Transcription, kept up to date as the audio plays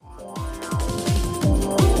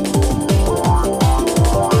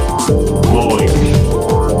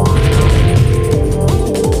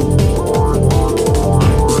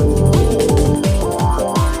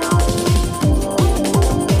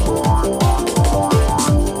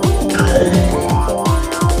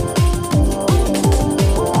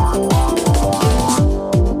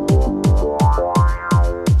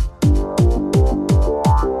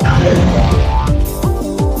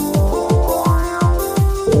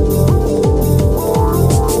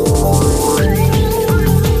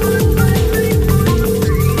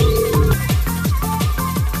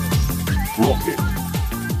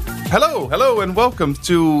and welcome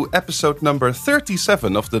to episode number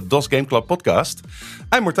 37 of the DOS Game Club podcast.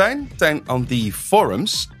 I'm Martijn on the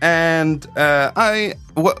forums, and I've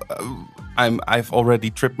already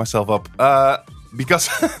tripped myself up because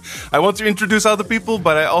I want to introduce other people,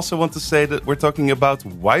 but I also want to say that we're talking about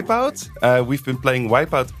Wipeout. We've been playing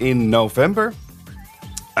Wipeout in November.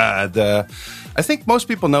 I think most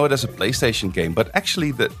people know it as a PlayStation game, but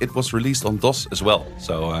actually it was released on DOS as well.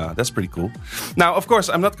 So that's pretty cool. Now, of course,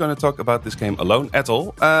 I'm not going to talk about this game alone at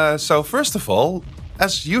all. So first of all,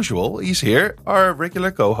 as usual, he's here, our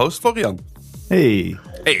regular co-host, Florian. Hey.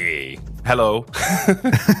 Hey. Hello.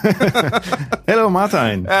 Hello,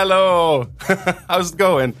 Martijn. Hello. How's it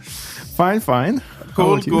going? Fine.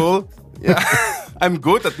 Cool. Yeah, I'm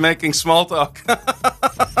good at making small talk.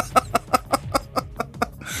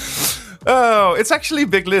 Oh, it's actually a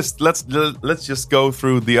big list. Let's just go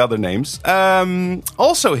through the other names.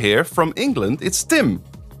 Also here from England, it's Tim.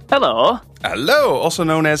 Hello. Hello, also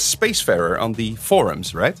known as Spacefarer on the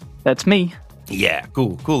forums, right? That's me. Yeah,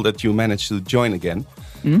 cool that you managed to join again.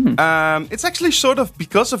 It's actually sort of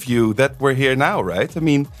because of you that we're here now, right? I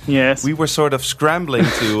mean, yes. We were sort of scrambling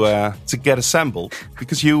to get assembled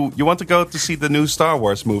because you want to go to see the new Star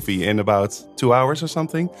Wars movie in about 2 hours or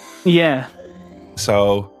something. Yeah.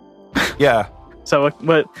 So, yeah. So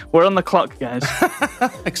we're on the clock, guys.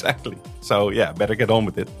 Exactly. So, yeah, better get on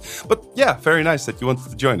with it. But, yeah, very nice that you wanted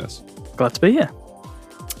to join us. Glad to be here.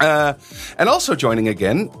 And also joining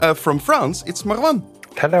again from France, it's Marwan.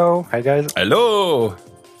 Hello. Hi, guys. Hello.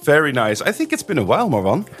 Very nice. I think it's been a while,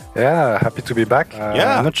 Marwan. Yeah, happy to be back.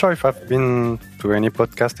 Yeah. I'm not sure if I've been to any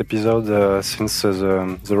podcast episode since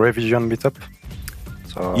the revision meetup.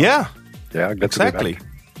 So Yeah, glad exactly. to be back.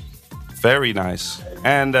 Very nice.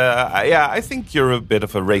 And I think you're a bit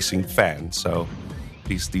of a racing fan. So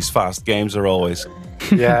these fast games are always...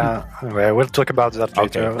 Yeah, we'll talk about that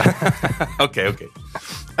later. Okay.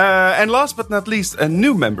 And last but not least, a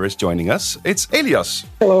new member is joining us. It's Elias.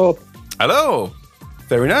 Hello.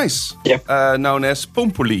 Very nice. Yep. Known as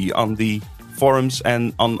Pompoli on the forums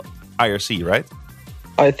and on IRC, right?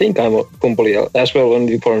 I think I'm a Pompoli as well on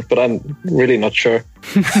the forums, but I'm really not sure.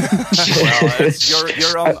 Well,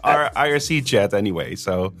 you're on our IRC chat anyway,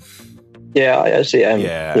 so... Yeah, I see. I'm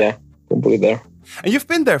Pompoli there. And you've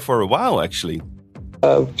been there for a while, actually.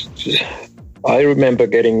 I remember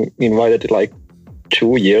getting invited like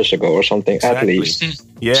 2 years ago or something, Exactly. at least.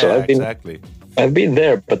 Yeah, So exactly. I've been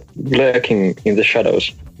there, but lurking in the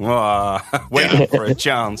shadows. Waiting for a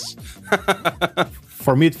chance.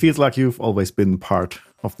 For me, it feels like you've always been part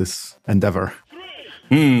of this endeavor.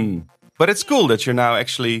 But it's cool that you're now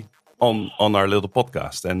actually on our little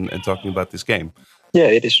podcast and talking about this game. Yeah,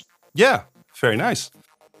 it is. Yeah, very nice.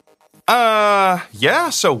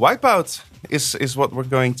 So Wipeout is what we're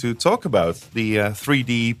going to talk about. The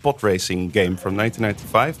 3D pod racing game from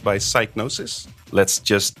 1995 by Psygnosis. Let's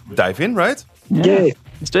just dive in, right? Yeah. Yay.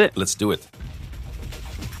 Let's do it. Let's do it.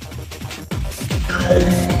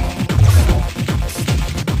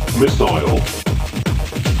 Missile.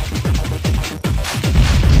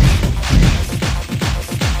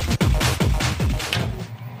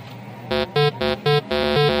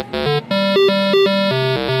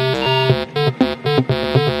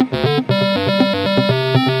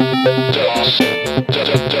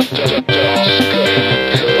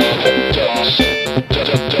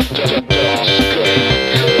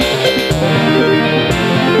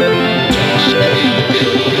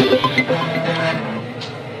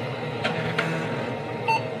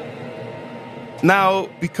 Now,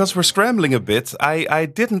 because we're scrambling a bit, I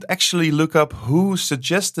didn't actually look up who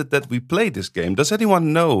suggested that we play this game. Does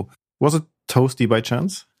anyone know? Was it Toasty by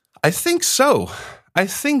chance? I think so. I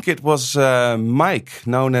think it was Mike,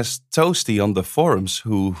 known as Toasty on the forums,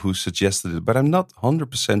 who suggested it, but I'm not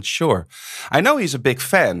 100% sure. I know he's a big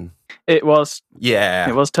fan. It was. Yeah.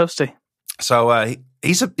 It was Toasty. So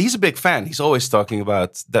he's a big fan. He's always talking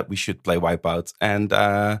about that we should play Wipeout. And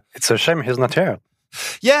It's a shame he's not here.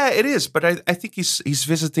 yeah, it is. But I think he's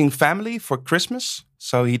visiting family for Christmas,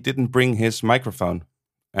 so he didn't bring his microphone.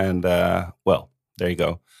 And well, there you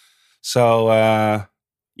go. So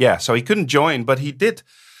so he couldn't join, but he did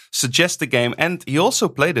suggest the game, and he also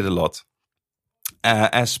played it a lot,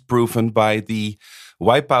 as proven by the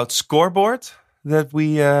Wipeout scoreboard that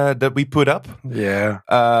we put up. Yeah.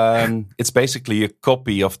 It's basically a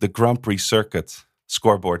copy of the Grand Prix circuit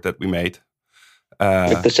scoreboard that we made.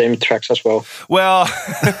 With the same tracks as well. Well,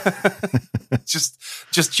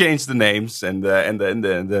 just change the names and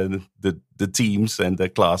the teams and the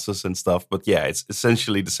classes and stuff. But yeah, it's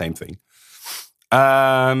essentially the same thing.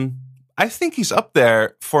 I think he's up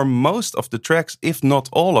there for most of the tracks, if not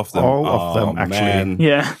all of them. All of them, actually. Man.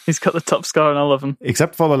 Yeah, he's got the top score on all of them.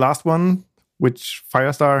 Except for the last one, which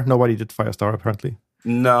Firestar, nobody did Firestar apparently.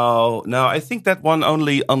 No, I think that one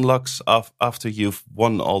only unlocks after you've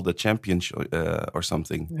won all the championship or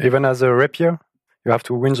something. Even as a rapier, you have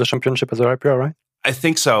to win the championship as a rapier, right? I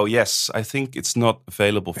think so, yes. I think it's not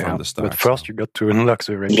available from the start. But first, you got to unlock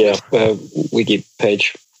the rapier. Yeah, wiki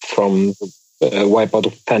page from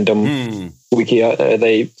Wipeout fandom wiki,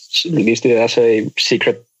 they listed it as a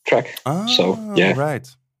secret track. So, yeah. Right,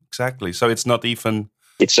 exactly. So it's not even...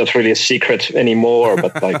 It's not really a secret anymore,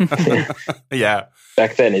 but like... yeah.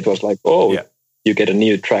 Back then, it was like, you get a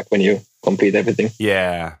new track when you complete everything.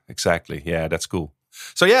 Yeah, exactly. Yeah, that's cool.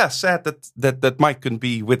 So yeah, sad that Mike couldn't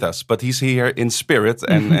be with us, but he's here in spirit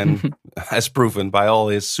and as proven by all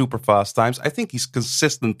his super fast times. I think he's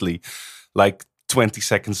consistently like 20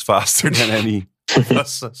 seconds faster than any of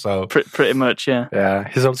us. So pretty much, yeah. Yeah,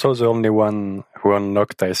 he's also the only one who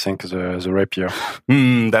unlocked, I think, the rapier.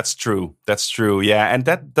 That's true. That's true. Yeah, and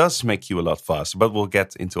that does make you a lot faster. But we'll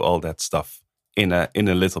get into all that stuff in a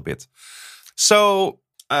little bit. So.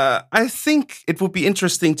 I think it would be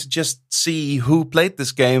interesting to just see who played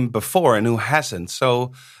this game before and who hasn't.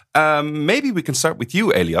 So maybe we can start with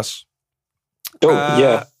you, Elias.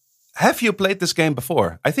 Yeah. Have you played this game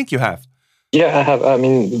before? I think you have. Yeah, I have. I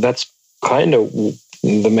mean, that's kind of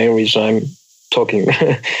the main reason I'm talking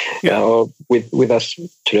with us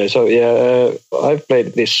today. So yeah, I've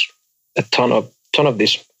played this a ton of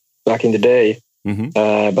this back in the day,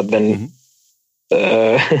 but then.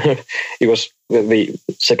 It was the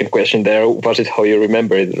second question there. Was it how you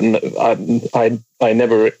remember it? I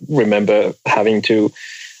never remember having to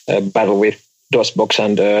battle with DOSBox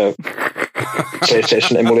and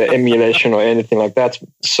PlayStation emulation or anything like that.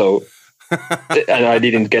 So, and I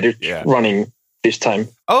didn't get it running this time.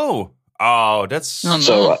 Oh, that's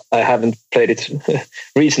so I haven't played it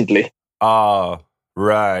recently. Oh,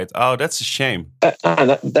 right. Oh, that's a shame.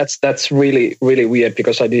 And that's really really weird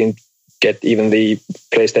because I didn't get even the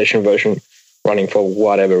PlayStation version running for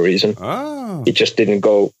whatever reason. Oh. It just didn't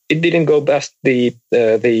go. It didn't go past the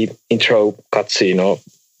intro cutscene or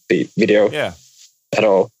the video at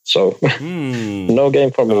all. So no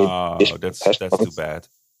game for me. Oh, that's too bad.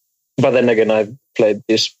 But then again, I've played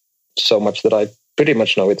this so much that I pretty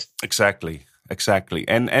much know it. Exactly.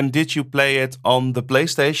 And did you play it on the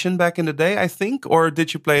PlayStation back in the day? I think, or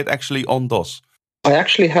did you play it actually on DOS? I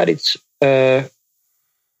actually had it.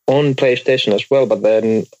 On PlayStation as well, but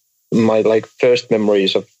then my first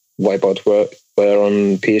memories of Wipeout were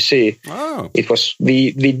on PC. Oh. It was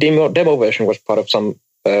the demo version was part of some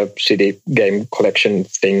CD game collection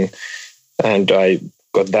thing, and I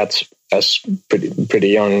got that as pretty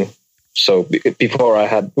young. So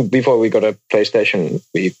before we got a PlayStation,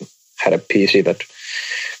 we had a PC that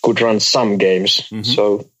could run some games.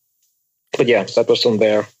 So, but yeah, that was on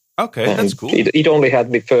there. Okay, and that's cool. It only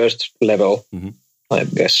had the first level. I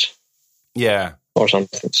guess. Yeah. Or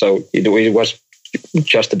something. So it was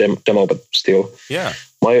just a demo, but still. Yeah.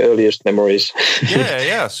 My earliest memories.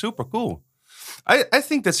 yeah, super cool. I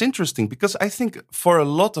think that's interesting because I think for a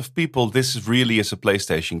lot of people, this really is a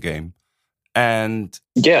PlayStation game. And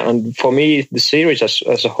for me, the series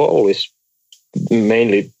as a whole is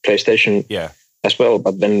mainly PlayStation as well.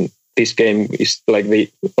 But then this game is like the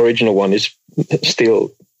original one is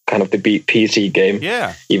still kind of the PC game.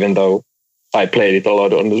 Yeah. Even though I played it a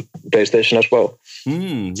lot on the PlayStation as well.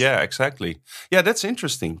 Yeah, exactly. Yeah, that's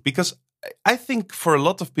interesting because I think for a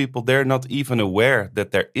lot of people, they're not even aware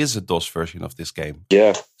that there is a DOS version of this game.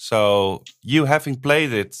 Yeah. So you having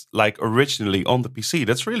played it like originally on the PC,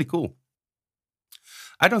 that's really cool.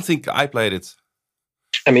 I don't think I played it.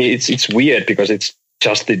 I mean, it's weird because it's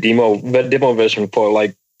just the demo version for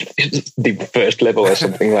like the first level or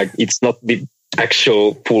something. Like it's not the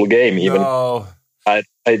actual full game even. No. I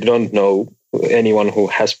don't know anyone who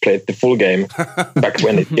has played the full game back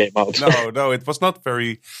when it came out. No, it was not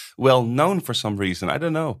very well known for some reason. I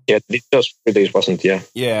don't know. Yeah, it just release wasn't.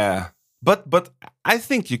 Yeah, but I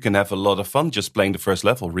think you can have a lot of fun just playing the first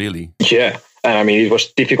level. Really. Yeah, and I mean it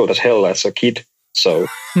was difficult as hell as a kid. So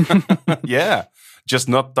yeah, just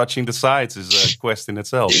not touching the sides is a quest in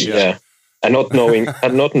itself. Yeah, and not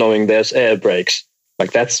knowing there's air brakes.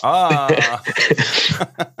 Like that's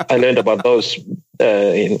I learned about those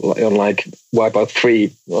on like Wipeout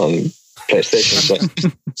 3 on PlayStation.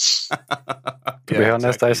 So. To be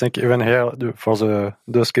honest, I think even here for the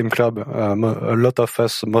DOS Game Club, a lot of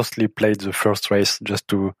us mostly played the first race just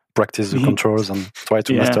to practice the controls and try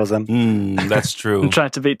to master them. That's true. And try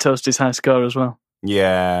to beat Toasty's high score as well.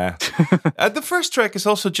 Yeah. The first track is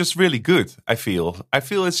also just really good, I feel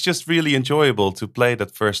it's just really enjoyable to play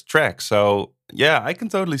that first track. So yeah, I can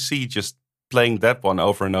totally see just playing that one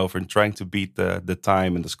over and over and trying to beat the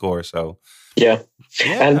time and the score. So yeah.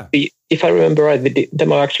 And if I remember right, the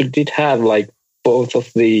demo actually did have like both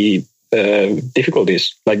of the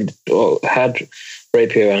difficulties, like had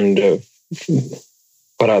Rapier and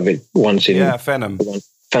what are the ones in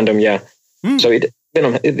Phantom, yeah. So it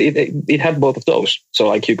had both of those. So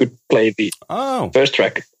like you could play the first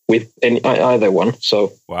track with either one.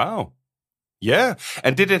 So wow, yeah.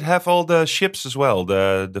 And did it have all the ships as well?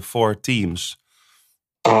 The 4 teams?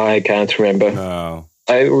 I can't remember. No,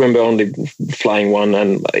 I remember only flying one,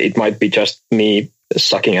 and it might be just me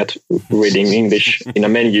sucking at reading English in a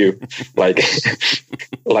menu, like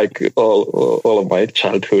all of my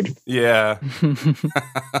childhood. Yeah.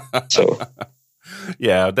 So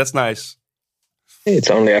yeah, that's nice.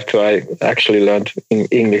 It's only after I actually learned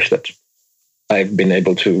English that I've been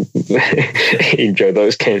able to enjoy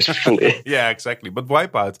those games fully. Yeah, exactly. But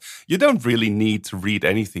Wipeout, you don't really need to read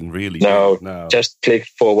anything, really. No, just click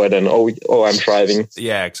forward and I'm driving.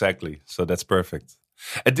 Yeah, exactly. So that's perfect.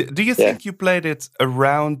 Do you think you played it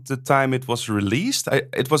around the time it was released?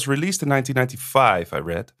 It was released in 1995, I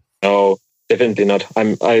read. No, definitely not.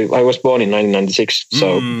 I was born in 1996,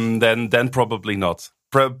 so then probably not.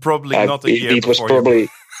 Probably not a year. It was probably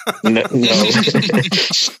no.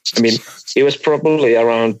 I mean, it was probably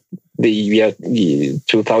around the year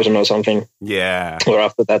 2000 or something. Yeah. Or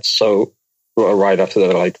after that, so right after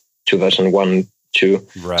that, like 2001, 2,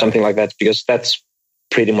 something like that, because that's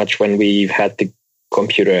pretty much when we had the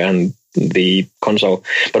computer and the console.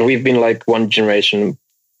 But we've been like one generation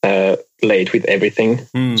late with everything.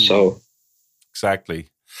 So exactly.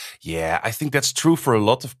 Yeah, I think that's true for a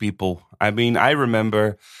lot of people. I mean, I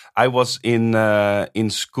remember I was in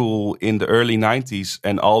school in the early 90s,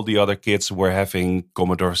 and all the other kids were having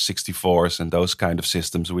Commodore 64s and those kind of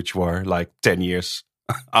systems, which were like 10 years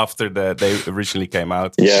after they originally came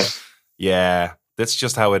out. Yeah. Yeah, that's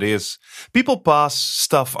just how it is. People pass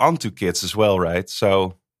stuff on to kids as well, right?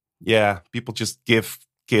 So, yeah, people just give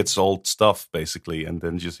kids old stuff, basically, and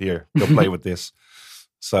then just, here, go play with this.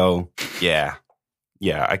 So, yeah.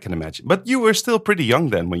 Yeah, I can imagine. But you were still pretty young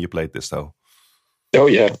then when you played this, though. Oh,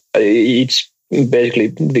 yeah. It's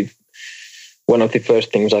basically one of the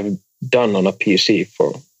first things I've done on a PC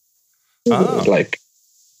for. Like,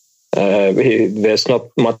 there's not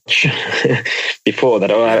much before that,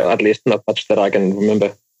 or at least not much that I can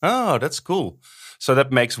remember. Oh, that's cool. So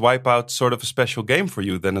that makes Wipeout sort of a special game for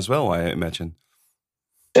you then as well, I imagine.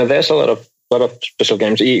 Yeah, there's a lot of special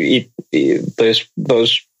games. There's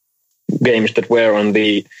those games that were on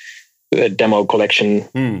the demo collection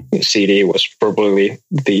CD was probably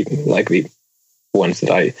the ones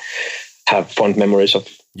that I have fond memories of.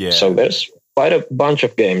 Yeah. So there's quite a bunch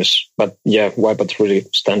of games, but yeah, Wipeout really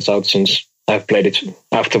stands out since I've played it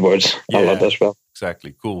afterwards a lot as well.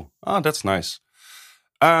 Exactly. Cool. Oh, that's nice.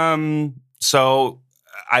 So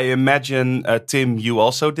I imagine, Tim, you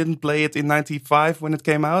also didn't play it in 95 when it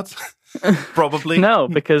came out? Probably. No,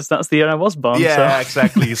 because that's the year I was born. Yeah, so.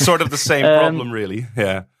 Exactly. Sort of the same problem, really.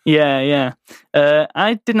 Yeah. Yeah.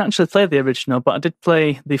 I didn't actually play the original, but I did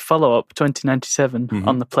play the follow-up, 2097,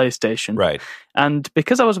 on the PlayStation. Right. And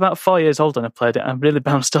because I was about 4 years old when I played it, I really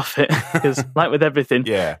bounced off it. Because, like with everything,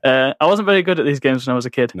 I wasn't very good at these games when I was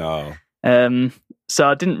a kid. No. So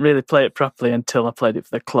I didn't really play it properly until I played it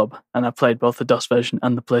for the club. And I played both the DOS version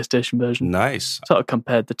and the PlayStation version. Nice. Sort of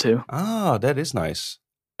compared the two. Ah, that is nice.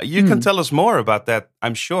 You can tell us more about that,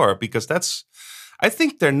 I'm sure, because I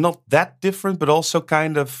think they're not that different, but also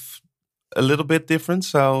kind of a little bit different.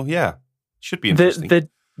 So, yeah, should be interesting.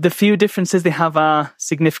 The few differences they have are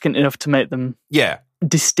significant enough to make them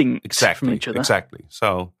distinct from each other. Exactly.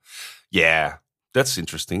 So, yeah, that's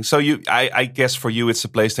interesting. So, I guess for you, it's a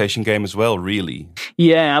PlayStation game as well, really.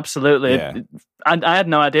 Yeah, absolutely. Yeah. I had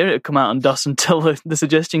no idea it would come out on DOS until the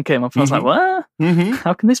suggestion came up. I was like, what?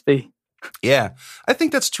 How can this be? Yeah, I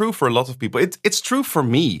think that's true for a lot of people. It's true for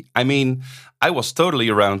me. I mean, I was totally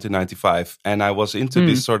around in 95 and I was into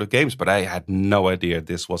these sort of games, but I had no idea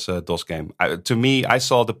this was a DOS game. To me, I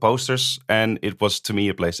saw the posters and it was, to me,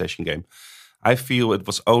 a PlayStation game. I feel it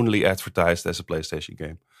was only advertised as a PlayStation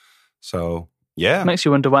game. So, yeah. Makes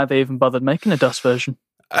you wonder why they even bothered making a DOS version.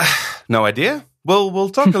 No idea. Well, we'll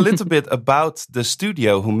talk a little bit about the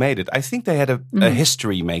studio who made it. I think they had a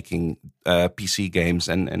history making PC games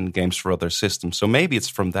and games for other systems. So maybe it's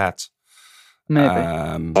from that. Maybe.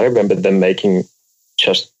 I remember them making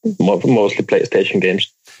just mostly PlayStation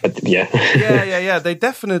games. But yeah. yeah.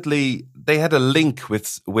 They had a link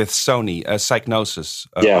with Sony, Psygnosis,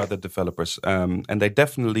 are the developers, and they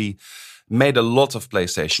definitely made a lot of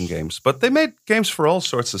PlayStation games. But they made games for all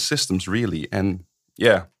sorts of systems, really. And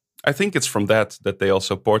yeah, I think it's from that they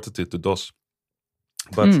also ported it to DOS.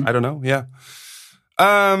 But I don't know. Yeah.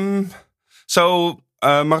 So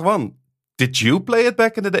Marwan, did you play it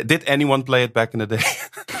back in the day? Did anyone play it back in the day?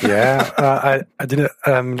 Yeah, I didn't.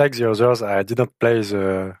 Like the others, I didn't play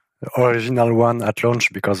the original one at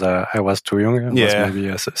launch because I was too young. I was maybe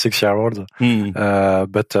a 6-year-old.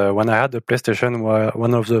 But when I had the PlayStation,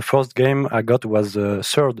 one of the first game I got was the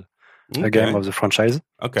third game of the franchise.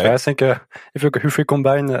 Okay. So I think if we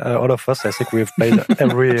combine all of us, I think we've played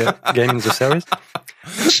every game in the series.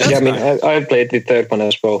 I mean, I played the third one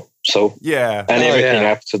as well. So and everything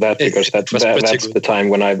after that, because that's the time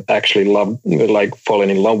when I actually fallen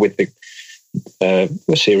in love with the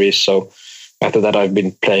series. So after that, I've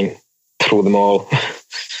been playing through them all.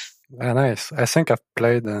 Nice. I think I've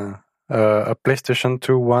played a PlayStation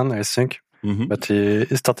 2 one, I think, but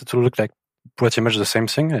it started to look like pretty much the same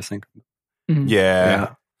thing, I think.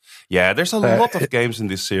 Yeah, there's a lot of games in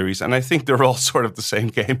this series, and I think they're all sort of the same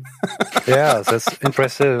game. Yeah, that's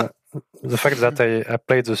impressive. The fact that I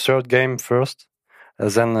played the third game first,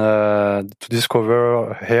 then to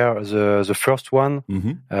discover here the first one,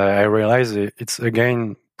 I realized it's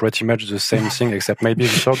again pretty much the same thing, except maybe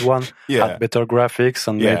the third one had better graphics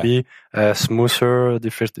and maybe a smoother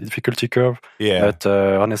difficulty curve. Yeah. But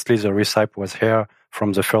honestly, the recipe was here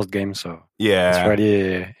from the first game, so it's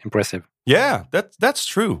really impressive. Yeah, that's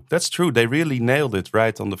true. That's true. They really nailed it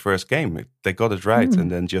right on the first game. They got it right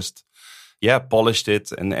and then just polished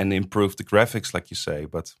it and improved the graphics, like you say.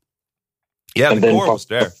 But the core was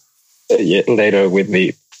there. Later with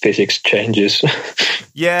the physics changes.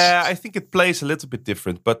 Yeah, I think it plays a little bit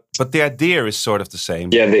different, but the idea is sort of the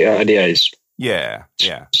same. Yeah, the idea is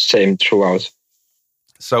same throughout.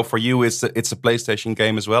 So for you, it's a PlayStation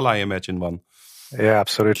game as well, I imagine, one. Yeah,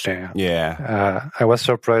 absolutely. Yeah. I was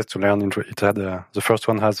surprised to learn it had the first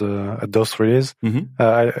one has a DOS release.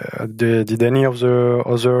 Did any of the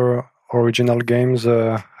other original games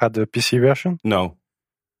had a PC version? No,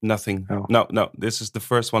 nothing. No. This is the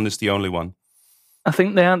first one. Is the only one. I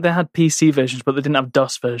think they had PC versions, but they didn't have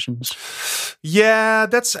DOS versions. Yeah,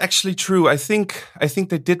 that's actually true. I think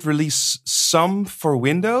they did release some for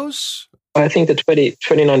Windows. I think the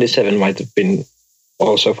 2097 might have been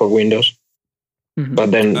also for Windows.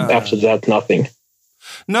 But then after that, nothing.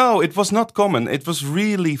 No, it was not common. It was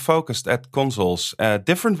really focused at consoles.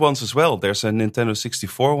 Different ones as well. There's a Nintendo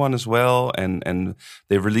 64 one as well. And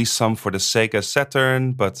they released some for the Sega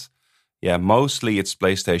Saturn. But yeah, mostly it's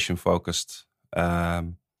PlayStation focused.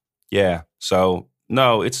 So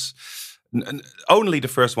no, it's only the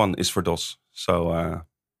first one is for DOS. So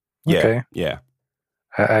okay. Yeah.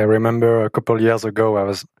 I remember a couple of years ago I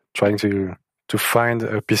was trying to find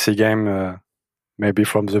a PC game, maybe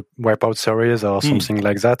from the Wipeout series or something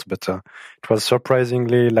like that, but it was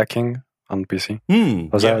surprisingly lacking on PC.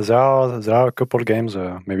 There are a couple of games.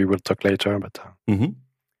 Maybe we'll talk later, but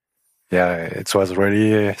it was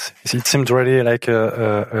really. It seemed really like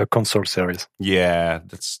a console series. Yeah,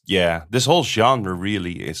 this whole genre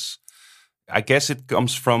really is. I guess it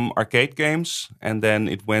comes from arcade games, and then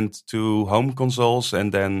it went to home consoles,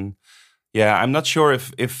 and then I'm not sure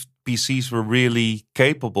if PCs were really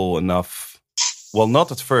capable enough. Well,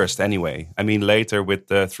 not at first, anyway. I mean, later with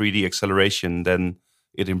the 3D acceleration, then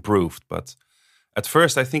it improved. But at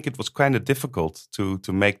first, I think it was kind of difficult to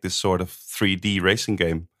make this sort of 3D racing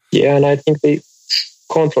game. Yeah, and I think the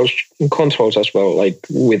controls as well. Like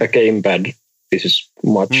with a gamepad, this is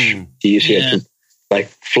much easier to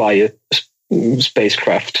fly a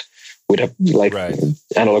spacecraft with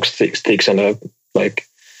analog sticks and the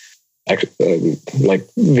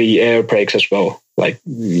air brakes as well. I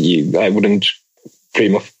wouldn't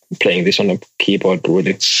dream of playing this on a keyboard,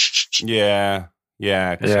 really. Yeah.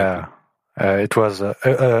 It was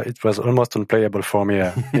almost unplayable for me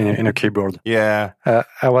in a keyboard. Yeah.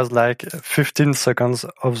 I was 15 seconds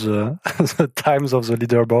of the times of the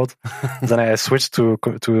leaderboard. Then I switched to a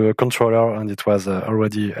controller, and it was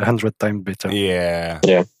already 100 times better. Yeah.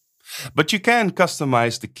 But you can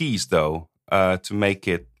customize the keys though to make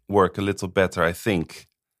it work a little better, I think.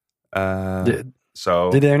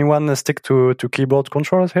 Did anyone stick to keyboard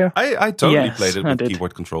controls here? I totally played it with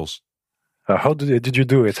keyboard controls. How did you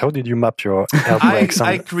do it? How did you map your air brakes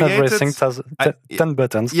and everything? 10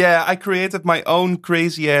 buttons. Yeah, I created my own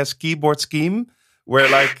crazy ass keyboard scheme where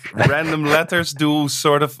random letters do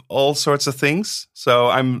sort of all sorts of things. So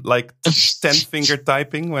I'm 10 finger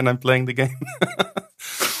typing when I'm playing the game.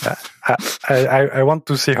 I want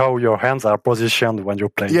to see how your hands are positioned when you're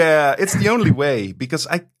playing. Yeah, it's the only way, because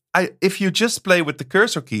if you just play with the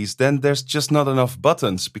cursor keys, then there's just not enough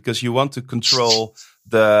buttons, because you want to control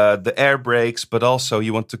the air brakes, but also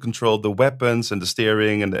you want to control the weapons and the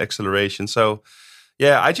steering and the acceleration. So,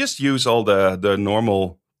 yeah, I just use all the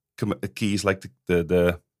normal keys, like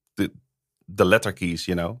the letter keys,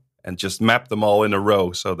 and just map them all in a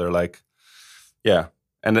row. So they're like, yeah,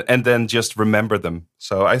 and then just remember them.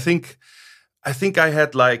 So I think I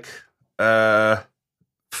had like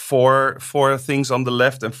four things on the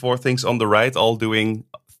left and 4 things on the right, all doing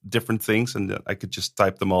different things, and I could just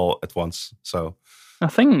type them all at once. So I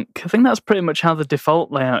think that's pretty much how the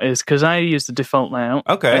default layout is, because I use the default layout.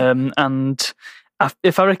 Okay. And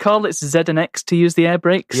if I recall, it's Z and X to use the air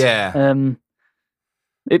brakes. Yeah.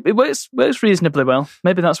 It works reasonably well.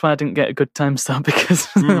 Maybe that's why I didn't get a good timestamp, because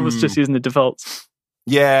I was just using the defaults.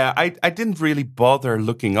 Yeah, I didn't really bother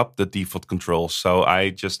looking up the default controls, so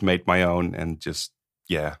I just made my own and just,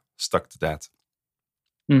 stuck to that.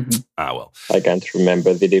 Mm-hmm. Well. I can't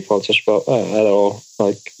remember the defaults as well at all.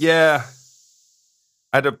 Like, yeah.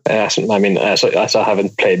 As I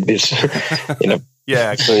haven't played this in a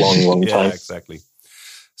long time. Yeah, exactly.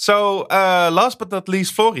 So, last but not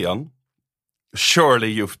least, Florian.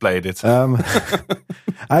 Surely you've played it.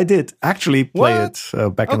 I did actually play it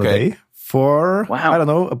back in the day for I don't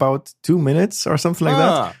know, about 2 minutes or something like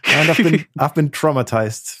that, and I've been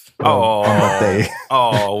traumatized on that day.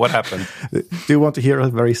 Oh, what happened? Do you want to hear a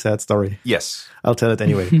very sad story? Yes, I'll tell it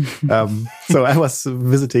anyway. So I was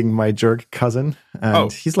visiting my jerk cousin,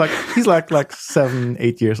 and he's like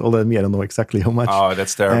 7-8 years older than me. I don't know exactly how much. Oh,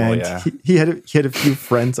 that's terrible. And yeah, he had a few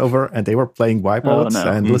friends over, and they were playing Wipeout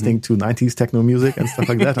and listening to 90s techno music and stuff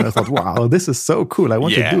like that. And I thought, wow, this is so cool. I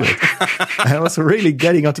want to do it. And I was really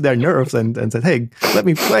getting onto their nerves and said, hey, let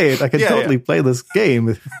me play it. I can totally play this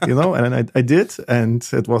game, And I did, and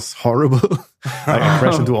it was horrible. I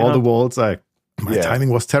crashed into all the walls. My timing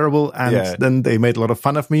was terrible, and then they made a lot of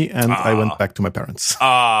fun of me, and I went back to my parents.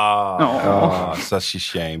 Such a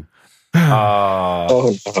shame.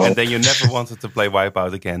 And then you never wanted to play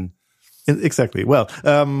Wipeout again. Exactly. Well,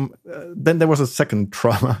 then there was a second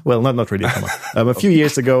trauma. Well, not really a trauma. A few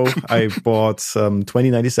years ago, I bought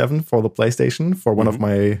 2097 for the PlayStation for one of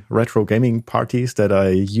my retro gaming parties that I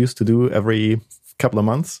used to do every couple of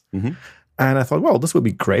months. Mm-hmm. And I thought, well, this would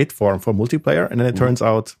be great for multiplayer. And then it turns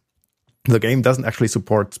out the game doesn't actually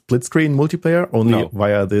support split screen multiplayer, only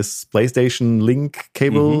via this PlayStation Link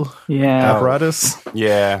cable apparatus.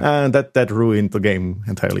 Yeah. And that ruined the game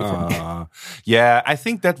entirely for me. Yeah, I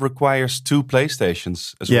think that requires 2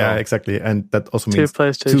 PlayStations as well. Yeah, exactly. And that also 2 means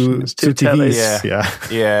PlayStations, 2 TVs.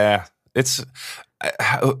 Yeah. It's...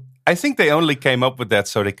 I think they only came up with that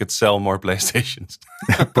so they could sell more PlayStations.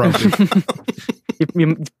 Probably.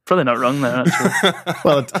 You're probably not wrong there, actually.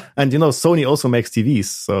 Well, and Sony also makes TVs.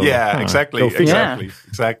 So exactly.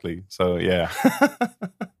 So, yeah.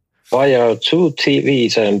 Why are 2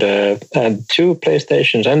 TVs and 2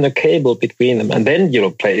 PlayStations and a cable between them, and then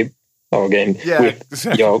you'll play our game with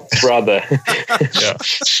your brother?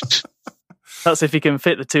 That's if you can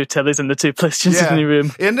fit the 2 tellies and the 2 PlayStations in your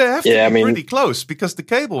room. And they have to be pretty close, because the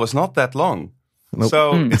cable was not that long. Nope.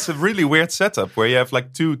 So it's a really weird setup where you have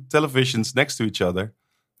like 2 televisions next to each other.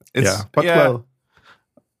 Well,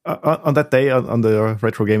 on that day, on the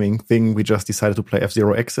retro gaming thing, we just decided to play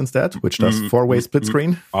F-Zero X instead, which does 4-way split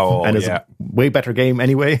screen. And it's a way better game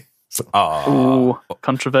anyway. So. Ooh,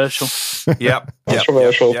 controversial.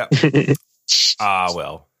 Controversial.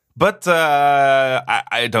 Well. But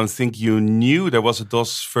I don't think you knew there was a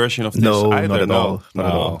DOS version of this either. Not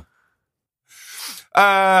at all.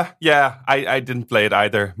 I didn't play it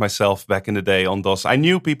either myself back in the day on DOS. I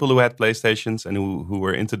knew people who had PlayStations and who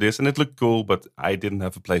were into this, and it looked cool, but I didn't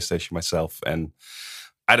have a PlayStation myself. And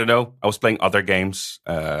I don't know, I was playing other games.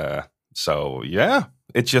 So, yeah,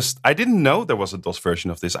 I didn't know there was a DOS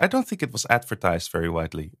version of this. I don't think it was advertised very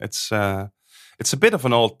widely. It's a bit of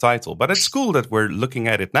an old title, but it's cool that we're looking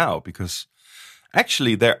at it now, because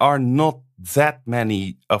actually there are not that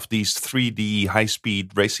many of these 3D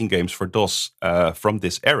high-speed racing games for DOS from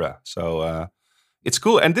this era. So it's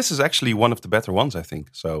cool. And this is actually one of the better ones, I think.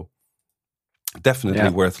 So definitely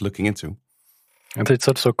worth looking into. And it's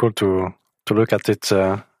also cool to look at it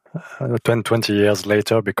 20 years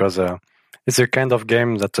later, because it's a kind of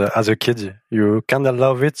game that as a kid you kind of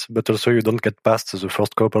love it, but also you don't get past the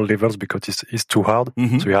first couple levels because it's too hard.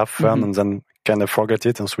 Mm-hmm. So you have fun and then kind of forget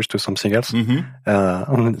it and switch to something else. Mm-hmm.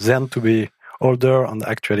 And then to be older and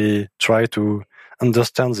actually try to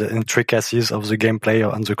understand the intricacies of the gameplay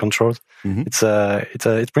and the controls,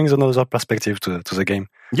 it brings another perspective to the game.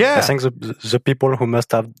 Yeah, I think the people who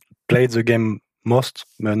must have played the game most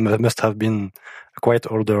must have been quite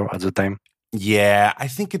older at the time. Yeah, I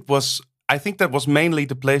think that was mainly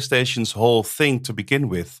the PlayStation's whole thing to begin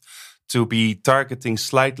with, to be targeting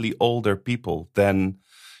slightly older people than,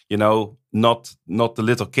 not the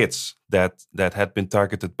little kids that had been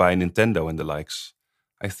targeted by Nintendo and the likes.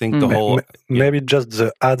 I think the whole... Maybe just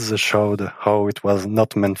the ads showed how it was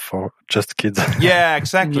not meant for just kids. Yeah,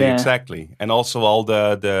 exactly. And also all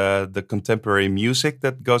the contemporary music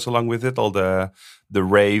that goes along with it, all the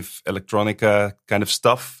rave, electronica kind of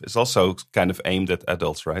stuff is also kind of aimed at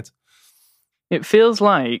adults, right? It feels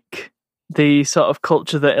like the sort of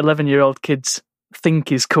culture that 11-year-old kids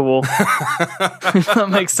think is cool. If that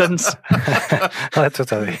makes sense.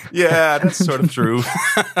 Totally. Yeah, that's sort of true.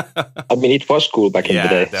 I mean, it was cool back in the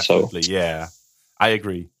day. Definitely. So. Yeah, I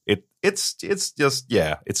agree. It's just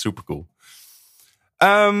it's super cool.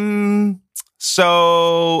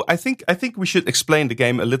 So I think we should explain the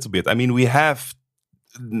game a little bit. I mean, we have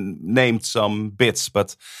named some bits,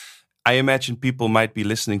 but I imagine people might be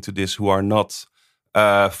listening to this who are not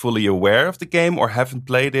fully aware of the game or haven't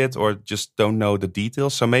played it or just don't know the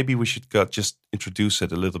details. So maybe we should just introduce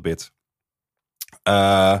it a little bit.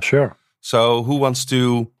 Sure. So who wants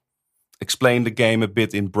to explain the game a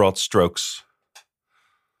bit in broad strokes?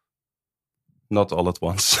 Not all at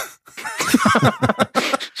once.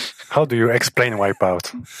 How do you explain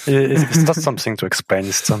Wipeout? It's not something to explain;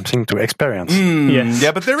 it's something to experience. Yes.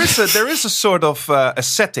 Yeah, but there is a sort of a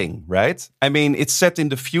setting, right? I mean, it's set in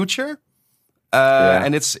the future,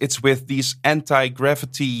 and it's with these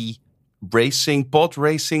anti-gravity pod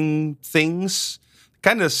racing things,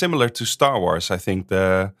 kind of similar to Star Wars. I think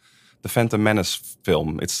the Phantom Menace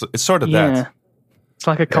film. It's sort of that. It's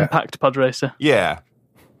like a compact pod racer. Yeah.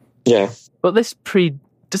 Yeah. But does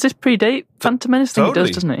this predate Phantom Menace? I think it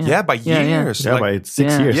does, doesn't it? Yeah, by years. Yeah, by 6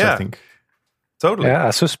 years, I think. Totally. Yeah,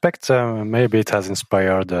 I suspect maybe it has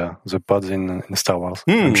inspired the pods in Star Wars.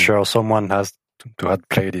 I'm sure someone has to have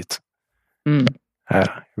played it.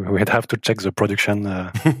 We'd have to check the production,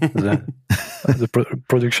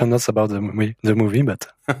 production notes about the movie, but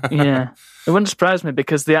yeah, it wouldn't surprise me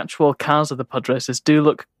because the actual cars of the pod racers do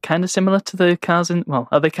look kind of similar to the cars in. Well,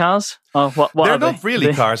 are they cars? Or what? They're are not they?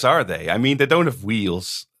 really cars, are they? I mean, they don't have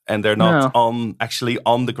wheels and they're not on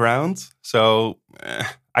the ground. So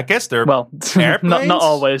I guess they're airplanes. not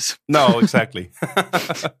always. No, exactly.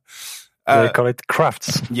 They call it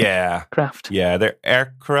crafts. Yeah, craft. Yeah, they're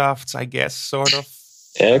aircrafts, I guess, sort of.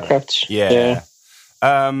 Aircrafts. Yeah.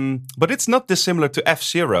 But it's not dissimilar to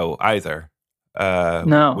F-Zero either.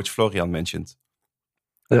 No. Which Florian mentioned.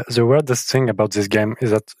 The weirdest thing about this game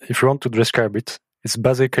is that if you want to describe it, it's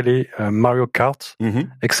basically Mario Kart,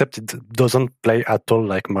 except it doesn't play at all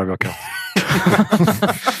like Mario Kart.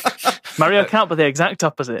 Mario Kart, but the exact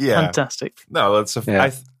opposite. Yeah. Fantastic. No,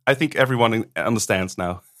 I think everyone understands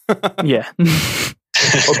now. Yeah.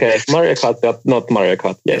 Okay, Mario Kart, but not Mario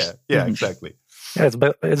Kart. Yes. Yeah, exactly. Yeah, it's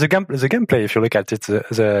the gameplay. If you look at it,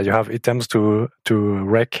 you have items to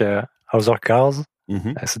wreck other cars,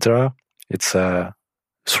 etc. It's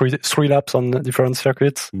 3 laps on different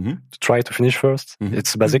circuits to try to finish first.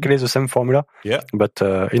 It's basically the same formula, but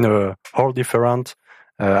in a whole different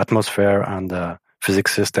atmosphere and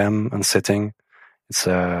physics system and setting. It's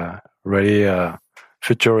a really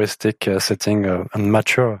futuristic setting and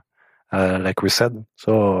mature, like we said.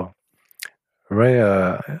 So,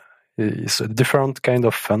 really, it's a different kind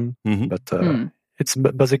of fun, but it's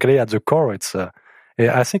basically at the core. It's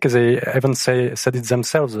I think they even said it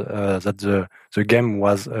themselves that the game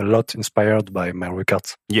was a lot inspired by Mario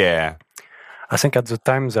Kart. Yeah, I think at the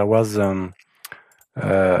time there was the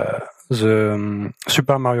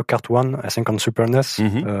Super Mario Kart 1, I think on Super NES.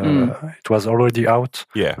 It was already out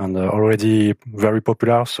and already very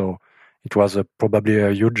popular, so it was probably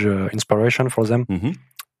a huge inspiration for them.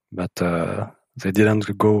 But they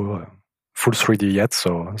didn't go full 3D yet,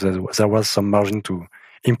 so there was some margin to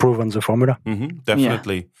improve on the formula.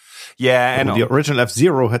 Definitely. Yeah, and the original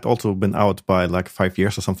F-Zero had also been out by like 5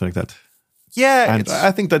 years or something like that. Yeah, and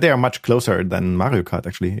I think that they are much closer than Mario Kart,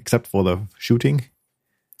 actually, except for the shooting.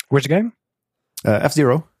 Which game?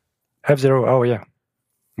 F-Zero. F-Zero, oh yeah.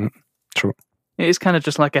 True. It is kind of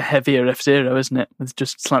just like a heavier F-Zero, isn't it? With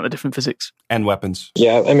just slightly different physics. And weapons.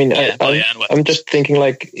 Yeah, I mean, I'm just thinking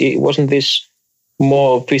like, wasn't this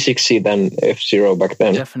more physicsy than F-Zero back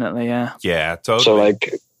then? Definitely, yeah. Yeah, totally. So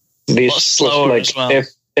like, this was like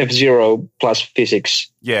F-Zero plus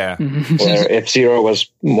physics. Yeah. Where F-Zero was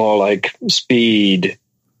more like speed.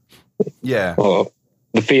 Yeah. Or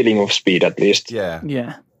the feeling of speed, at least. Yeah.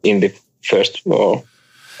 Yeah. In the first, or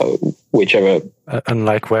whichever.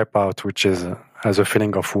 Unlike Wipeout, which has a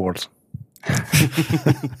feeling of words.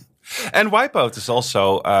 And Wipeout is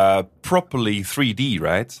also properly 3D,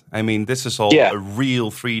 right? I mean, this is all a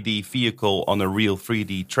real 3D vehicle on a real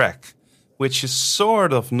 3D track, which is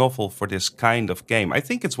sort of novel for this kind of game. I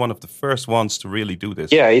think it's one of the first ones to really do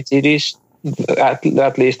this. Yeah, it is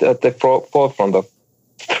at least at the forefront of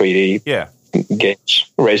 3D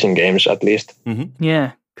games, racing games, at least. Mm-hmm.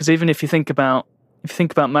 Yeah, because even if you think about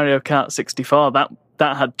Mario Kart 64,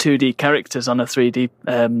 that had 2D characters on a 3D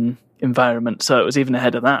environment, so it was even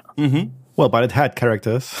ahead of that. Mm-hmm. Well, but it had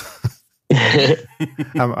characters.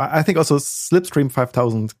 I think also Slipstream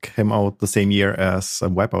 5000 came out the same year as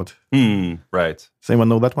Wipeout. Right. Does anyone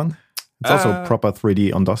know that one? It's also proper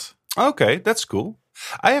 3D on DOS. Okay, that's cool.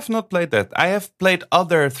 I have not played that. I have played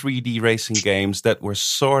other 3D racing games that were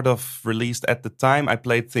sort of released at the time. I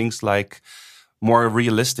played things like more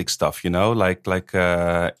realistic stuff, like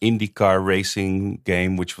IndyCar racing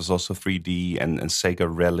game, which was also 3D, and Sega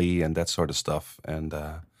Rally and that sort of stuff. And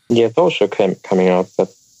those are coming out.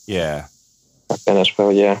 But then as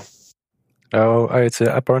well, Oh, it's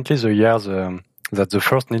apparently the year that the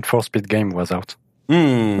first Need for Speed game was out.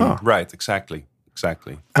 Right, exactly.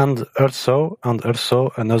 And also another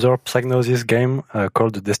Psygnosis game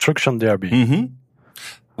called Destruction Derby. Mm-hmm.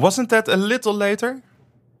 Wasn't that a little later?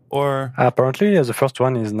 Or apparently the first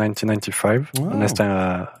one is 1995,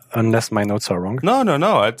 unless my notes are wrong. No,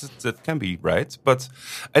 that can be right. But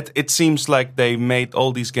it seems like they made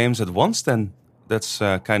all these games at once. Then that's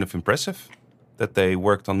kind of impressive that they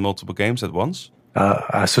worked on multiple games at once.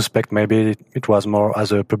 I suspect maybe it was more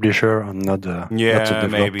as a publisher and not a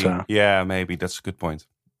maybe. Maybe that's a good point.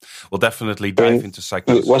 We'll definitely dive into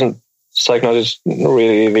Psygnosis. Wasn't Psygnosis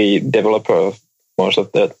really the developer of most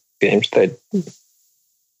of the games they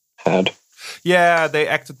had? Yeah, they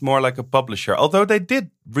acted more like a publisher, although they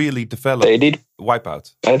did really develop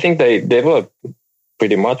Wipeout. I think they developed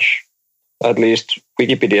pretty much, at least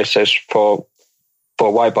Wikipedia says for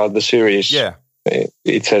Wipeout the series. Yeah.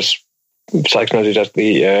 It says Psygnosis as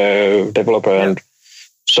the developer and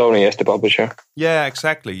Sony as the publisher. Yeah,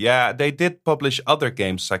 exactly. Yeah, they did publish other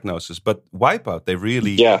games, Psygnosis, but Wipeout, they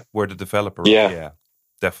really were the developer. Yeah,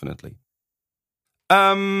 definitely.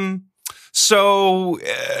 So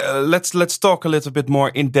let's talk a little bit more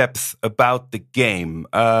in depth about the game.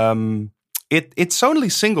 It's only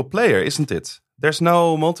single player, isn't it? There's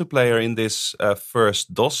no multiplayer in this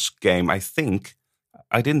first DOS game, I think.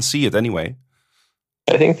 I didn't see it anyway.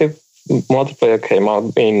 I think the multiplayer came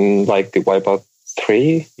out in like the Wipeout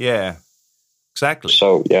 3. Yeah, exactly.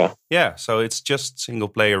 So yeah. So it's just single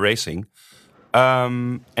player racing.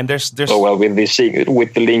 And there's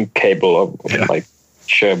with the link cable,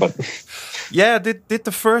 sure, but did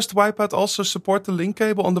the first Wipeout also support the link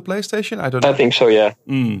cable on the PlayStation? I don't know. I think so. Yeah.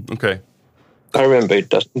 Okay. I remember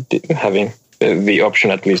it having the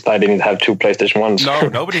option. At least I didn't have two PlayStation 1s. No,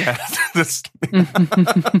 nobody had this.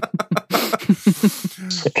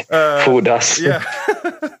 Who does? Yeah.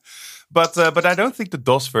 But I don't think the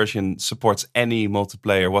DOS version supports any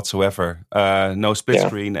multiplayer whatsoever. No split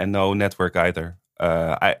screen and no network either.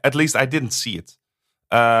 At least I didn't see it.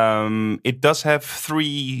 It does have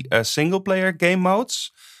 3 single-player game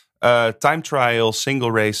modes: time trial,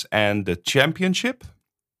 single race, and the championship.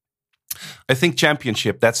 I think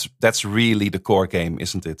championship, that's really the core game,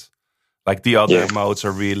 isn't it? Like the other modes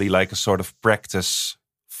are really like a sort of practice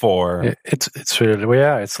for. It's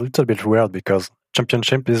really it's a little bit weird because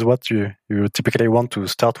championship is what you typically want to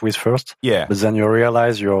start with first. Yeah. But then you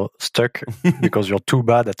realize you're stuck because you're too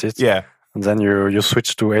bad at it. Yeah. And then you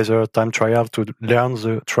switch to either time trial to learn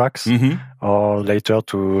the tracks, or later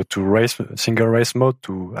to race, single race mode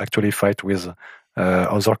to actually fight with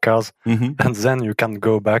other cars. And then you can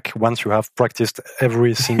go back once you have practiced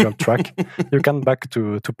every single track. You can back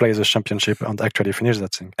to play the championship and actually finish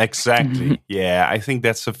that thing. Exactly. Yeah, I think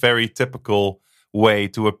that's a very typical way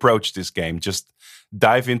to approach this game. Just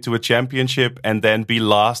dive into a championship and then be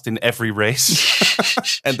last in every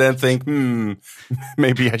race and then think,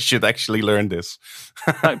 maybe I should actually learn this.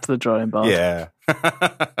 Back to the drawing board. Yeah.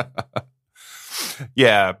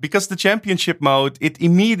 Yeah, because the championship mode, it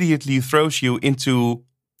immediately throws you into,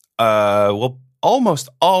 almost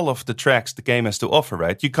all of the tracks the game has to offer,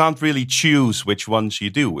 right? You can't really choose which ones you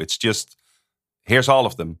do. It's just, here's all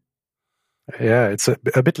of them. Yeah, it's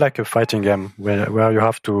a bit like a fighting game where you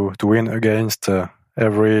have to win against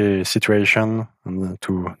every situation and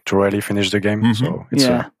to really finish the game. So it's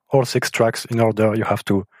all 6 tracks in order. You have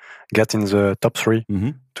to get in the top 3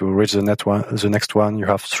 to reach the next one. You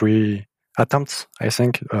have 3 attempts, I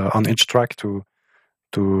think, on each track to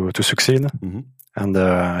succeed. And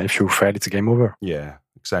if you fail, it's game over. Yeah,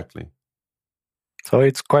 exactly. So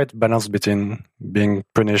it's quite balanced between being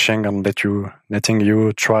punishing and letting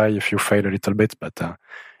you try if you fail a little bit, but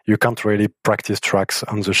you can't really practice tracks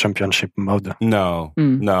on the championship mode. No,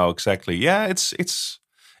 exactly. Yeah, it's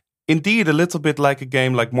indeed a little bit like a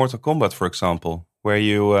game like Mortal Kombat, for example, where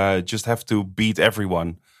you just have to beat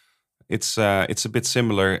everyone. It's a bit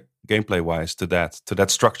similar gameplay-wise to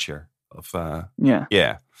that structure of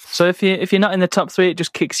yeah. So if you're not in the top 3, it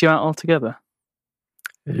just kicks you out altogether.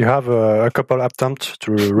 You have a couple attempts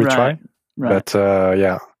to retry, right. but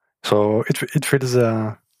so it feels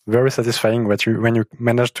very satisfying when you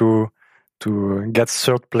manage to get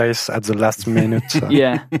third place at the last minute.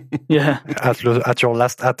 Yeah. At your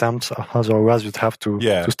last attempt, otherwise you'd have to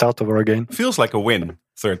start over again. Feels like a win,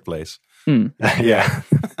 third place. Yeah.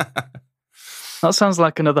 That sounds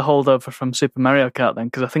like another holdover from Super Mario Kart then,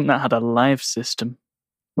 because I think that had a live system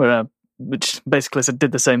which basically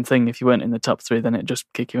did the same thing. If you weren't in the top 3, then it just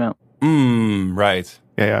kick you out. Right.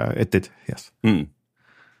 Yeah, it did. Yes.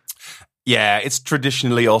 Yeah, it's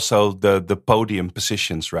traditionally also the podium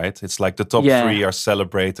positions, right? It's like the top 3 are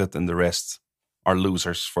celebrated and the rest are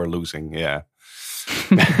losers for losing. Yeah.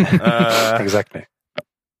 Exactly.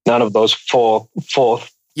 None of those fourth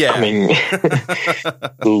coming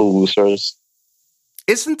losers.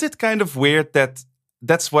 Isn't it kind of weird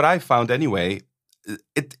that's what I found anyway?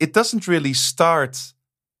 It doesn't really start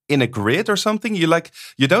in a grid or something.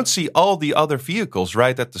 You don't see all the other vehicles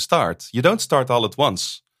right at the start. You don't start all at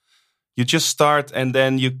once. You just start and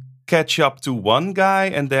then you catch up to one guy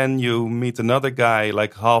and then you meet another guy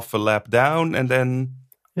like half a lap down and then...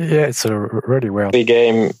 Yeah, it's a really weird. The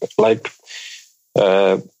game, like,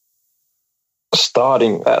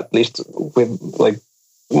 starting at least with, like,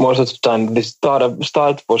 most of the time, the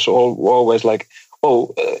start was always like,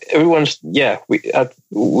 everyone's,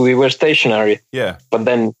 we were stationary. Yeah. But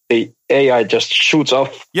then the AI just shoots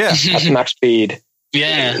off at max speed.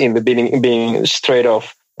 Yeah. In the being straight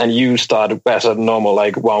off. And you start as a normal,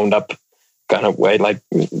 like, wound up kind of way, like,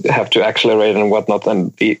 have to accelerate and whatnot.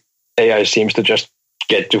 And the AI seems to just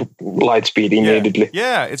get to light speed immediately.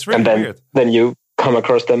 Yeah, it's really weird. Then you come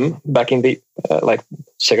across them back in the,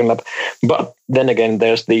 second lap. But then again,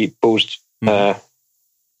 there's the boost,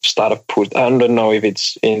 startup boost. I don't know if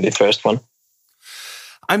it's in the first one.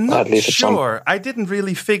 I'm not sure. I didn't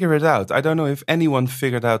really figure it out. I don't know if anyone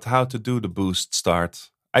figured out how to do the boost start.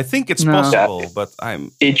 I think it's possible, but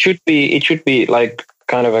It should be like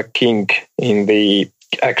kind of a kink in the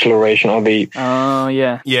acceleration of the. Oh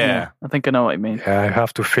yeah. I think I know what you mean. Yeah, you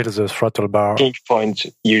have to fill the throttle bar. Kink point.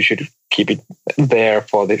 You should keep it there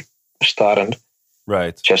for the start and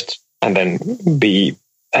and then be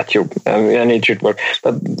at your and it should work.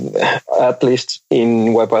 But at least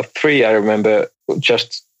in Wipeout 3, I remember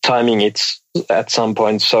just timing it at some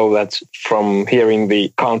point so that from hearing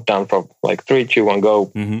the countdown from like 3, 2, 1,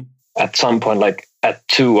 go, at some point, like at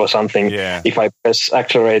 2 or something, if I press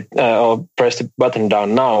accelerate or press the button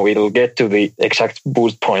down now, it'll get to the exact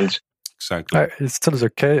boost point. Exactly. It's still the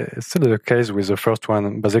case. It's still the case with the first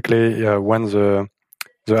one. Basically, when the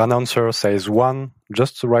announcer says 1,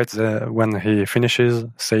 just right there, when he finishes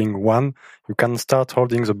saying 1, you can start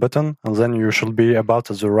holding the button, and then you should be about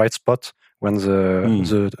at the right spot when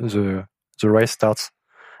the race starts.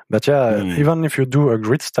 But even if you do a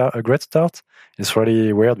great start, it's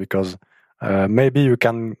really weird because maybe you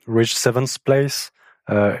can reach 7th place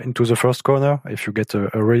into the first corner if you get a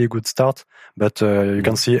really good start, but you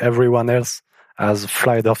can see everyone else has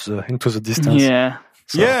flied off into the distance. Yeah.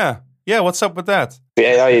 So. Yeah, what's up with that? The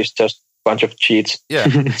AI is just a bunch of cheats. Yeah.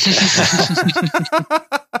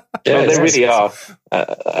 They really are.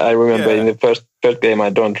 I remember in the first game, I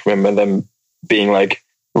don't remember them being like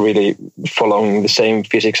really following the same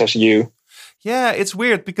physics as you. Yeah, it's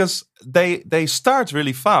weird because they start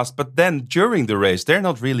really fast, but then during the race, they're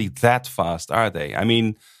not really that fast, are they? I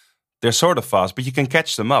mean, they're sort of fast, but you can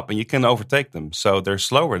catch them up and you can overtake them. So they're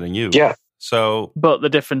slower than you. Yeah. But the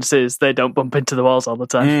difference is they don't bump into the walls all the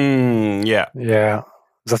time. Yeah.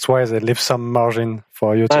 That's why they leave some margin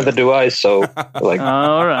for you. Neither do I. So, like,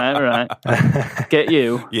 all right. Get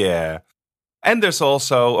you. Yeah. And there's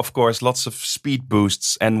also, of course, lots of speed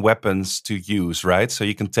boosts and weapons to use, right? So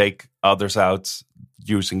you can take others out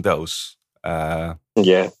using those. Yeah.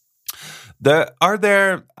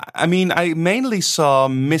 I mainly saw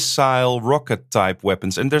missile rocket type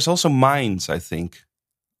weapons, and there's also mines, I think.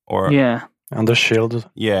 And the shield.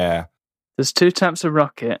 Yeah. There's 2 types of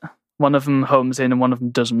rocket. One of them homes in and one of them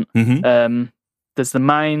doesn't. There's the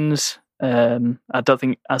mines. I don't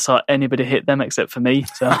think I saw anybody hit them except for me.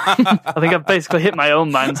 So I think I've basically hit my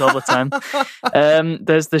own mines all the time.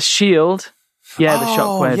 There's the shield. Yeah, the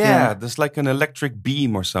shockwave. Yeah, there's like an electric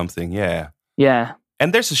beam or something. Yeah. Yeah.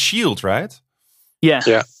 And there's a shield, right? Yeah.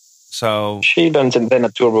 Yeah. So shield and then a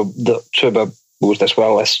turbo boost as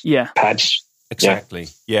well as pads. Exactly.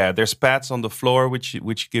 Yeah, there's pads on the floor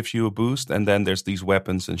which gives you a boost, and then there's these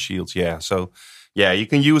weapons and shields. Yeah, so you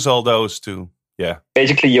can use all those too. Yeah.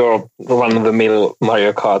 Basically, your run-of-the-mill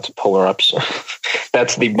Mario Kart power-ups.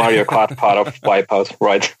 That's the Mario Kart part of Wipeout,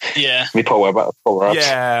 right? Yeah. The power-ups.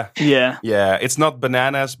 Yeah. It's not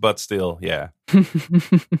bananas, but still, yeah.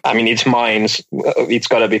 I mean, it's mines. It's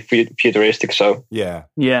got to be futuristic, so... Yeah.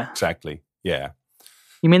 Yeah. Exactly. Yeah.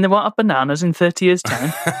 You mean they won't have bananas in 30 years'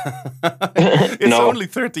 time? It's only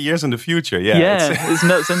 30 years in the future, yeah. Yeah, it's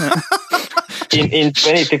nuts, isn't it? in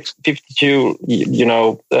 2052,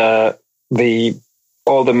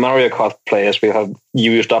 all the Mario Kart players will have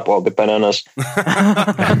used up all the bananas.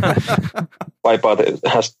 Wipeout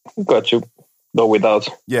has got to go without.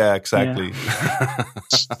 Yeah, exactly. Yeah.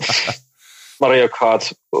 Mario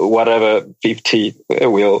Kart, whatever, 50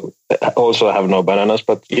 will also have no bananas,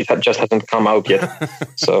 but it just hasn't come out yet.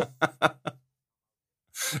 So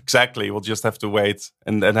exactly, we'll just have to wait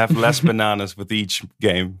and have less bananas with each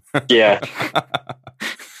game. Yeah.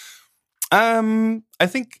 I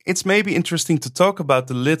think it's maybe interesting to talk about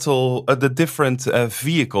the different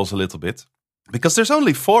vehicles a little bit, because there's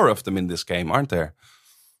only 4 of them in this game, aren't there?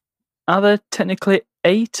 Are there technically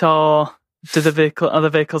 8, or are the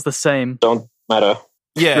vehicles the same? Don't matter.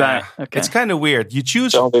 Yeah, right, okay. It's kind of weird. You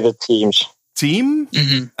choose only the team,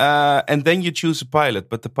 and then you choose a pilot,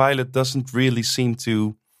 but the pilot doesn't really seem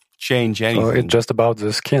to change anything. So it's just about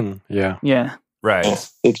the skin, yeah. Yeah. Right. Yeah,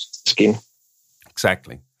 it's skin.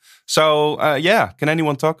 Exactly. So, can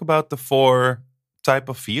anyone talk about the 4 type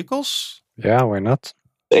of vehicles? Yeah, why not?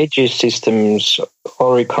 AG Systems,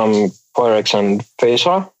 Oricom, Pyrex, and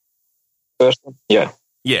Phasar. First one? Yeah.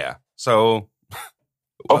 Yeah. So...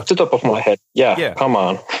 Off the top of my head, come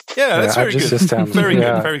on. Yeah, that's very good. Systems. Very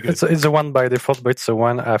good, very good. It's the one by default, but it's the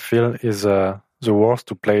one I feel is the worst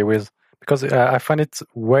to play with, because I find it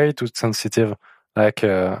way too sensitive. Like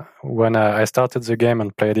when I started the game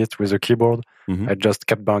and played it with a keyboard, I just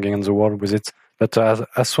kept banging on the wall with it. But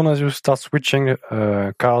as soon as you start switching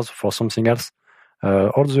cars for something else,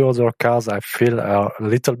 all the other cars I feel are a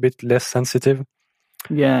little bit less sensitive.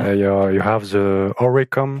 Yeah. You have the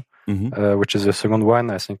Oricom, which is the second one.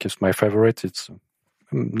 I think it's my favorite. It's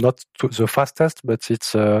not the fastest, but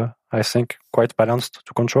it's I think quite balanced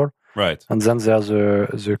to control. Right. And then there's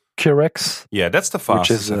the Kyrex. Yeah, that's the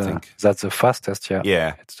fastest, which is, I think. That's the fastest, yeah.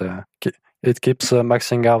 Yeah. It keeps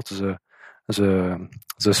maxing out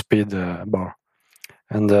the speed bar.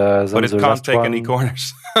 And then but it the can't take one, any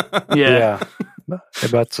corners. Yeah.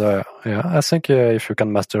 But I think if you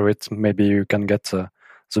can master it, maybe you can get the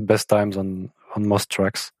best times on most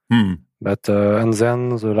tracks. But and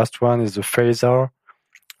then the last one is the Phasar,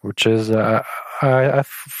 which is I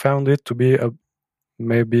found it to be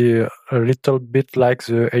maybe a little bit like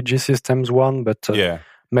the AG Systems one, but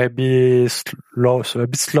maybe a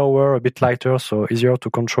bit slower, a bit lighter, so easier to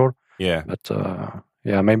control. Yeah. But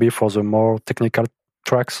maybe for the more technical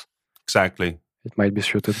tracks, exactly, it might be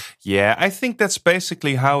suited. Yeah, I think that's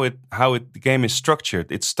basically how the game is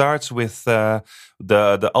structured. It starts with the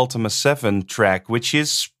Ultima 7 track, which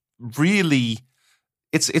is really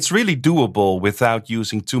it's really doable without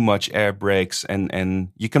using too much air brakes, and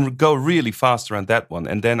you can go really fast around that one.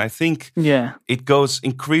 And then I think it goes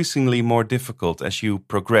increasingly more difficult as you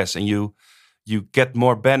progress, and you get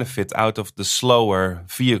more benefit out of the slower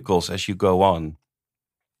vehicles as you go on.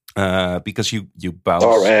 Because you bounce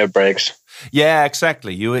or air brakes. Yeah,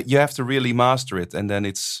 exactly. You have to really master it, and then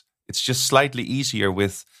it's just slightly easier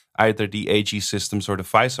with either the AG Systems or the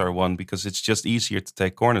Phasar one, because it's just easier to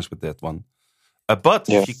take corners with that one. But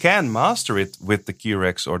if you can master it with the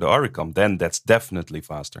Kyrex or the Oricom, then that's definitely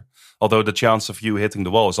faster. Although the chance of you hitting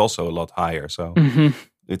the wall is also a lot higher. So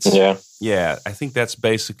it's I think that's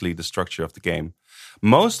basically the structure of the game.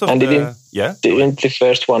 Most of didn't the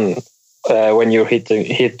first one. When you hit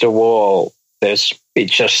the wall, it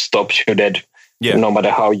just stops you dead. Yeah. No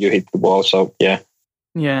matter how you hit the wall. So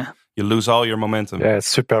you lose all your momentum. Yeah, it's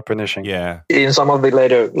super punishing. Yeah. In some of the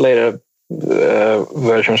later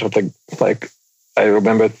versions of the I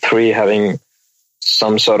remember 3 having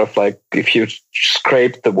some sort of if you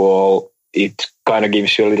scrape the wall, it kind of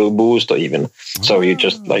gives you a little boost, or even so you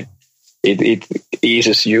just it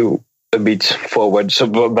eases you a bit forward,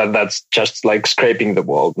 but that's just like scraping the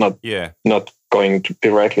wall, not going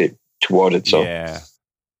directly toward it. So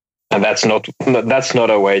and that's not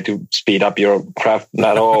a way to speed up your craft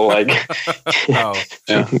at all.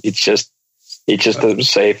 It's just a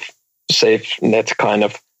safe net kind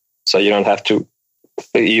of, so you don't have to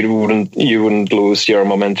you wouldn't lose your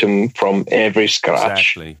momentum from every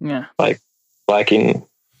scratch. Exactly. Yeah. Like in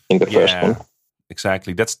the first one.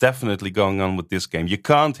 Exactly. That's definitely going on with this game. You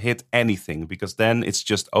can't hit anything because then it's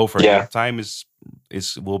just over. Yeah. Time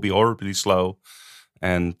will be horribly slow,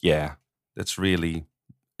 and it's really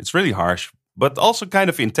harsh, but also kind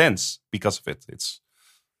of intense because of it.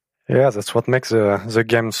 That's what makes the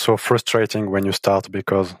game so frustrating when you start,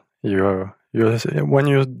 because you when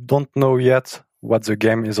you don't know yet what the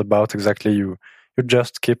game is about exactly, you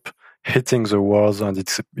just keep hitting the walls, and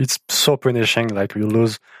it's so punishing. Like you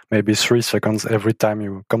lose maybe 3 seconds every time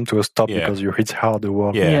you come to a stop because you hit hard the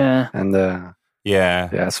wall. And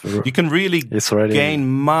you can really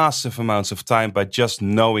gain massive amounts of time by just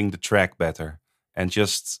knowing the track better and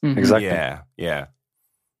just exactly.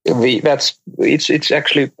 It's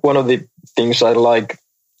actually one of the things I like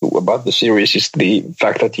about the series is the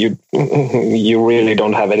fact that you really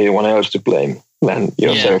don't have anyone else to blame than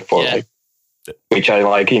yourself for which I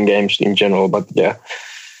like in games in general, but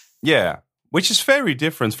which is very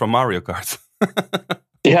different from Mario Kart.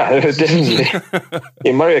 Yeah, definitely.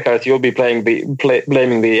 In Mario Kart, you'll be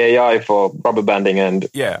blaming the AI for rubber banding and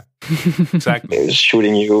exactly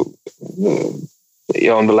shooting you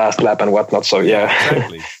on the last lap and whatnot. So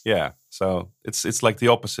exactly, So it's like the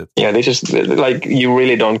opposite. Yeah, this is like you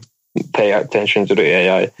really don't pay attention to the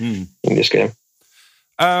AI in this game.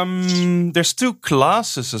 There's 2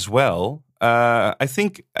 classes as well. I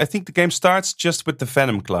think the game starts just with the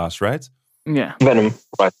Venom class, right? Yeah, Venom,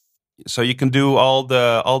 right? So you can do all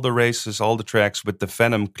the races, all the tracks with the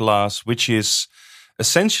Venom class, which is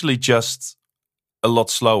essentially just a lot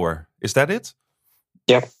slower. Is that it?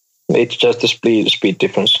 Yeah, it's just a speed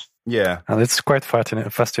difference. Yeah, and it's quite fast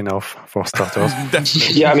enough for starters.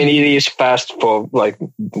 Yeah, I mean it is fast for like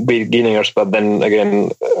beginners, but then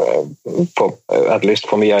again, for at least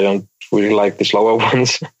for me, I don't really like the slower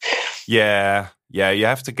ones. Yeah, you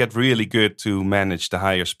have to get really good to manage the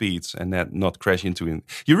higher speeds and not crash into it.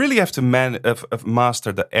 You really have to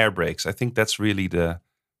master the air brakes. I think that's really the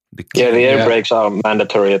key. Yeah, the air brakes are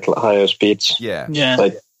mandatory at higher speeds. Yeah.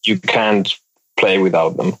 Like you can't play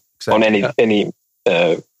without them on any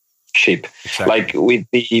ship. Exactly. Like with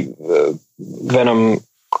the Venom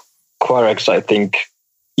Quirax, I think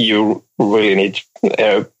you really need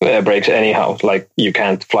air brakes anyhow. Like you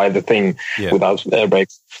can't fly the thing without air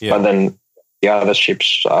brakes. Yeah. But then the other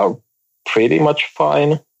ships are pretty much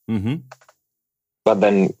fine. Mm-hmm. But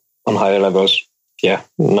then on higher levels,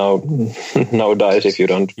 no dice if you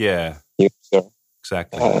don't use your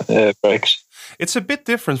air brakes. It's a bit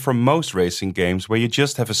different from most racing games where you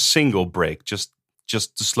just have a single brake, just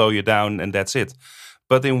to slow you down, and that's it.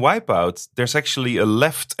 But in Wipeout, there's actually a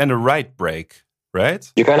left and a right brake, right?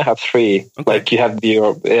 You kind of have 3. Okay. Like you have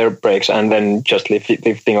your air brakes and then just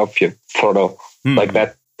lifting off your throttle. Like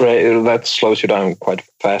that slows you down quite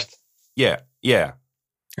fast. Yeah.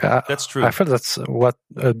 That's true. I feel that's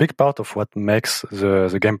a big part of what makes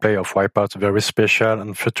the gameplay of Wipeout very special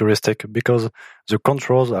and futuristic, because the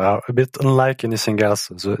controls are a bit unlike anything else.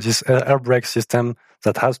 This air brake system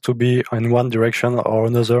that has to be in one direction or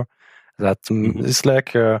another, that is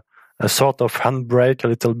like a sort of handbrake a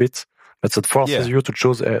little bit, but it forces you to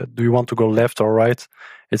choose, do you want to go left or right?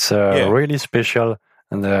 It's really special,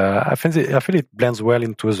 and I feel it blends well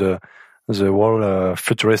into the whole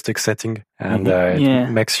futuristic setting, and it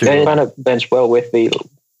makes you. It kind of blends well with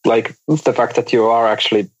the fact that you are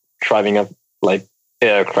actually driving a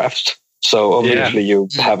aircraft. So obviously you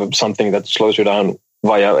have something that slows you down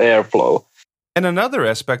via airflow. And another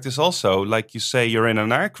aspect is also, like you say, you're in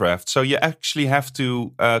an aircraft, so you actually have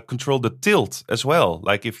to control the tilt as well.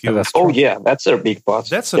 Like if you, that's a big part.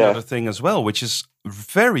 That's another thing as well, which is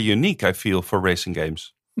very unique, I feel, for racing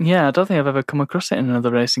games. Yeah, I don't think I've ever come across it in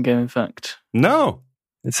another racing game, in fact. No.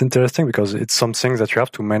 It's interesting because it's something that you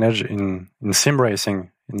have to manage in sim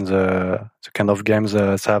racing, in the kind of games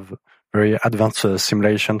that have very advanced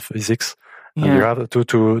simulation physics. And you have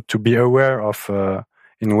to be aware of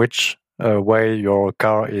in which way your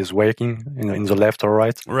car is working, in the left or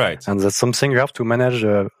right. Right. And that's something you have to manage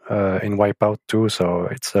in Wipeout too. So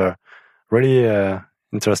it's really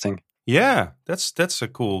interesting. Yeah, that's a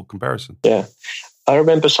cool comparison. Yeah. I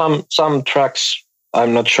remember some tracks,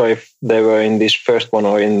 I'm not sure if they were in this first one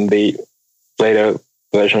or in the later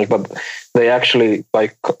versions, but they actually,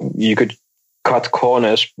 you could cut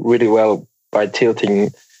corners really well by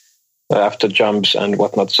tilting after jumps and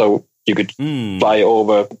whatnot. So you could fly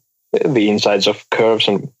over the insides of curves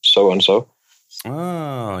and so on. So.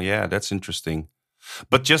 Oh, yeah, that's interesting.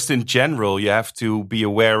 But just in general, you have to be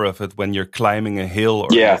aware of it when you're climbing a hill or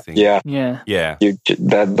anything. Yeah.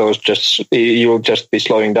 You'll just be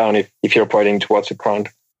slowing down if you're pointing towards the ground.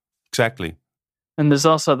 Exactly. And there's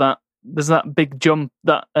also that big jump,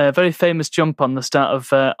 that very famous jump on the start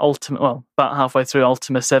of Ultima. Well, about halfway through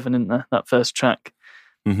Ultima 7, isn't there? That first track.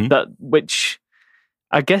 Mm-hmm. Which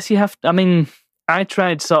I guess you have. I mean, I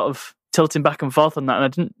tried sort of tilting back and forth on that, and I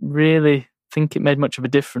didn't really think it made much of a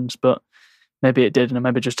difference, but maybe it did, and I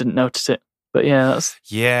maybe just didn't notice it. But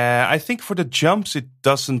yeah, I think for the jumps it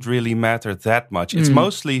doesn't really matter that much. It's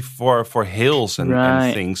mostly for hills and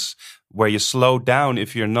things where you slow down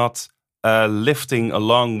if you're not lifting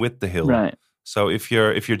along with the hill. Right. So if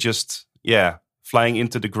you're just flying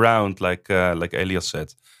into the ground like Elias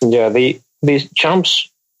said. Yeah, these jumps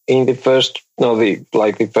in the first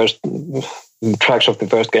tracks of the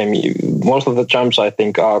first game, most of the jumps I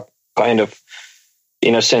think are kind of,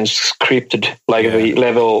 in a sense, scripted. Like the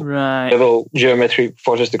level geometry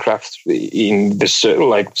forces the craft in this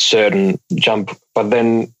certain jump. But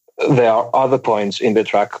then there are other points in the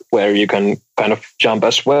track where you can kind of jump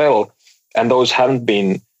as well, and those haven't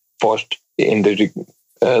been forced in the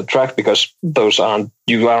track because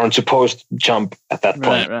you aren't supposed to jump at that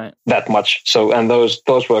point that much. So, and those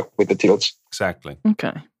work with the tilts. Exactly.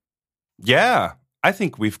 Okay. Yeah, I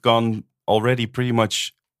think we've gone already pretty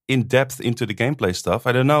much in depth into the gameplay stuff.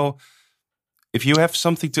 I don't know if you have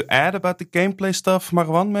something to add about the gameplay stuff,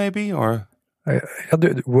 Marwan, maybe, or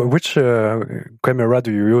which camera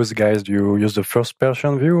do you use, guys? Do you use the first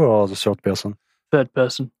person view or the third person? Third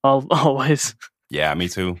person, always. Yeah, me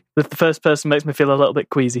too. The first person makes me feel a little bit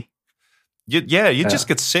queasy. You just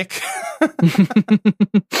get sick.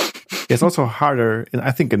 It's also harder,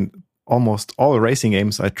 I think, in almost all racing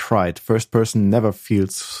games I tried. First person never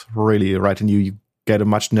feels really right, and you get a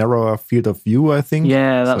much narrower field of view, I think.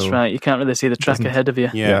 Yeah, that's right. You can't really see the track ahead of you.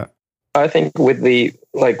 Yeah. I think with the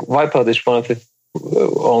Wipeout is one of the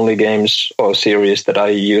only games or series that I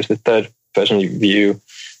use the third person view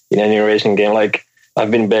in any racing game. Like,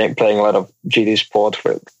 I've been playing a lot of GT Sport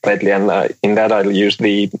lately, and in that I'll use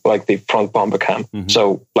the front bumper cam. Mm-hmm.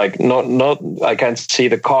 So not I can't see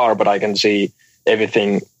the car, but I can see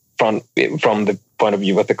everything from the point of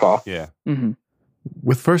view of the car. Yeah. Mm-hmm.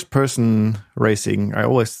 With first-person racing, I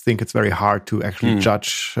always think it's very hard to actually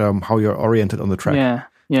judge how you're oriented on the track.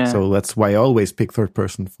 Yeah. So that's why I always pick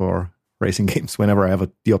third-person for racing games whenever I have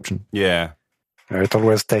the option. Yeah. It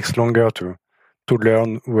always takes longer to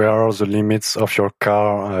learn where are the limits of your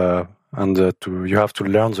car, and you have to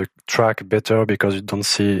learn the track better because you don't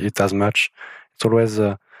see it as much. It's always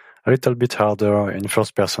a little bit harder in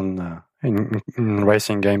first-person in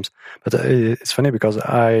racing games. But it's funny because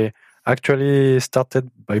I actually started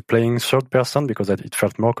by playing third person because it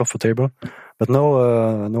felt more comfortable. But now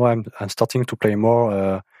I'm starting to play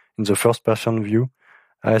more in the first person view.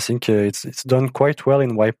 I think it's done quite well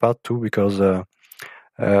in Wipeout too because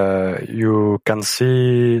you can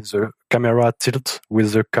see the camera tilt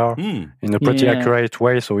with the car in a pretty accurate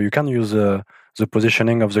way. So you can use the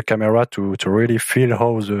positioning of the camera to really feel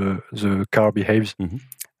how the car behaves. Mm-hmm.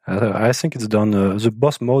 I think it's done. The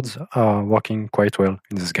both modes are working quite well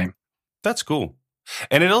in this game. That's cool.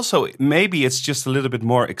 And it also, maybe it's just a little bit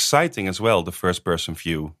more exciting as well, the first-person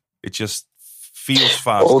view. It just feels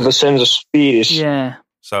faster. All the sense of speed is... Yeah.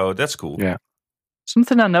 So that's cool. Yeah.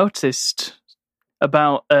 Something I noticed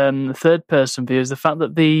about the third-person view is the fact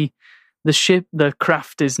that the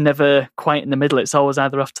craft is never quite in the middle. It's always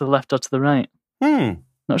either off to the left or to the right.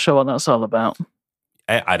 Not sure what that's all about.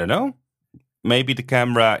 I don't know. Maybe the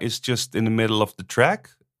camera is just in the middle of the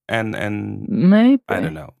track and maybe. I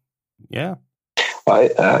don't know. Yeah.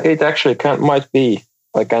 It actually might be.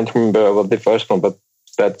 I can't remember what the first one, but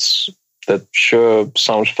that sure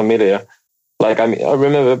sounds familiar. Like, I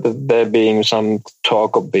remember there being some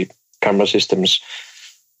talk of the camera systems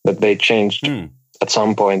that they changed at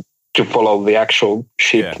some point to follow the actual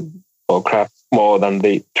ship or craft more than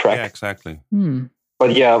the track. Yeah, exactly.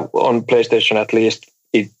 But yeah, on PlayStation at least,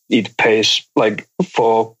 it pays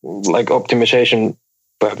for optimization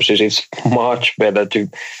purposes. It's much better to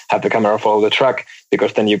have the camera follow the track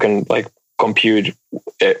because then you can compute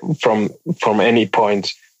from any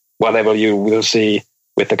point whatever you will see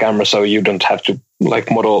with the camera, so you don't have to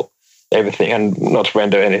model everything and not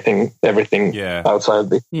render everything outside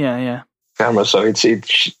the camera. So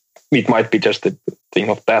it might be just a thing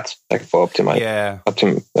of that, for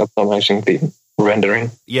optimizing the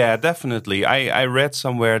rendering. Yeah, definitely. I read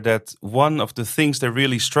somewhere that one of the things they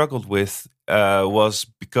really struggled with was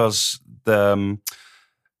because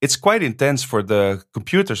it's quite intense for the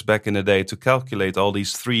computers back in the day to calculate all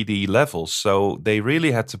these 3D levels. So they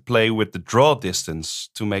really had to play with the draw distance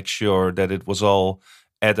to make sure that it was all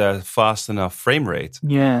at a fast enough frame rate.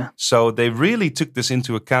 Yeah. So they really took this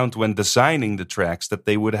into account when designing the tracks, that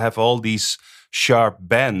they would have all these sharp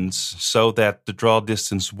bends so that the draw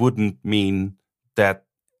distance wouldn't mean that,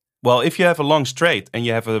 well, if you have a long straight and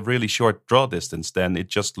you have a really short draw distance, then it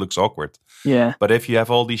just looks awkward. Yeah. But if you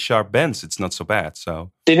have all these sharp bends, it's not so bad.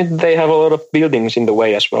 So didn't they have a lot of buildings in the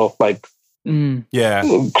way as well? Like yeah,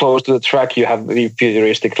 close to the track, you have the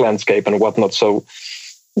futuristic landscape and whatnot. So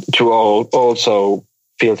to also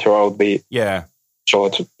filter out the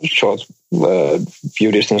short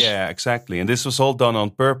view distance. Yeah, exactly. And this was all done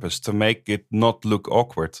on purpose to make it not look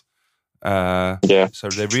awkward. So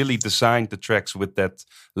they really designed the tracks with that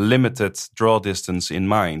limited draw distance in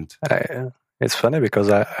mind. It's funny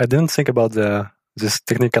because I didn't think about this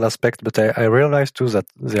technical aspect, but I realized too that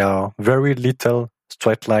there are very little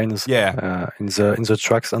straight lines in the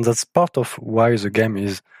tracks, and that's part of why the game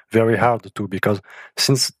is very hard too, because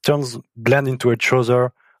since turns blend into each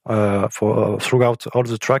other throughout all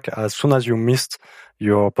the track, as soon as you missed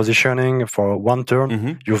your positioning for one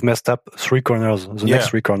turn, you've messed up 3 corners. The next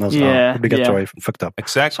 3 corners are obligatory fucked up.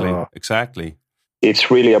 Exactly.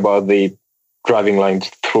 It's really about the driving lines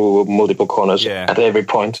through multiple corners at every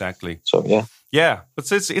point. Exactly. So yeah, but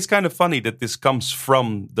it's kind of funny that this comes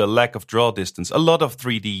from the lack of draw distance. A lot of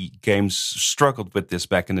 3D games struggled with this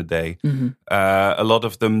back in the day. A lot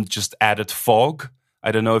of them just added fog.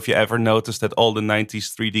 I don't know if you ever noticed that all the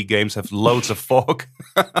 90s 3D games have loads of fog.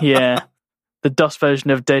 Yeah. The DOS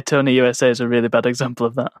version of Daytona USA is a really bad example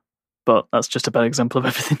of that. But that's just a bad example of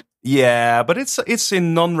everything. Yeah, but it's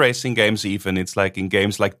in non-racing games even. It's like in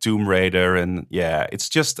games like Tomb Raider, and it's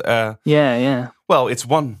just... Well, it's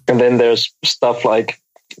one. And then there's stuff like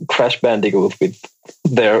Crash Bandicoot with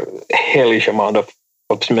their hellish amount of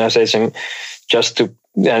optimization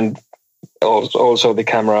and also the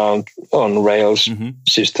camera on rails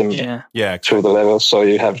system through the levels. So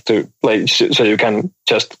you have to so you can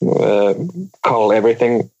just call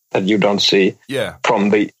everything that you don't see from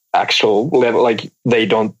the actual level. Like the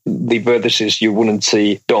vertices you wouldn't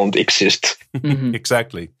see don't exist.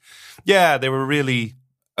 Exactly. Yeah, they were really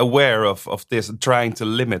aware of this and trying to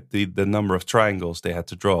limit the number of triangles they had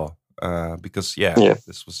to draw because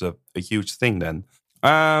this was a huge thing then.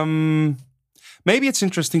 Maybe it's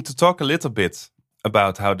interesting to talk a little bit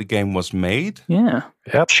about how the game was made. Yeah.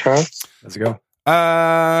 Yep. Sure. Let's go.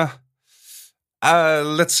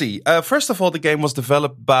 Let's see. First of all, the game was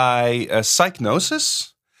developed by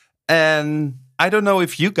Psygnosis. And I don't know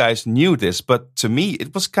if you guys knew this, but to me,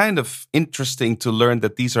 it was kind of interesting to learn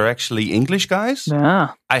that these are actually English guys.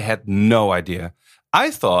 Yeah. I had no idea. I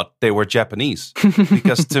thought they were Japanese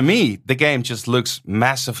because to me, the game just looks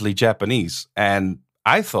massively Japanese. And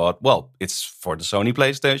I thought, well, it's for the Sony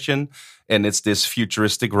PlayStation and it's this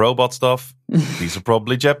futuristic robot stuff. These are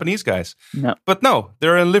probably Japanese guys. No. But no,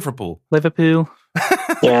 they're in Liverpool.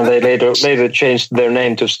 Yeah, they later changed their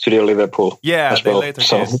name to Studio Liverpool. Yeah, as they well, later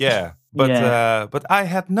did. Yeah. But I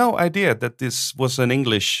had no idea that this was an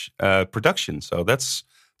English production. So that's,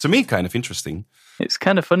 to me, kind of interesting. It's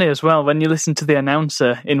kind of funny as well when you listen to the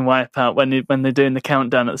announcer in Wipeout when they're doing the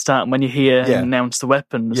countdown at the start and when you hear him announce the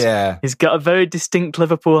weapons. Yeah. He's got a very distinct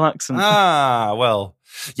Liverpool accent. Ah, well.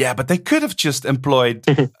 Yeah, but they could have just employed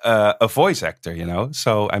a voice actor, you know?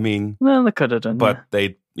 So, I mean... Well, they could have done, but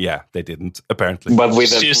they didn't, apparently. But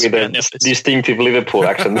with a distinctive Liverpool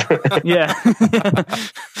accent. Yeah.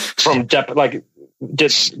 From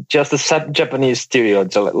just a Japanese stereo,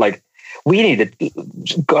 like... We need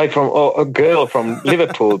a girl from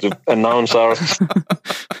Liverpool to announce our...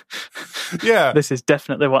 Yeah. This is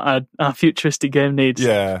definitely what our futuristic game needs.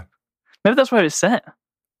 Yeah. Maybe that's where it's set.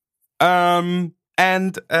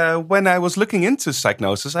 And when I was looking into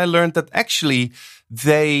Psygnosis, I learned that actually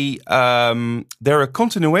they're a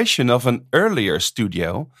continuation of an earlier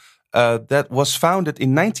studio that was founded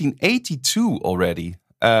in 1982 already,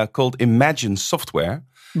 called Imagine Software.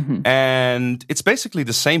 Mm-hmm. And it's basically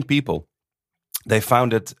the same people. They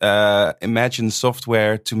founded Imagine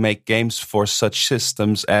Software to make games for such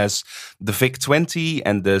systems as the VIC-20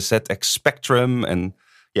 and the ZX Spectrum and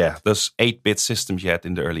those 8-bit systems you had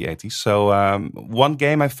in the early 80s. So one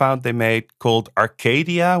game I found they made called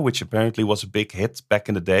Arcadia, which apparently was a big hit back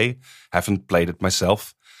in the day. Haven't played it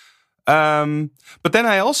myself. But then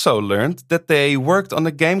I also learned that they worked on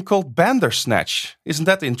a game called Bandersnatch. Isn't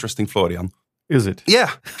that interesting, Florian? Is it?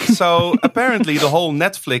 Yeah. So apparently the whole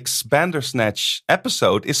Netflix Bandersnatch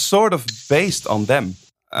episode is sort of based on them.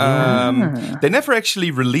 They never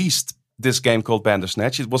actually released this game called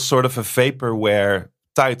Bandersnatch. It was sort of a vaporware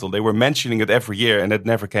title. They were mentioning it every year, and it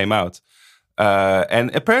never came out.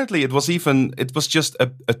 And apparently, it was just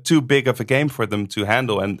a too big of a game for them to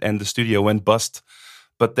handle, and the studio went bust.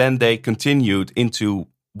 But then they continued into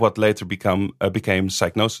what later became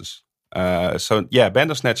Psygnosis. So yeah,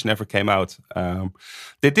 Bandersnatch never came out.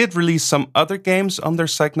 They did release some other games under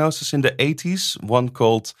Psygnosis in the 80s. One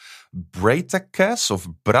called Bratakas.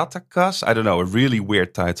 I don't know, a really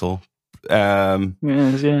weird title.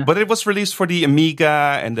 Yes, yeah. But it was released for the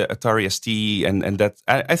Amiga and the Atari ST, and that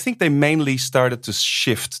I think they mainly started to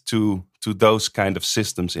shift to those kind of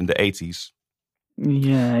systems in the 80s.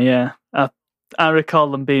 Yeah. I recall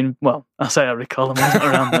them being, well, I say I recall them, I wasn't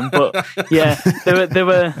around them, but yeah,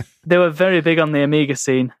 they were very big on the Amiga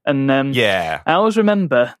scene, and I always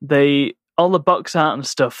remember all the box art and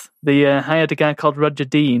stuff. They hired a guy called Roger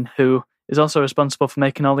Dean, who is also responsible for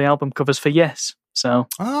making all the album covers for Yes. So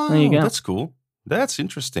there you go. That's cool. That's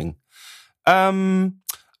interesting. I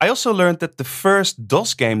also learned that the first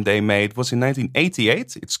DOS game they made was in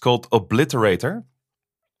 1988. It's called Obliterator.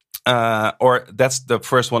 Or that's the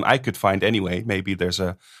first one I could find anyway. Maybe there's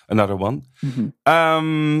another one.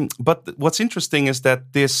 Mm-hmm. But what's interesting is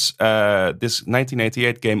that this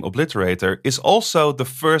 1988 game Obliterator is also the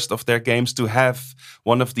first of their games to have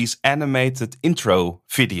one of these animated intro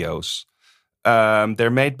videos.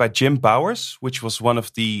 They're made by Jim Bowers, which was one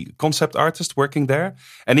of the concept artists working there.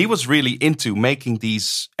 And he was really into making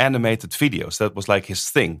these animated videos. That was like his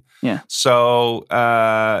thing. Yeah. So,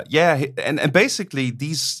 and basically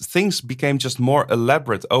these things became just more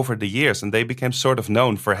elaborate over the years. And they became sort of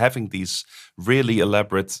known for having these really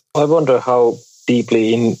elaborate... I wonder how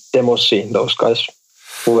deeply in demo scene those guys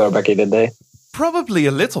were back in the day. Probably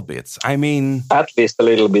a little bit. I mean... At least a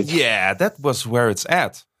little bit. Yeah, that was where it's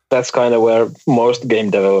at. That's kind of where most game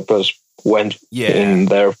developers went in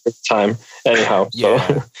their time anyhow. So.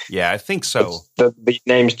 Yeah, I think so. The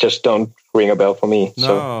names just don't ring a bell for me.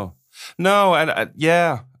 No, and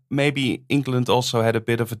maybe England also had a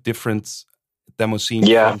bit of a different demo scene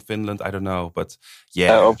from Finland. I don't know, but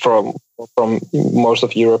from most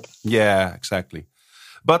of Europe. Yeah, exactly.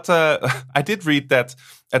 But I did read that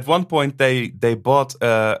at one point they bought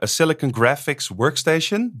a Silicon Graphics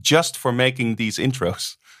workstation just for making these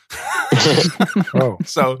intros. Oh.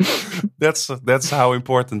 So that's how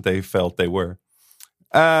important they felt they were.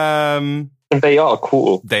 And they are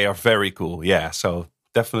cool. They are very cool, yeah. So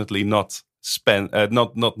definitely not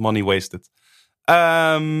money wasted.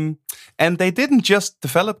 And they didn't just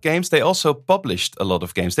develop games; they also published a lot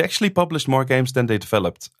of games. They actually published more games than they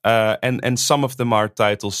developed, and some of them are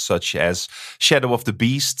titles such as Shadow of the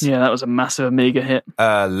Beast. Yeah, that was a massive Amiga hit.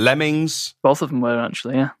 Lemmings. Both of them were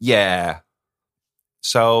actually, yeah. Yeah.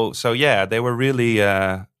 So yeah, they were really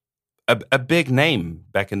a big name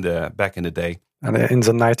back in the day. And in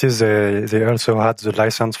the 90s, they also had the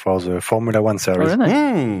license for the Formula One series. Oh,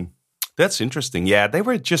 really? That's interesting. Yeah, they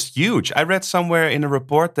were just huge. I read somewhere in a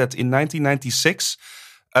report that in 1996,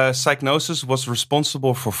 Psygnosis was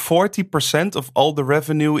responsible for 40% of all the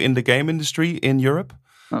revenue in the game industry in Europe.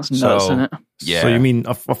 That's nuts, isn't it? Yeah. So you mean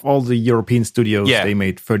of all the European studios, they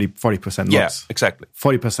made 40% loss? Yeah, exactly.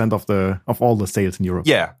 40% of all the sales in Europe.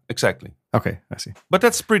 Yeah, exactly. Okay, I see. But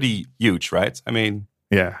that's pretty huge, right? I mean,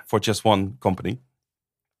 for just one company.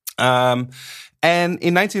 And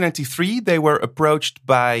in 1993, they were approached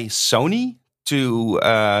by Sony to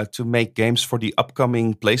make games for the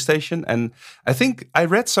upcoming PlayStation. And I think I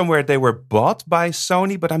read somewhere they were bought by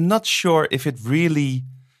Sony, but I'm not sure if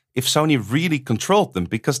Sony really controlled them,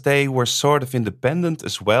 because they were sort of independent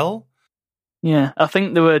as well. Yeah, I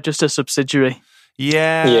think they were just a subsidiary.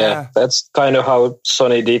 Yeah, that's kind of how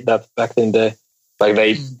Sony did that back in the day. Like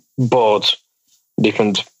they bought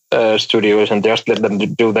different studios and just let them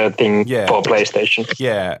do their thing for PlayStation.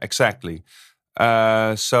 Yeah, exactly.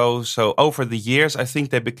 So over the years, I think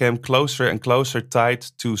they became closer and closer tied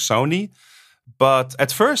to Sony. But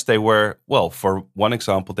at first they were, for one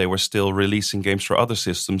example, they were still releasing games for other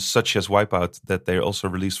systems, such as Wipeout, that they also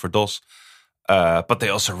released for DOS. But they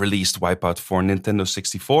also released Wipeout for Nintendo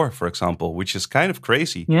 64, for example, which is kind of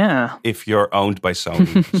crazy. Yeah. If you're owned by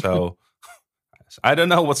Sony. So I don't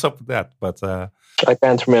know what's up with that, but... I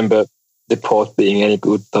can't remember the port being any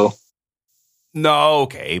good, though. No,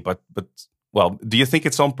 okay, but do you think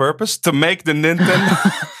it's on purpose to make the Nintendo?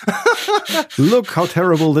 Look how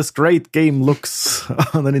terrible this great game looks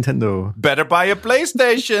on the Nintendo. Better buy a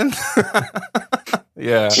PlayStation.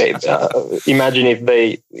 Yeah. Imagine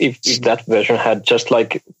if that version had just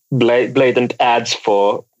like blatant ads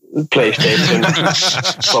for PlayStation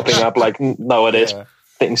popping up like nowadays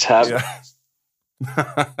things have. Yeah.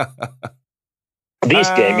 This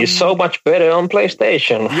game is so much better on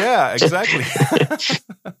PlayStation. Yeah, exactly.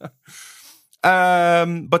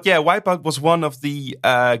 But yeah, Wipeout was one of the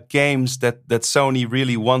games that Sony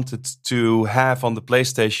really wanted to have on the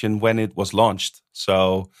PlayStation when it was launched.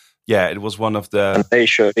 So yeah, it was one of the... And they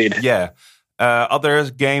sure did. Yeah.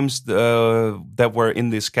 Other games that were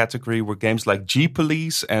in this category were games like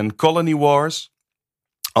G-Police and Colony Wars.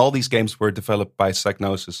 All these games were developed by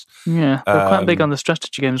Psygnosis. Yeah, they were quite big on the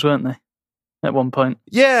strategy games, weren't they? At one point.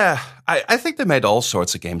 Yeah, I think they made all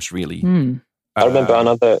sorts of games, really. I remember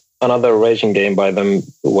another racing game by them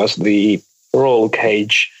was the Roll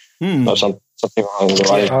Cage or something along the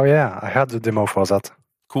line. Oh yeah, I had the demo for that.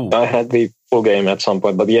 Cool. I had the full game at some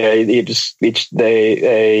point, but yeah, it's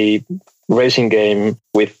a racing game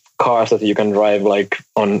with cars that you can drive like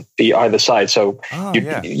on either side. So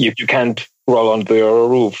you can't roll onto your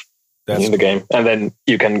roof in the game, and then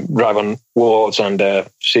you can drive on walls and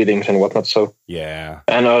seatings and whatnot. So yeah,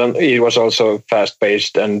 and it was also fast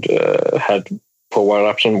paced and had power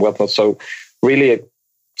ups and whatnot. So really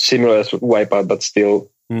similar to Wipeout, but still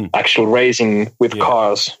actual racing with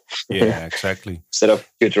cars. Yeah, exactly. Instead of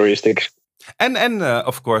futuristic. And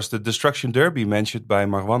of course, the Destruction Derby mentioned by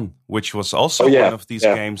Marwan, which was also one of these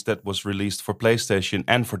games that was released for PlayStation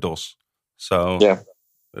and for DOS. So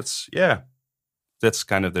that's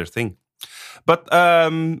kind of their thing. But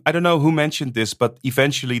I don't know who mentioned this, but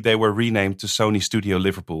eventually they were renamed to Sony Studio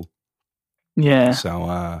Liverpool. Yeah.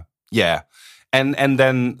 So and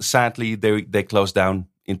then sadly they closed down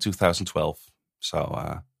in 2012.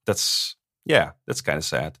 So that's kind of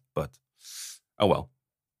sad, but oh well.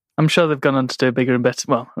 I'm sure they've gone on to do bigger and better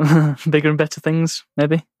things,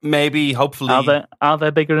 maybe. Maybe, hopefully. Are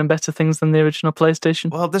there bigger and better things than the original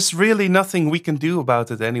PlayStation? Well, there's really nothing we can do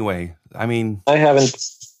about it anyway. I mean, I haven't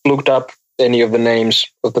looked up any of the names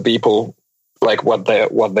of the people, like what they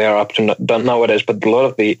are up to nowadays, but a lot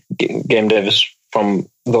of the game devs from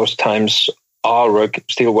those times are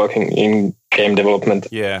still working in game development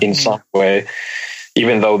in some way,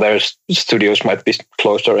 even though their studios might be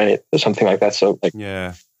closed or something like that. So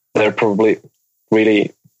they're probably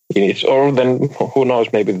really in it. Or then, who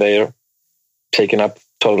knows, maybe they're taking up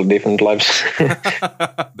totally different lives.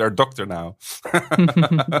 They're a doctor now.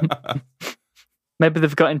 Maybe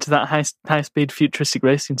they've got into that high-speed futuristic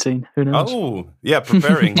racing scene. Who knows? Oh, yeah,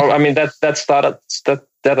 preparing. I mean, that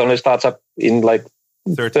only starts up in like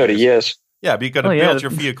 30 years. Yeah, but you got to build your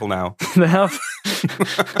vehicle now. They have.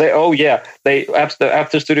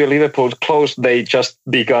 After Studio Liverpool closed, they just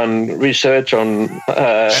begun research on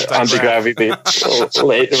anti-gravity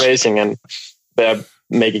racing, and they're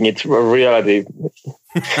making it a reality.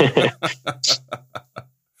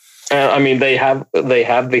 I mean, they have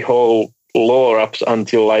the whole lore up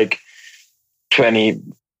until like 20. It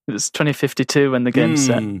was 2052 when the game's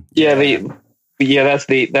set. That's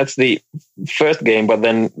the first game, but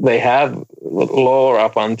then they have lore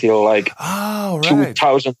up until like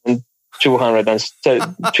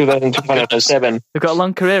 2207. They've got a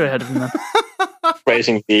long career ahead of them.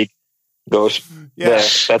 Racing League goes there.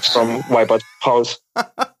 That's from Wipeout House.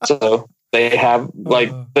 So they have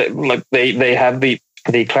they have the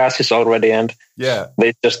classes already, and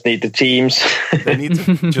they just need the teams. They need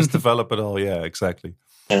to just develop it all. Yeah, exactly.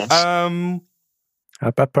 Yeah.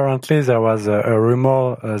 Apparently, there was a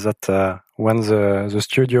rumor that when the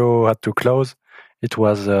studio had to close, it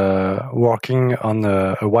was working on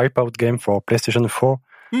a Wipeout game for PlayStation 4,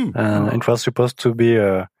 and it was supposed to be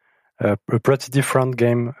a pretty different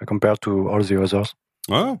game compared to all the others.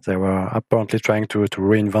 Oh. They were apparently trying to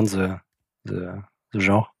reinvent the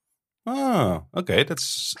genre. Oh, okay,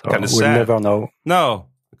 that's kind of sad. We'll never know. No,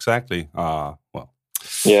 exactly. Well.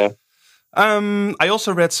 Yeah. I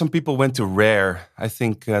also read some people went to Rare. I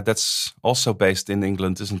think that's also based in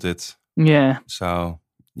England, isn't it? Yeah. So,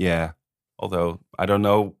 yeah. Although, I don't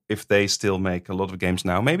know if they still make a lot of games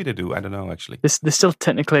now. Maybe they do. I don't know, actually. They still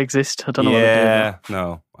technically exist. I don't know what they're doing. Yeah,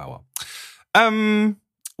 no. Oh, well.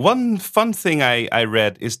 One fun thing I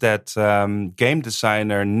read is that game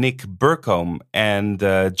designer Nick Burcombe and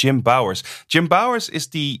Jim Bowers. Jim Bowers is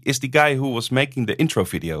the guy who was making the intro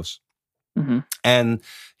videos. Mm-hmm. And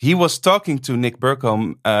he was talking to Nick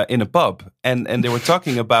Burcombe in a pub, and they were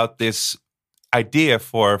talking about this idea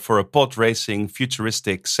for a pod racing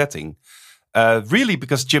futuristic setting. Really,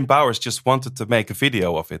 because Jim Bowers just wanted to make a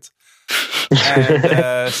video of it,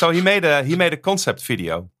 and so he made a concept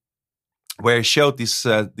video where he showed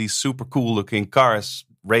these super cool looking cars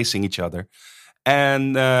racing each other,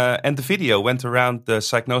 and the video went around the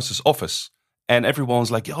Psygnosis office. And everyone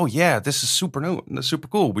was like, "Oh yeah, this is super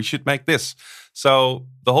cool. We should make this." So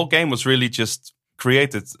the whole game was really just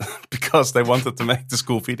created because they wanted to make the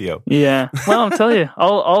school video. Yeah. Well, I'll tell you,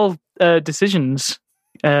 all decisions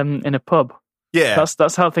in a pub. Yeah.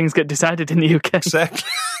 That's how things get decided in the UK. Exactly.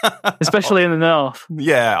 Especially in the north.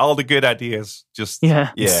 Yeah, all the good ideas just...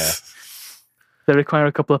 Yeah. Yeah. They require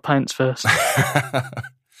a couple of pints first.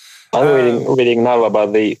 I'm reading now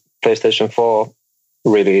about the PlayStation 4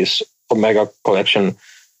 release, Omega Collection,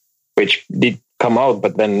 which did come out,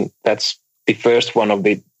 but then that's the first one of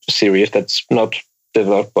the series that's not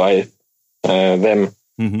developed by them.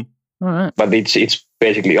 Mm-hmm. All right. But it's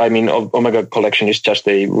basically, I mean, Omega Collection is just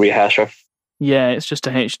a rehash of... Yeah, it's just a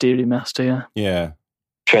HD remaster, yeah. Yeah.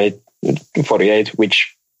 2048,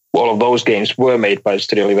 which all of those games were made by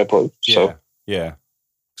Studio Liverpool. So yeah,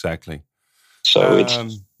 exactly. So it's...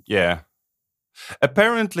 Yeah.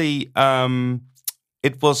 Apparently,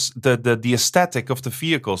 it was the aesthetic of the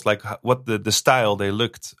vehicles, like what the style they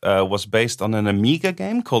looked, was based on an Amiga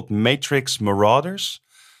game called Matrix Marauders,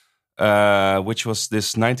 which was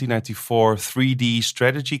this 1994 3D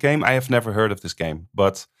strategy game. I have never heard of this game,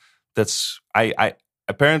 but that's I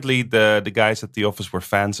apparently the guys at the office were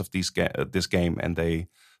fans of this game, and they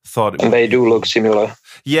thought and they do look similar.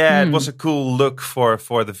 Yeah, it was a cool look for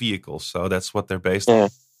the vehicles, so that's what they're based on.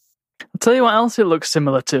 I'll tell you what else it looks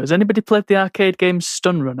similar to. Has anybody played the arcade game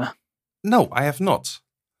Stun Runner? No, I have not.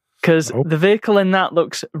 Because the vehicle in that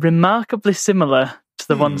looks remarkably similar to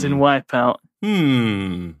the ones in Wipeout.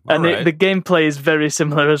 And the gameplay is very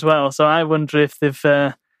similar as well. So I wonder if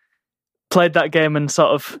they've played that game and sort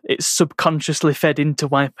of it's subconsciously fed into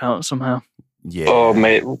Wipeout somehow. Yeah. Or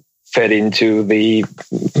fed into the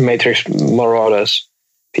Matrix Marauders.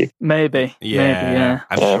 Maybe. Yeah.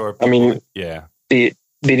 I'm sure. I mean,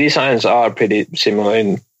 the designs are pretty similar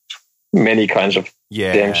in many kinds of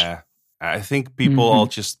games. I think people all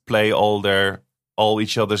just play all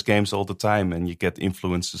each other's games all the time, and you get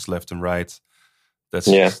influences left and right. That's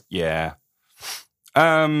I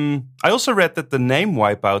also read that the name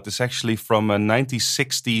Wipeout is actually from a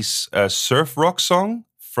 1960s surf rock song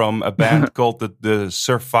from a band called the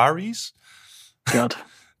Surfaris. God.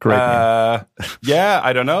 Great name.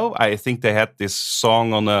 I don't know. I think they had this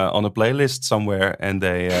song on a playlist somewhere, and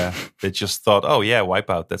they just thought, oh yeah,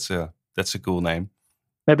 Wipeout. That's a cool name.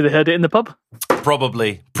 Maybe they heard it in the pub.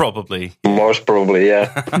 Probably. Most probably,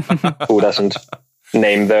 yeah. Who doesn't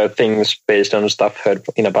name their things based on stuff heard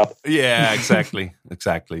in a pub? Yeah, exactly.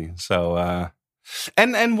 So,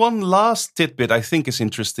 and one last tidbit I think is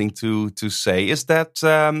interesting to say is that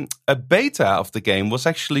a beta of the game was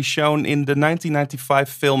actually shown in the 1995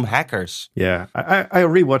 film Hackers. Yeah, I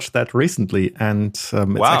rewatched that recently, and it's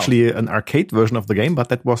actually an arcade version of the game, but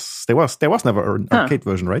there was never an arcade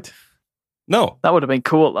version, right? No, that would have been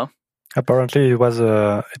cool though. Apparently, it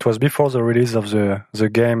was before the release of the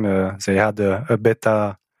game. They had a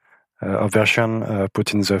beta version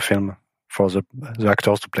put in the film for the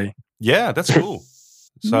actors to play. Yeah, that's cool.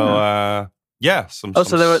 So,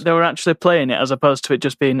 so they were actually playing it as opposed to it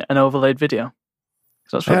just being an overlaid video.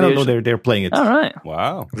 I don't know. They're playing it. All right.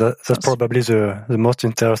 Wow. That's probably the most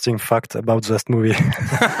interesting fact about that movie.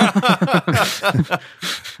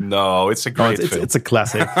 No, it's a great film. It's a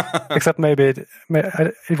classic. Except maybe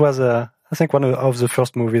it was I think one of the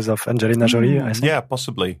first movies of Angelina Jolie. I think. Yeah,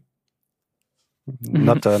 possibly.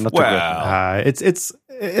 Not well.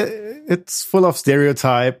 It's full of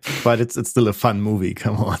stereotype, but it's still a fun movie.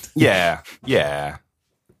 Come on. Yeah.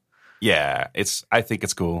 I think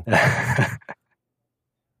it's cool.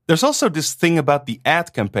 There's also this thing about the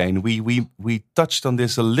ad campaign. We touched on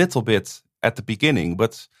this a little bit at the beginning,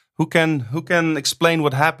 but who can explain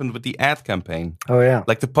what happened with the ad campaign? Oh yeah,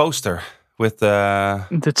 like the poster with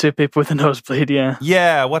the two people with the nosebleed. Yeah.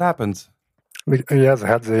 Yeah. What happened? Yeah, they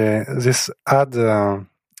had this ad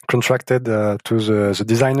contracted to the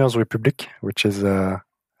Designers Republic, which is a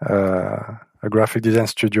graphic design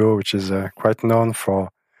studio which is quite known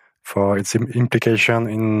for its implication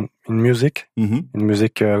in music, in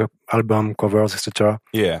music album covers, etc.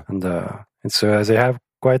 Yeah, and it's they have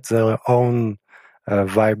quite their own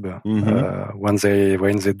vibe when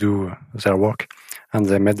they do their work, and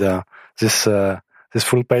they made this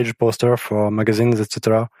full page poster for magazines,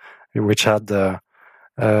 etc., which had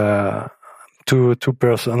two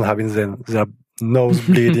persons having their nose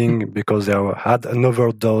bleeding because they had an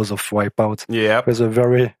overdose of Wipeout. Yeah, it was a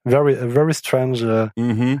very strange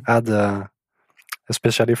ad,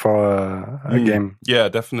 especially for a game. Yeah,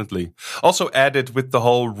 definitely. Also added with the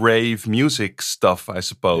whole rave music stuff, I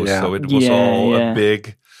suppose. Yeah. So it was all a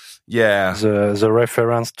big, The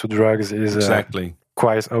reference to drugs is exactly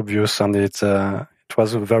quite obvious, and it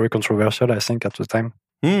was very controversial, I think, at the time.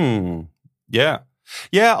 Yeah.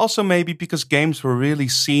 Yeah, also maybe because games were really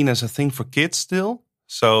seen as a thing for kids still.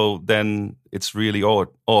 So then it's really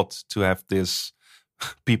odd to have this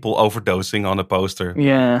people overdosing on a poster.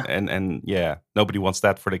 Yeah. And yeah, nobody wants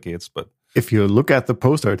that for the kids. But if you look at the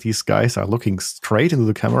poster, these guys are looking straight into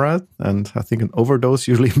the camera. And I think an overdose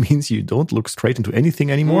usually means you don't look straight into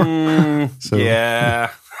anything anymore. So. Yeah.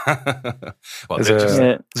 Well,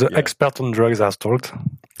 the expert on drugs has talked.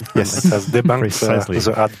 Yes, it has debunked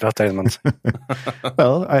the advertisement.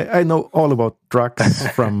 Well, I know all about drugs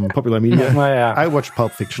from popular media. Yeah. I watch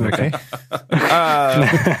Pulp Fiction, okay?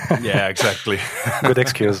 Yeah, exactly. Good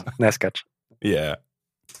excuse. Nice catch. Yeah.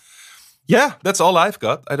 Yeah, that's all I've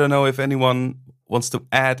got. I don't know if anyone wants to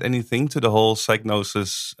add anything to the whole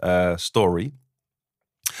Psygnosis story.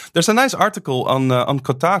 There's a nice article on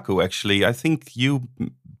Kotaku, actually. I think you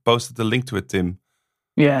posted the link to it, Tim.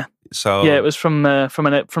 Yeah. So yeah, it was from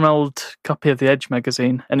an old copy of the Edge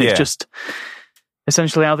magazine, and it's just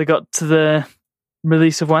essentially how they got to the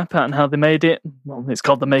release of Wipeout and how they made it. Well, it's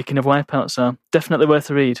called The Making of Wipeout, so definitely worth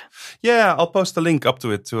a read. Yeah, I'll post a link up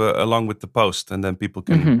to it along with the post, and then people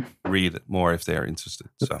can read it more if they're interested.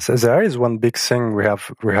 So there is one big thing we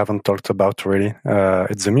haven't talked about really.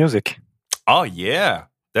 It's the music. Oh yeah,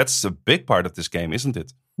 that's a big part of this game, isn't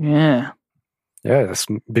it? Yeah. Yeah, it's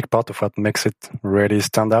a big part of what makes it really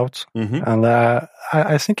stand out. Mm-hmm. And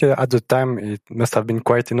I think at the time it must have been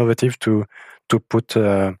quite innovative to put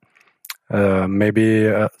maybe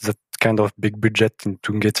that kind of big budget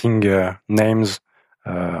into getting names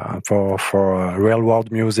for real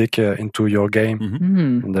world music into your game.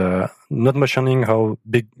 Mm-hmm. And not mentioning how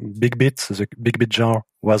big beats, the big beat genre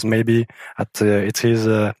was maybe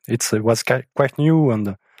it was quite new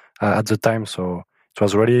and at the time, so it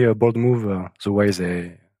was really a bold move the way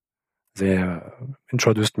they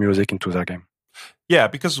introduced music into their game. Yeah,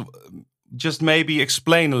 because just maybe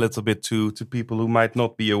explain a little bit to people who might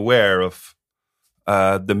not be aware of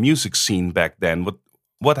the music scene back then.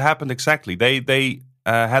 What happened exactly? They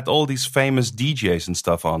had all these famous DJs and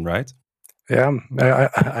stuff on, right? Yeah,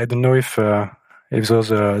 I don't know if those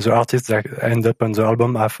the artists that end up on the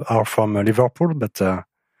album are from Liverpool, but.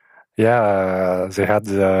 They had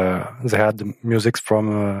music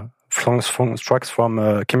from tracks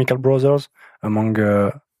from Chemical Brothers, among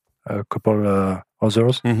a couple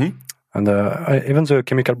others, and even the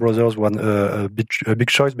Chemical Brothers was a big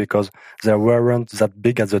choice because they weren't that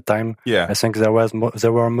big at the time. Yeah, I think they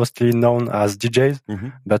were mostly known as DJs,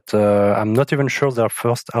 but I'm not even sure their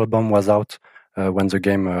first album was out when the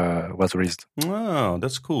game was released. Oh,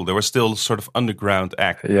 that's cool. They were still sort of underground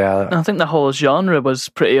act. Yeah. I think the whole genre was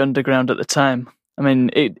pretty underground at the time. I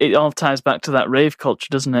mean, it all ties back to that rave culture,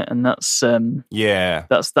 doesn't it? And that's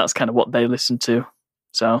that's kind of what they listened to.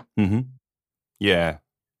 So yeah,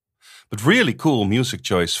 but really cool music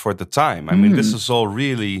choice for the time. I mean, this is all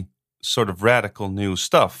really sort of radical new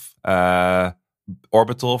stuff.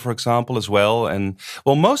 Orbital, for example, as well. And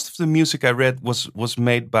well, most of the music I read was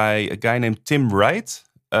made by a guy named Tim Wright,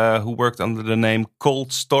 who worked under the name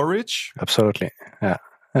Cold Storage. Absolutely, yeah.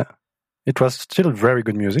 It was still very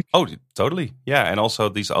good music. Oh, totally, yeah. And also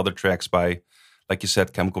these other tracks by, like you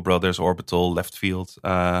said, Chemical Brothers, Orbital, Left Field.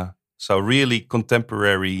 So really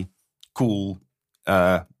contemporary, cool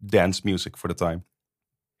dance music for the time.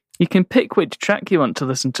 You can pick which track you want to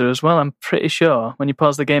listen to as well. I'm pretty sure when you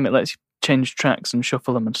pause the game, it lets you change tracks and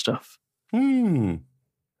shuffle them and stuff.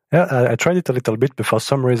 Yeah, I tried it a little bit, but for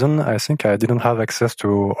some reason, I think I didn't have access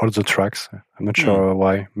to all the tracks. I'm not sure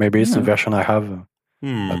why. Maybe it's the version I have.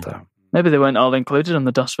 But, maybe they weren't all included on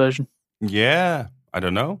the DOS version. Yeah, I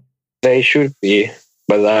don't know. They should be,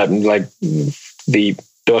 but like the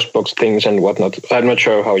DOSBox things and whatnot, I'm not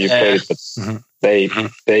sure how you play it, but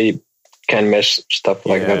they can mess stuff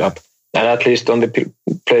like that up. And at least on the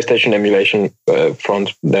PlayStation emulation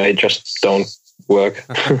front, they just don't work.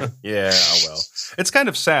 Yeah, oh well. It's kind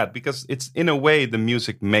of sad because it's, in a way, the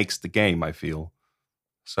music makes the game, I feel.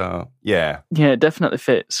 So, yeah. Yeah, it definitely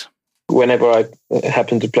fits. Whenever I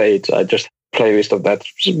happen to play it, I just playlist of that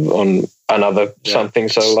on another something.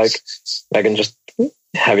 So, like, I can just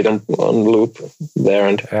have it on loop there.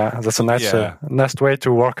 And yeah, that's a nice way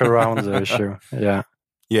to work around the issue. Yeah.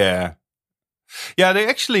 Yeah. Yeah, they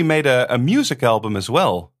actually made a music album as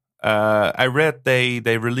well. I read they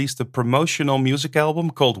released a promotional music album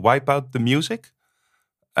called Wipeout the Music,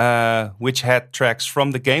 which had tracks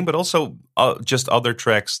from the game, but also just other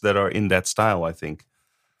tracks that are in that style, I think.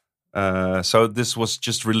 So this was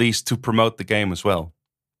just released to promote the game as well.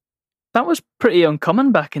 That was pretty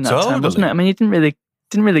uncommon back in that time, wasn't it? I mean, you didn't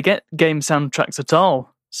really get game soundtracks at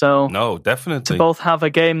all. So no, definitely to both have a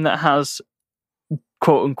game that has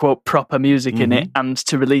quote unquote proper music in it, and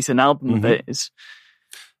to release an album of it is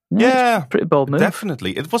it's a pretty bold move.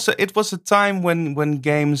 Definitely. It was a time when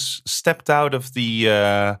games stepped out of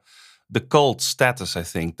the cult status. I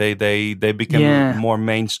think they became more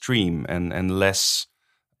mainstream and less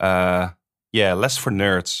less for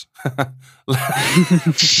nerds.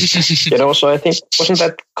 And also, I think wasn't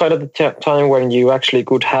that kind of the time when you actually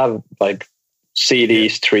could have like CD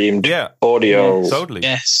streamed audio totally.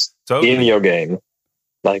 Yes. Totally. in your game?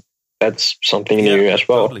 Like that's something new as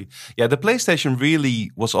well. Totally. Yeah, the PlayStation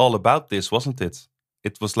really was all about this, wasn't it?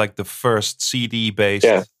 It was like the first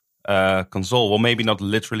CD-based console. Well, maybe not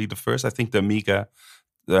literally the first. I think the Amiga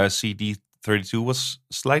CD32 was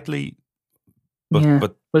slightly,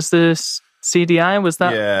 but was the CDI? Was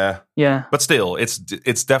that? Yeah. But still,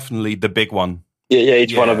 it's definitely the big one. Yeah,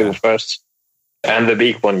 each one of the first and the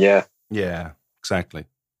big one. Yeah, exactly.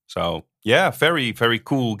 So very very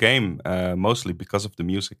cool game. Mostly because of the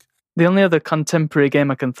music. The only other contemporary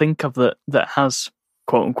game I can think of that has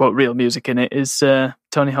quote unquote real music in it is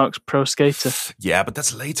Tony Hawk's Pro Skater. Yeah, but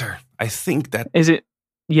that's later. I think that is it.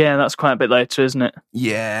 Yeah, that's quite a bit later, isn't it?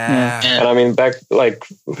 Yeah. And I mean,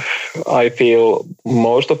 I feel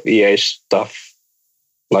most of EA's stuff,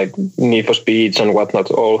 like Need for Speeds and whatnot,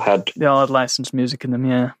 they all had licensed music in them,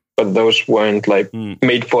 yeah. But those weren't like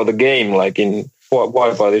made for the game, like in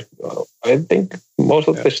Wipeout. I think most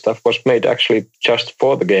of this stuff was made actually just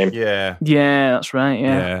for the game. Yeah. Yeah, that's right,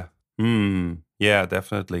 yeah. Yeah,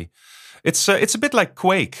 definitely. It's a bit like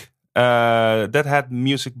Quake. That had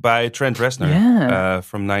music by Trent Reznor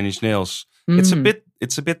from Nine Inch Nails. It's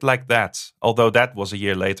a bit like that. Although that was a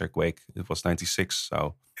year later, Quake. It was 96.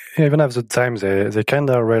 So even at the time, they kind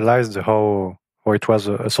of realized how it was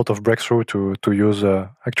a sort of breakthrough to use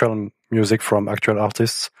actual music from actual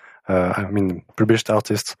artists. I mean, published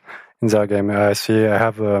artists in their game. I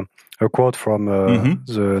have a quote from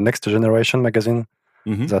the Next Generation magazine.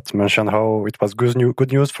 That mentioned how it was good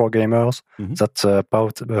news for gamers that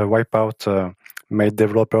Wipeout made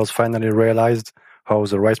developers finally realized how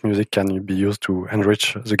the right music can be used to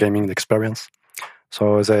enrich the gaming experience.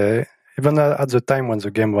 So they, even at the time when the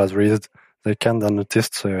game was released, they kind of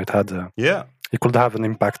noticed it could have an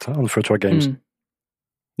impact on future games.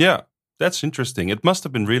 Yeah, that's interesting. It must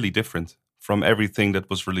have been really different from everything that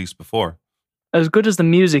was released before. As good as the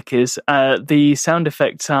music is, the sound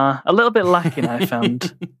effects are a little bit lacking, I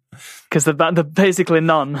found. Because they're basically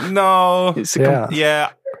none. No.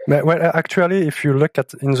 Well, actually, if you look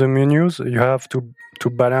at in the menus, you have to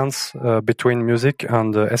balance between music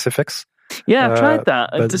and SFX. Yeah, I've tried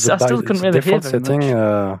that. I still couldn't really hear very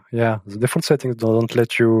much. The default settings don't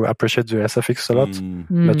let you appreciate the SFX a lot.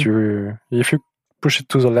 But if you push it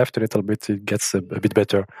to the left a little bit, it gets a bit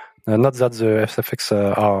better. Not that the SFX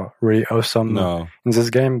are really awesome in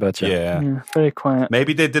this game, but very quiet.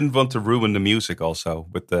 Maybe they didn't want to ruin the music also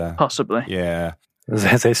with the possibly. Yeah,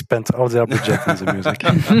 they spent all their budget in the music.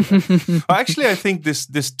 Well, actually, I think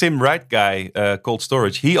this Tim Wright guy, Cold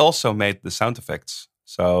Storage, he also made the sound effects.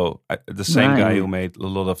 So the same guy who made a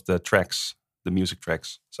lot of the tracks, the music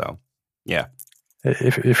tracks. So yeah.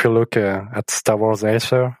 If you look at Star Wars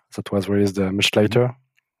Aether, that was released much later.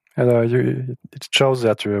 It shows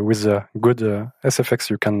that with good SFX,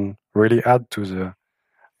 you can really add to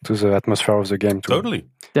the atmosphere of the game too. Totally,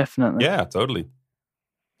 definitely, yeah, totally.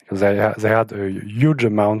 Because they had a huge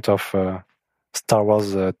amount of Star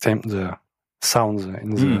Wars the sounds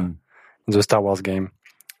in the Star Wars game,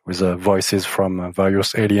 with voices from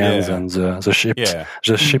various aliens and the ships,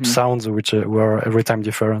 the ship sounds which were every time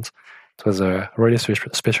different. It was really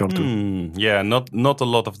special too. Yeah, not a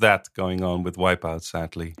lot of that going on with Wipeout,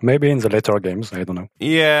 sadly. Maybe in the later games, I don't know.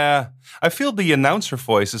 Yeah, I feel the announcer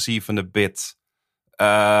voice is even a bit...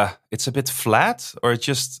 it's a bit flat or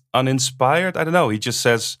just uninspired. I don't know. He just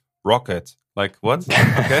says, rocket. Like, what?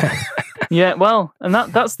 Okay. Yeah, well, and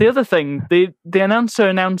that's the other thing. The announcer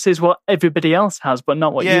announces what everybody else has, but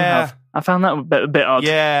not what you have. I found that a bit odd.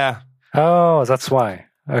 Yeah. Oh, that's why.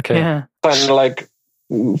 Okay. Yeah. And like...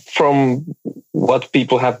 from what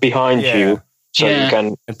people have behind you, so you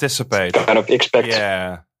can anticipate, kind of expect.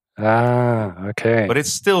 Yeah. Okay. But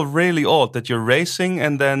it's still really odd that you're racing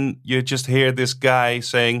and then you just hear this guy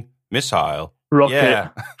saying missile,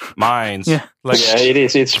 rocket, mines. It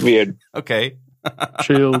is. It's weird. Okay.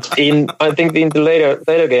 Shield. I think in the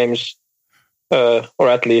later games, or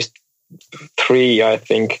at least 3, I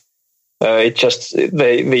think, it just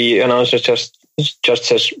the announcer just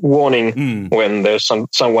says warning when there's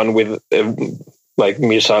someone with like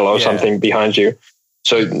missile or something behind you.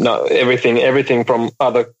 So now everything from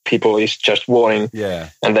other people is just warning. Yeah.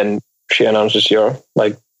 And then she announces your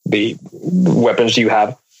like the weapons you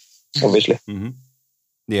have, obviously.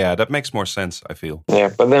 Yeah, that makes more sense, I feel. Yeah,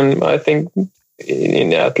 but then I think,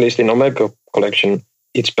 at least in Omega Collection,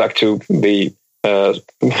 it's back to the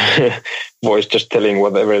voice just telling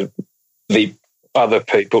whatever the other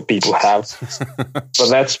people have. So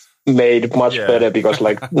that's made much better because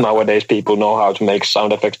like nowadays people know how to make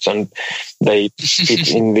sound effects and they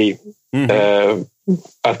fit in the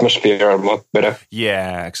atmosphere a lot better.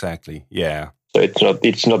 Yeah, exactly. Yeah. So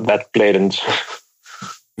it's not that blatant.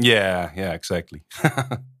 Yeah, exactly.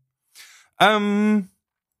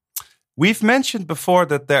 We've mentioned before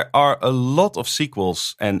that there are a lot of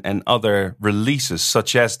sequels and other releases,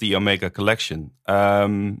 such as the Omega Collection.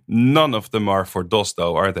 None of them are for DOS,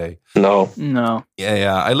 though, are they? No.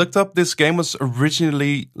 Yeah. I looked up. This game was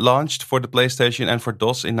originally launched for the PlayStation and for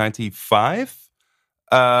DOS in 1995.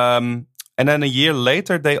 And then a year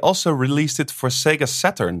later, they also released it for Sega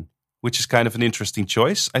Saturn, which is kind of an interesting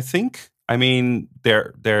choice, I think. I mean,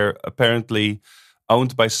 they're apparently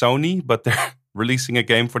owned by Sony, but they're releasing a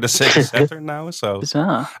game for the Sega Saturn now. So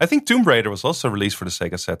bizarre. I think Tomb Raider was also released for the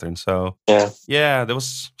Sega Saturn. So yeah, there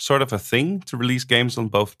was sort of a thing to release games on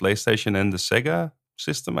both PlayStation and the Sega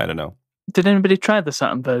system. I don't know. Did anybody try the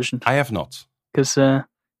Saturn version? I have not. Because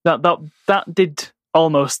that did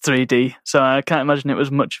almost 3D, so I can't imagine it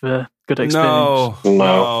was much of a good experience.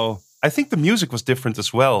 No. I think the music was different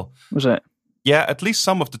as well. Was it? Yeah, at least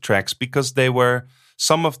some of the tracks, because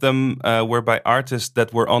some of them were by artists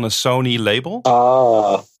that were on a Sony label,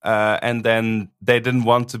 and then they didn't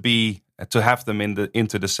want to have them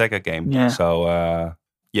into the Sega game. Yeah. So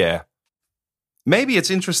maybe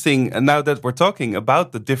it's interesting now that we're talking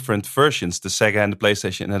about the different versions, the Sega and the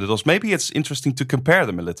PlayStation and the DOS. Maybe it's interesting to compare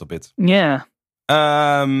them a little bit. Yeah.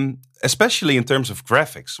 Especially in terms of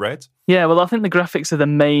graphics, right? Yeah. Well, I think the graphics are the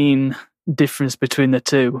main difference between the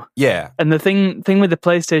two. Yeah. And the thing with the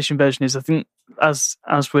PlayStation version is, I think, as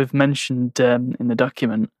we've mentioned in the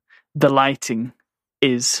document, the lighting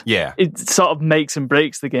is it sort of makes and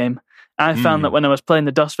breaks the game. I found that when I was playing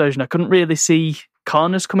the DOS version, I couldn't really see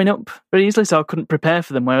corners coming up very easily, so I couldn't prepare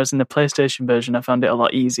for them. Whereas in the PlayStation version, I found it a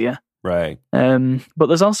lot easier. Right. But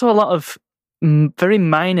there's also a lot of very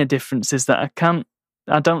minor differences that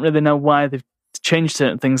I don't really know why they've changed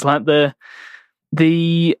certain things, like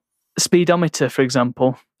the speedometer, for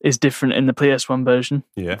example, is different in the PS1 version.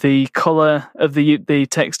 Yeah. The colour of the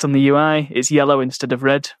text on the UI is yellow instead of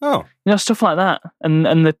red. Oh. Stuff like that. And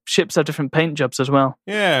the ships have different paint jobs as well.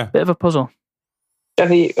 Yeah. Bit of a puzzle. I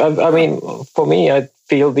mean, for me, I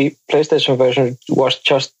feel the PlayStation version was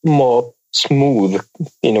just more smooth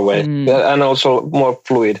in a way, and also more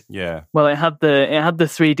fluid. Yeah. Well, it had the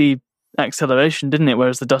 3D acceleration, didn't it?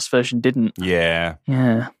 Whereas the DOS version didn't. Yeah.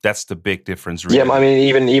 That's the big difference, really. Yeah, I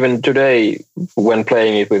mean, even today, when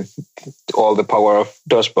playing it with all the power of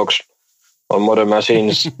DOSBox on modern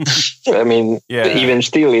machines, I mean, even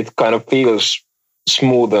still, it kind of feels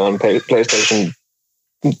smoother on PlayStation.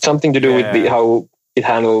 Something to do with how it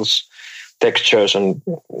handles textures and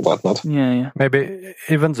whatnot. Yeah. Maybe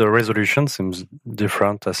even the resolution seems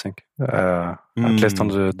different, I think. At least on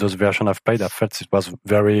those version I've played, I felt it was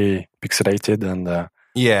very pixelated and...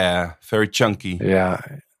 very chunky. Yeah.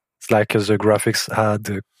 It's like the graphics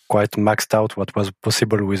had quite maxed out what was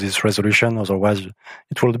possible with this resolution. Otherwise,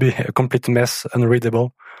 it would be a complete mess,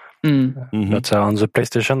 unreadable. But on the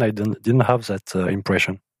PlayStation, I didn't have that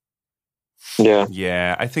impression.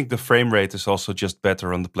 Yeah, I think the frame rate is also just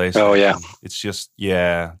better on the PlayStation. Oh, yeah. It's just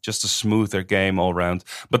a smoother game all around.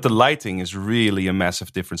 But the lighting is really a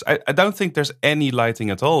massive difference. I don't think there's any lighting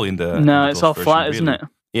at all in the... No, in the it's all version, flat, really. isn't it?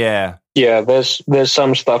 Yeah. Yeah, there's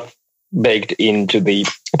some stuff baked into the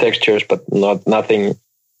textures, but nothing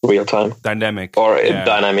real time. Dynamic. Or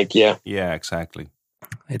dynamic, yeah. Yeah, exactly.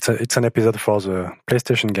 It's an episode for the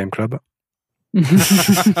PlayStation Game Club.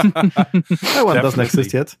 That one doesn't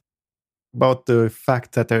exist yet. About the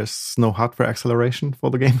fact that there's no hardware acceleration for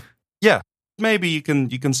the game. Yeah, maybe you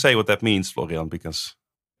can say what that means, Florian, because...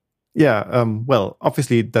 Yeah, well,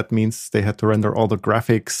 obviously that means they had to render all the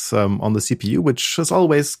graphics on the CPU, which is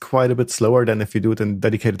always quite a bit slower than if you do it in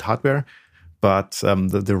dedicated hardware. But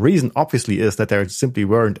the reason, obviously, is that there simply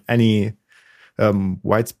weren't any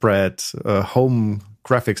widespread home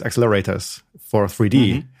graphics accelerators for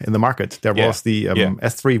 3D in the market. There was the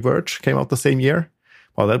S3 Verge came out the same year.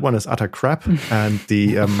 Well, that one is utter crap. And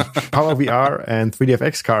the PowerVR and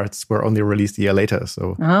 3DFX cards were only released a year later.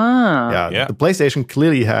 So, the PlayStation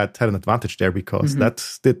clearly had an advantage there because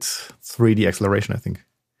that did 3D acceleration, I think.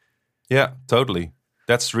 Yeah, totally.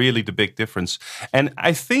 That's really the big difference. And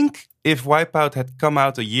I think if Wipeout had come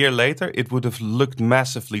out a year later, it would have looked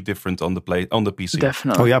massively different on the PC.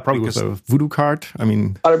 Definitely. Oh, yeah, probably with a Voodoo card. I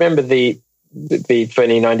mean... I remember the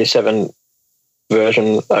 2097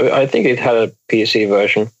 version? I think it had a PC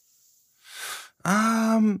version.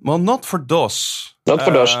 Well, not for DOS. Not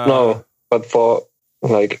for DOS, no. But for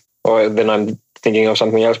or then I'm thinking of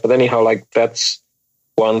something else. But anyhow, that's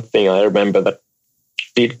one thing I remember that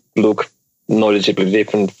did look noticeably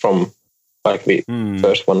different from the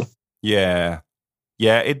first one. Yeah,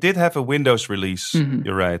 it did have a Windows release. Mm-hmm.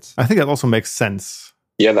 You're right. I think that also makes sense.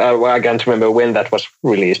 Yeah, I can't remember when that was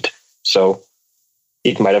released, so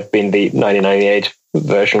it might have been the 1998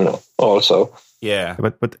 version also. Yeah,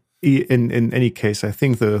 but in any case, I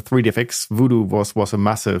think the 3DFX Voodoo was a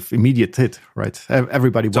massive immediate hit, right?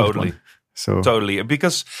 Everybody wanted one. So totally,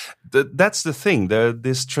 because that's the thing.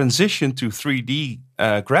 This transition to 3D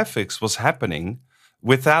graphics was happening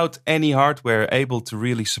without any hardware able to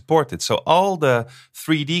really support it. So all the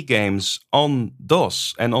 3D games on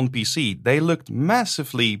DOS and on PC, they looked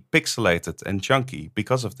massively pixelated and chunky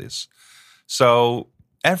because of this. So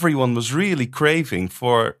everyone was really craving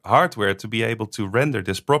for hardware to be able to render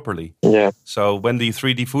this properly. Yeah. So when the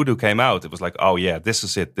 3D Voodoo came out, it was like, oh yeah, this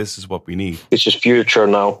is it. This is what we need. This is future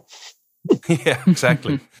now. Yeah,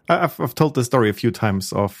 exactly. I've told the story a few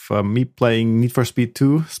times of me playing Need for Speed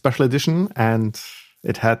 2 Special Edition, and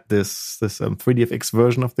it had this 3DFX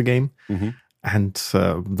version of the game. Mm-hmm. And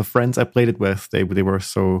the friends I played it with, they were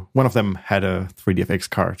so. One of them had a 3DFX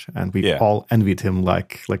card, and we all envied him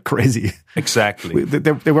like crazy. Exactly.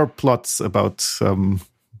 There were plots about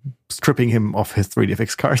stripping him of his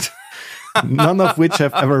 3DFX card. None of which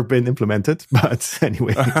have ever been implemented, but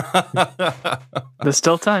anyway. There's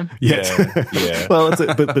still time. Yeah. Well, it's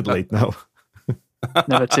a bit late now.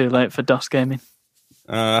 Never too late for DOS gaming.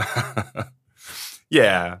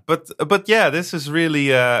 Yeah, but yeah, this is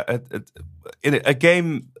really a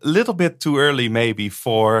game a little bit too early maybe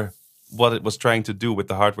for what it was trying to do with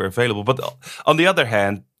the hardware available. But on the other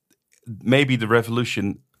hand, maybe the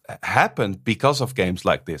revolution happened because of games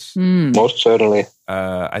like this. Most certainly.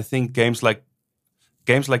 I think games like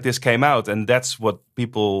this came out, and that's what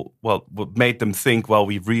what made them think, well,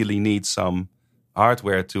 we really need some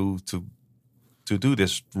hardware to do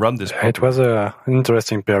this, run this properly. It was an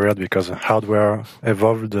interesting period because hardware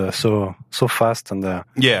evolved so fast, and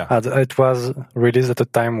it was released at a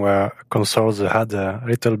time where consoles had a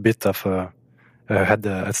little bit of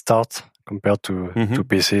a start compared to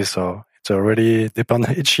PC. So it really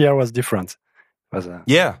depended. Each year was different. It was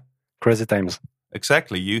crazy times.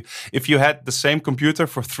 Exactly. If you had the same computer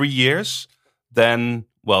for 3 years, then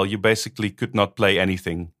you basically could not play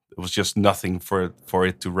anything. It was just nothing for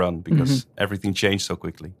it to run because everything changed so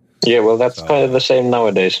quickly. Yeah, well, that's kind of the same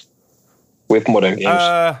nowadays with modern games.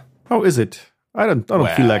 How is it? I don't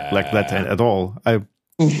feel like that at all.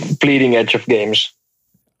 Bleeding edge of games.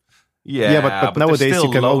 Yeah, but nowadays you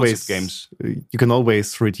can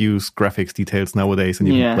always reduce graphics details nowadays, and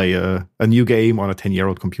you can play a new game on a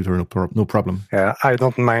 10-year-old computer, no problem. Yeah, I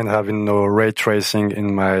don't mind having no ray tracing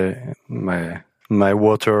in my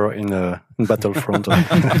water in Battlefront.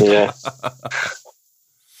 Yeah.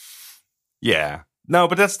 Yeah. No,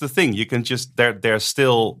 but that's the thing. You can just there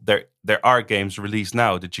are games released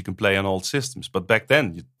now that you can play on old systems. But back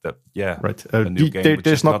then, right.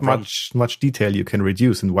 There's not much detail you can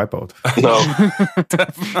reduce in Wipeout. No.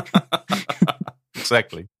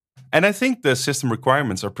 Exactly. And I think the system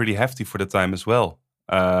requirements are pretty hefty for the time as well.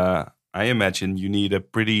 I imagine you need a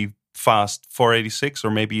pretty fast 486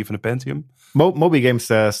 or maybe even a Pentium. Moby Games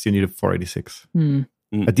says you need a 486. A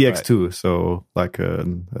DX2, so like a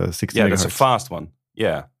 60 megahertz. That's a fast one.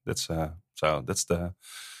 Yeah, that's the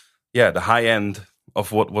high end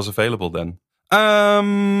of what was available then.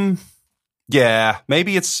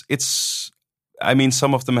 Maybe it's. I mean,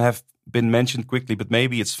 some of them have been mentioned quickly, but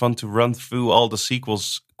maybe it's fun to run through all the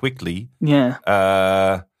sequels quickly. Yeah.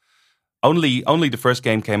 Only the first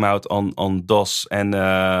game came out on DOS and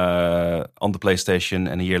on the PlayStation,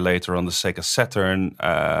 and a year later on the Sega Saturn.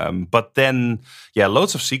 But then,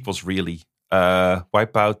 loads of sequels really.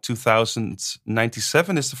 Wipeout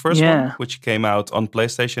 2097 is the first one, which came out on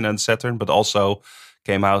PlayStation and Saturn, but also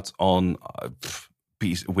came out on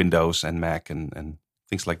Windows and Mac and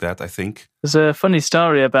things like that, I think. There's a funny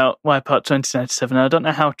story about Wipeout 2097. I don't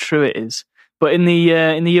know how true it is. But in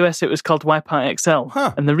the US, it was called Wipeout XL.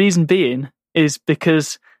 And the reason being is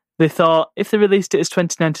because they thought if they released it as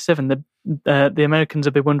 2097, the Americans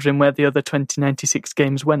would be wondering where the other 2096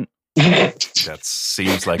 games went. That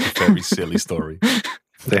seems like a very silly story.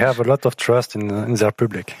 They have a lot of trust in their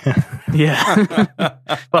public. Yeah.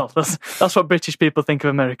 Well, that's what British people think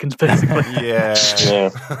of Americans, basically. Yeah.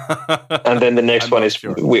 And then the next one is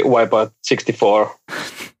Wipeout 64.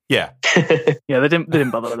 Yeah. Yeah, they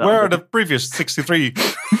didn't bother with that. Where are the previous 63?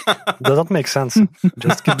 Doesn't make sense.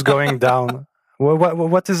 Just keeps going down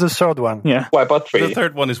What is the third one? Yeah. Wipeout 3. The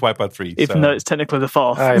third one is Wipeout 3. Even though it's technically the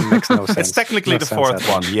fourth. It makes no sense. It's technically the fourth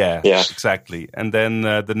one. Yeah, Yeah. exactly. And then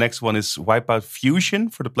the next one is Wipeout Fusion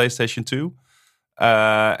for the PlayStation 2.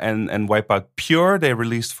 And Wipeout Pure they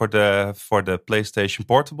released for the PlayStation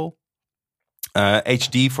Portable.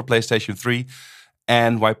 HD for PlayStation 3.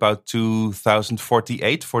 And Wipeout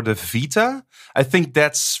 2048 for the Vita. I think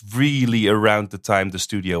that's really around the time the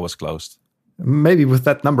studio was closed. Maybe with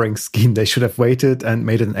that numbering scheme, they should have waited and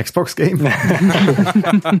made it an Xbox game.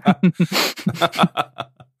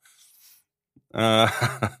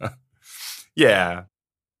 Yeah.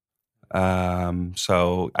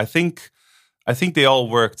 So I think they all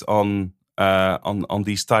worked on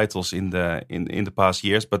these titles in the past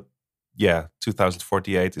years, but yeah,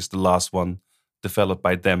 2048 is the last one developed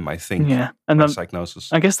by them, I think. Yeah, and then Psygnosis.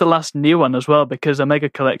 I guess the last new one as well, because Omega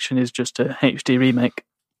Collection is just a HD remake.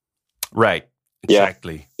 Right.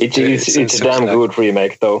 Exactly. Yeah. It's a damn good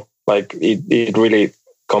remake, though. Like it really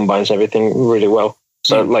combines everything really well.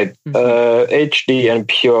 So HD and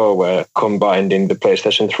Pure were combined in the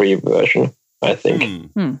PlayStation 3 version, I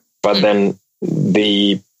think. But then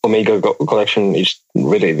the Omega Collection is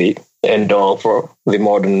really the end all for the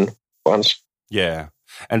modern ones. Yeah.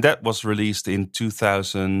 And that was released in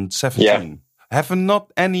 2017. Yeah. Have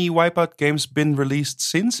not any Wipeout games been released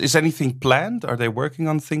since? Is anything planned? Are they working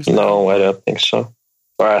on things? No, I don't think so.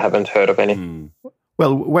 Or I haven't heard of any.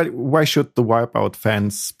 Well, why should the Wipeout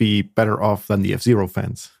fans be better off than the F-Zero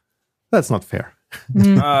fans? That's not fair.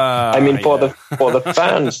 I mean, for the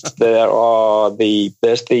fans,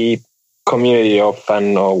 there's the community of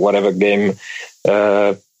fan or whatever game,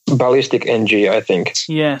 Ballistic NG, I think.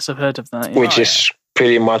 Yes, I've heard of that. Yeah. Which is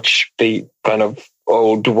pretty much the kind of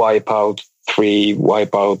old Wipeout 3,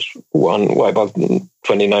 Wipeout 1, Wipeout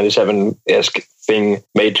 2097-esque thing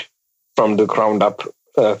made from the ground up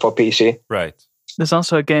for PC. Right. There's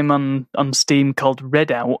also a game on Steam called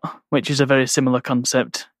Redout, which is a very similar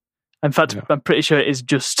concept. In fact, I'm pretty sure it is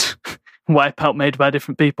just Wipeout made by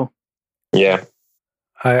different people. Yeah.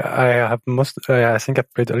 I think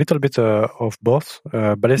I've played a little bit of both.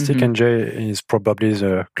 Ballistic NG is probably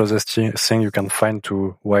the closest thing you can find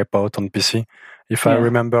to Wipeout on PC. If I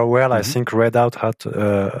remember well, I think Redout had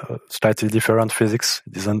slightly different physics.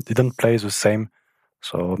 It didn't play the same.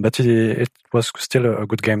 So, but it was still a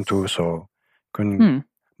good game too. So,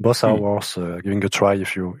 both are worth giving a try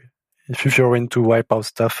if you're into Wipeout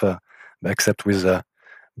stuff, except with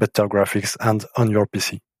better graphics and on your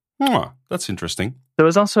PC. Oh, that's interesting. There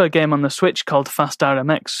was also a game on the Switch called Fast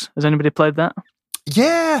RMX. Has anybody played that?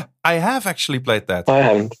 Yeah, I have actually played that. I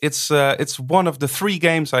haven't. It's one of the 3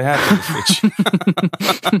 games I have on the Switch.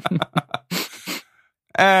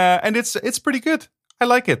 And it's pretty good. I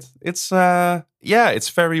like it. It's it's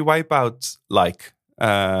very Wipeout like.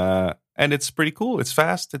 And it's pretty cool. It's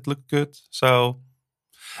fast. It looked good. So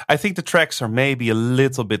I think the tracks are maybe a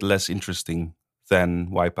little bit less interesting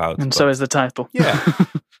than Wipeout. And so is the title. Yeah.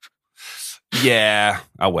 Yeah.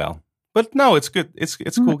 Oh well. But no, it's good. It's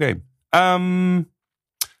a cool game.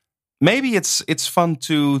 Maybe it's fun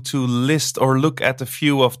to list or look at a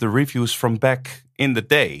few of the reviews from back in the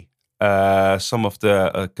day. Some of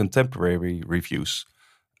the contemporary reviews.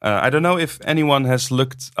 I don't know if anyone has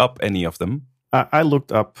looked up any of them. I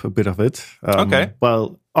looked up a bit of it. Okay.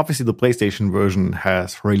 Well, obviously the PlayStation version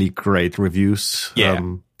has really great reviews. Yeah.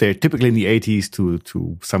 They're typically in the 80s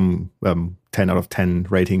to some 10 out of 10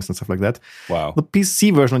 ratings and stuff like that. Wow. The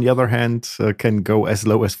PC version, on the other hand, can go as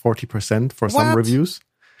low as 40% for some reviews.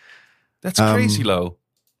 That's crazy low.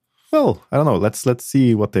 Well, I don't know. Let's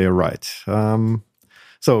see what they write.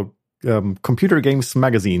 Computer Games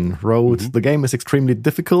Magazine wrote, the game is extremely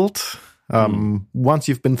difficult. Once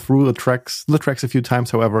you've been through the tracks a few times,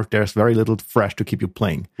 however, there's very little fresh to keep you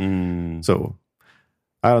playing. So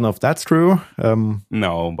I don't know if that's true.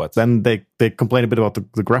 No, but then they complain a bit about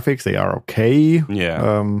the graphics. They are okay.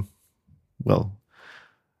 Yeah. Well,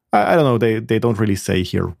 I don't know. They don't really say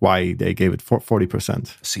here why they gave it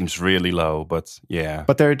 40%. Seems really low, but yeah.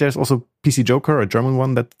 But there's also PC Joker, a German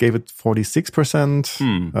one, that gave it 46%.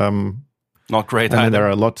 Not great. And then there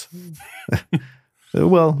are a lot.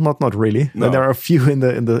 Well, not really. No. There are a few in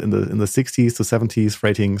the 60s to 70s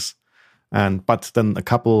ratings, but then a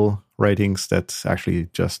couple ratings that actually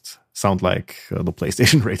just sound like the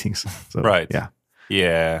PlayStation ratings. So, right.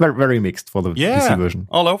 Yeah. Very, very mixed for the PC version.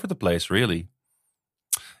 All over the place, really.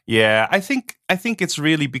 Yeah, I think it's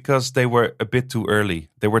really because they were a bit too early.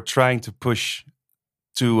 They were trying to push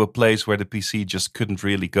to a place where the PC just couldn't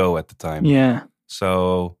really go at the time. Yeah.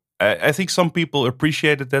 So I think some people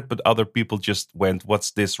appreciated that, but other people just went,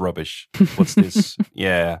 "What's this rubbish? What's this?"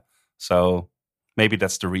 Yeah. So maybe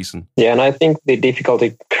that's the reason. Yeah, and I think the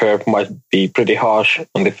difficulty curve might be pretty harsh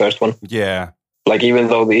on the first one. Yeah. Like, even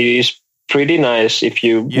though it is pretty nice, if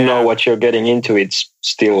you know what you're getting into, it's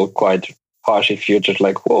still quite harsh if you're just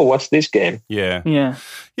like, whoa, what's this game? Yeah. Yeah.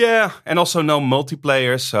 Yeah, and also no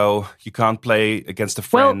multiplayer, so you can't play against a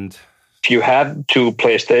friend. Well, if you have 2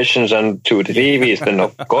 PlayStations and 2 TVs, then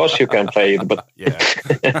of course you can play it. But yeah.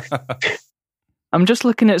 I'm just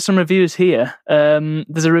looking at some reviews here.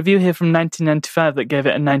 There's a review here from 1995 that gave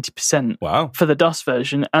it a 90%. Wow. For the DOS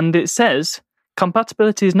version, and it says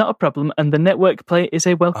compatibility is not a problem, and the network play is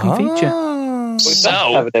a welcome feature. we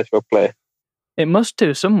don't have a network play. It must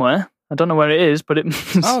do somewhere. I don't know where it is, but it.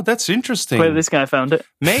 Oh, that's interesting. Where this guy found it.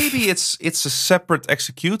 Maybe it's a separate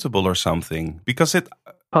executable or something, because it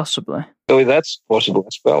possibly. So that's possible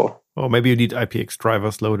as well. Or maybe you need IPX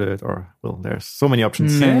drivers loaded, or there's so many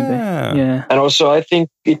options. Maybe. Yeah. And also, I think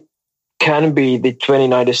it can be the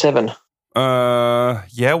 2097.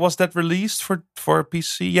 Yeah, was that released for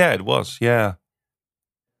PC? Yeah, it was. Yeah.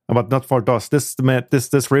 But not for DOS. This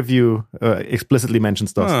review explicitly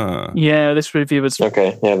mentions DOS. Yeah, this review was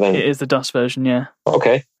okay. Yeah, then it is the DOS version. Yeah.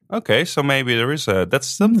 Okay, so maybe there is that's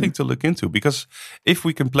something to look into, because if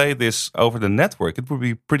we can play this over the network, it would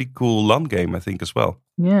be a pretty cool LAN game, I think, as well.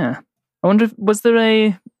 Yeah. I wonder if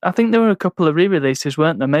I think there were a couple of re-releases,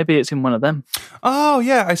 weren't there? Maybe it's in one of them. Oh,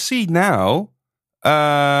 yeah, I see now.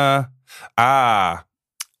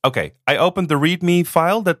 Okay, I opened the README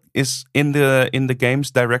file that is in the game's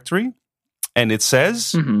directory, and it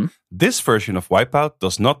says, this version of Wipeout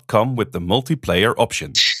does not come with the multiplayer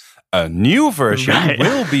option. A new version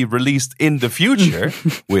will be released in the future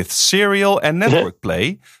with serial and network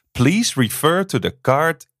play. Please refer to the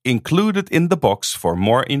card included in the box for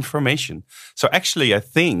more information. So actually, I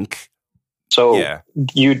think... So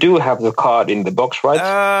you do have the card in the box,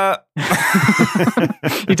 right?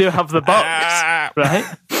 You do have the box, right?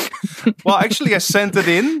 Well, actually, I sent it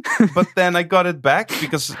in, but then I got it back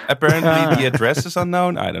because apparently the address is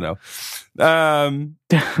unknown. I don't know.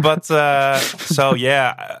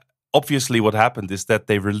 Obviously what happened is that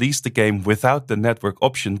they released the game without the network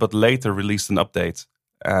option, but later released an update.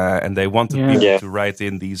 And they wanted people to write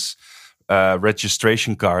in these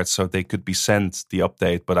registration cards so they could be sent the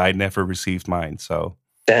update, but I never received mine. So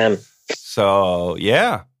damn. So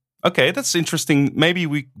yeah. Okay, that's interesting. Maybe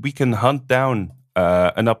we can hunt down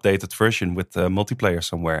an updated version with multiplayer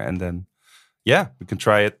somewhere, and then we can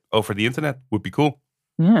try it over the internet. Would be cool.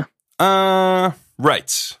 Yeah.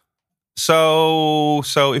 Right. So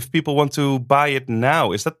if people want to buy it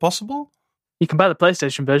now, is that possible? You can buy the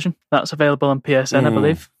PlayStation version. That's available on PSN, I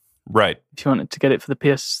believe. Right. If you wanted to get it for the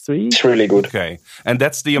PS3. It's really good. Okay. And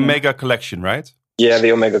that's the Omega Collection, right? Yeah,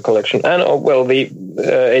 the Omega Collection. And, the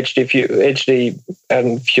HD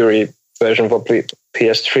and Fury version for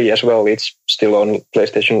PS3 as well. It's still on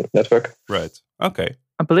PlayStation Network. Right. Okay.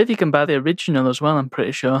 I believe you can buy the original as well, I'm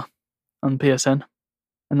pretty sure, on PSN.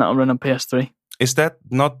 And that'll run on PS3. Is that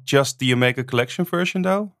not just the Omega Collection version,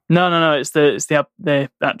 though? No. It's the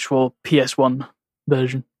actual PS1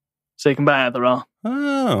 version. So you can buy either or.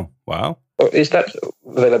 Oh, wow. Oh, is that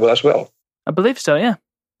available as well? I believe so, yeah.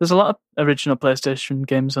 There's a lot of original PlayStation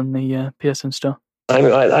games on the PSN store.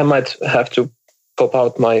 I might have to pop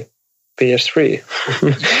out my PS3.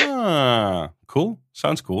 Cool.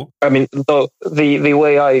 Sounds cool. I mean, the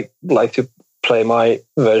way I like to play my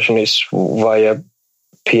version is via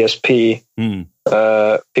PSP,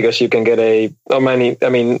 because you can get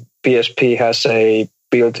PSP has a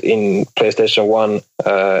built-in PlayStation 1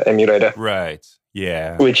 emulator. Right,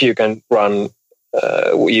 yeah. Which you can run,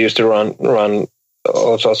 used to run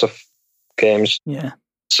all sorts of games. Yeah.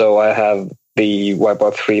 So I have the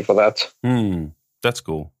Wipeout 3 for that. That's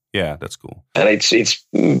cool. Yeah, that's cool. And it's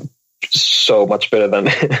so much better than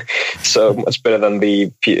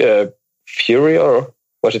the Fury, or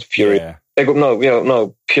was it Fury? Yeah.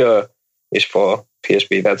 No, Pure is for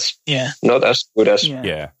PSP. That's not as good as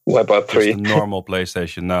Wipeout 3. Just the normal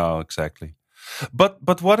PlayStation. No, exactly.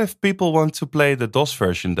 But what if people want to play the DOS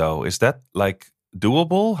version though? Is that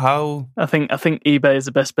doable? How? I think eBay is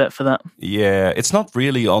the best bet for that. Yeah, it's not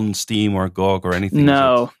really on Steam or GOG or anything.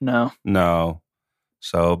 No.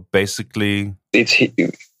 So basically, it's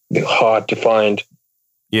hard to find.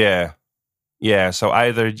 Yeah. So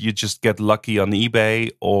either you just get lucky on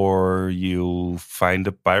eBay, or you find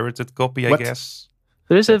a pirated copy. I guess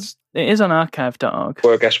it is on archive.org.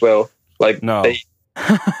 Work as well. They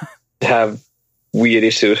have weird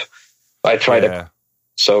issues. I tried it.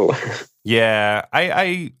 So yeah,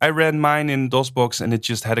 I ran mine in DOSBox, and it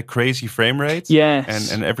just had a crazy frame rate.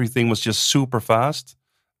 Yes, and everything was just super fast.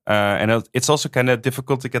 And it's also kind of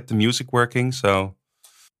difficult to get the music working. So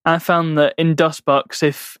I found that in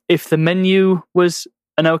DOSBox, if the menu was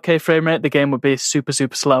an okay frame rate, the game would be super,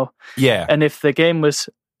 super slow. Yeah. And if the game was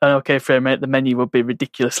an okay frame rate, the menu would be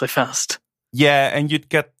ridiculously fast. Yeah, and you'd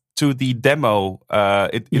get to the demo.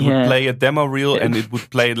 It would play a demo reel, and it would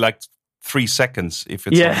play like 3 seconds if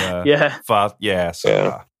it's on fast. Yeah,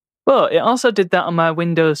 so... Well, it also did that on my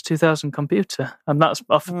Windows 2000 computer, and that's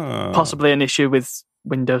possibly an issue with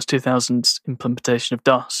Windows 2000's implementation of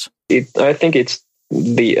DOS. I think it's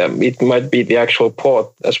it might be the actual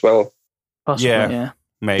port as well. Possibly, yeah.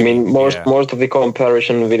 Maybe, I mean, most of the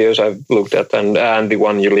comparison videos I've looked at and the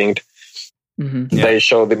one you linked, they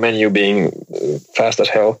show the menu being fast as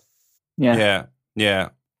hell. Yeah,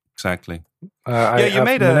 exactly. I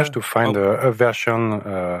managed to find a version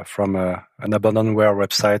from an abandonware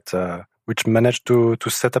website which managed to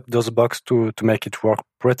set up DOSBox to make it work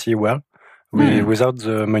pretty well without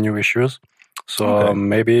the menu issues. So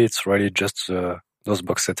maybe it's really just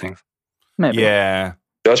DOSBox settings. Maybe. Yeah.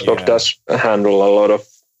 DOSBox does handle a lot of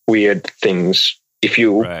weird things if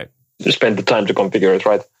you spend the time to configure it,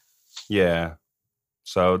 right? Yeah.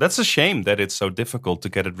 So that's a shame that it's so difficult to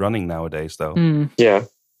get it running nowadays, though. Yeah.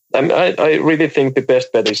 I really think the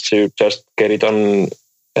best bet is to just get it on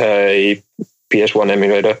a PS1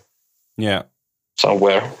 emulator. Yeah.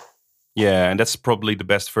 Somewhere. Yeah, and that's probably the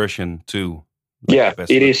best version too. Like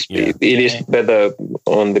it is. Yeah. It is better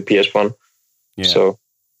on the PS1. Yeah. So.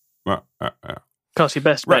 Of course, your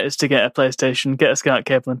best bet is to get a PlayStation, get a SCART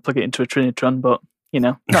cable, and plug it into a Trinitron. But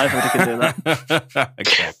not everybody can do that.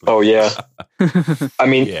 Exactly. Oh yeah. I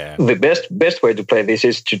mean, the best way to play this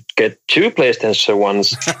is to get 2 PlayStation ones,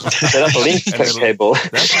 set up a link cable,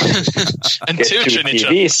 and get 2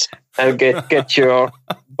 TVs, and get your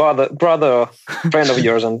brother friend of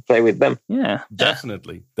yours and play with them. Yeah,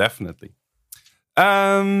 definitely.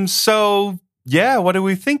 So what do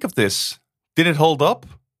we think of this? Did it hold up?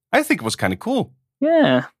 I think it was kind of cool.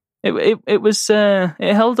 Yeah. It was it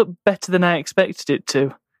held up better than I expected it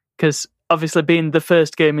to, because obviously being the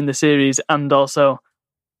first game in the series and also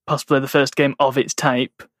possibly the first game of its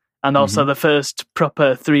type and also the first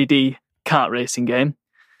proper 3D kart racing game,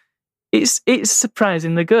 it's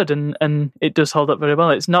surprisingly good and it does hold up very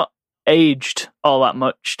well. It's not aged all that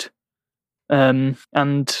much, and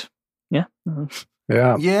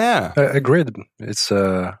agreed. It's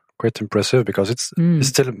quite impressive because it's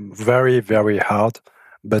still very, very hard.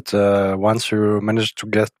 But once you manage to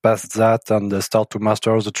get past that and start to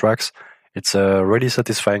master the tracks, it's really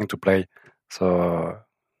satisfying to play. So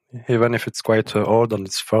even if it's quite old and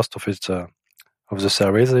it's first of the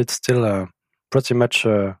series, it's still pretty much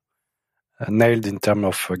nailed in terms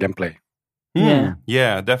of gameplay.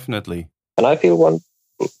 Yeah, definitely. And I feel one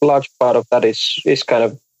large part of that is kind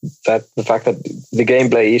of that the fact that the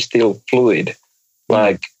gameplay is still fluid.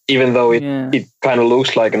 Like even though it kind of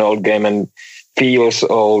looks like an old game and feels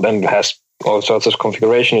old and has all sorts of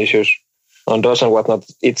configuration issues on DOS and whatnot,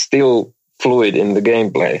 it's still fluid in the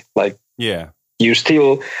gameplay. Like, you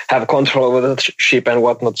still have control over the ship and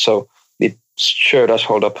whatnot, so it sure does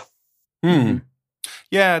hold up.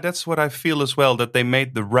 Yeah, that's what I feel as well, that they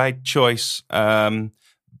made the right choice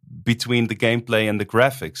between the gameplay and the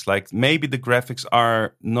graphics. Like, maybe the graphics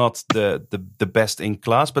are not the best in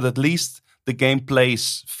class, but at least the game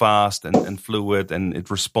plays fast and fluid and it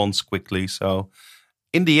responds quickly. So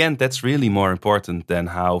in the end, that's really more important than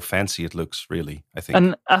how fancy it looks, really, I think.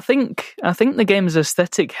 And I think the game's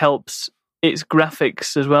aesthetic helps its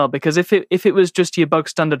graphics as well, because if it was just your bog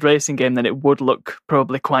standard racing game, then it would look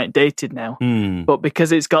probably quite dated now. But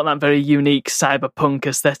because it's got that very unique cyberpunk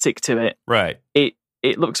aesthetic to it, right?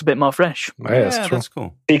 It looks a bit more fresh. Yeah, that's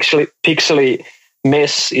cool. Pixely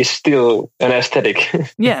mess is still an aesthetic.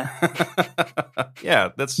 Yeah. Yeah,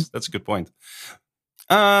 that's a good point.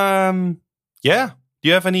 Yeah. Do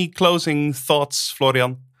you have any closing thoughts,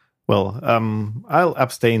 Florian? Well, I'll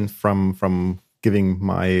abstain from giving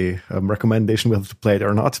my recommendation whether to play it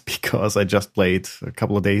or not, because I just played a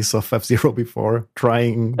couple of days of F-Zero before,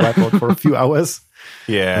 trying Wipeout for a few hours.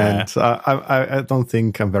 Yeah. And I don't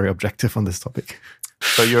think I'm very objective on this topic.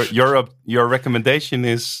 So your recommendation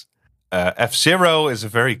is F-Zero is a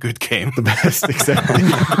very good game. The best, exactly.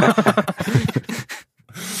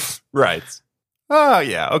 Right. Oh,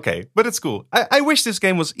 yeah, okay. But it's cool. I wish this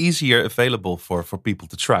game was easier available for people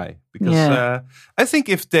to try. Because I think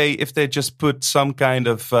if they just put some kind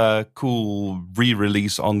of cool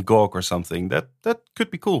re-release on GOG or something, that could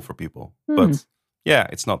be cool for people. But yeah,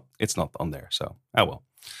 it's not on there. So, well.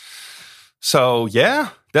 So, yeah,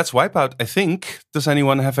 that's Wipeout, I think. Does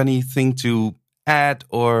anyone have anything to add,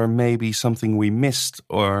 or maybe something we missed,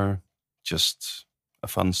 or just a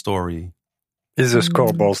fun story? Is the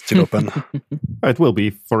scoreboard still open? It will be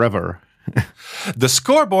forever. The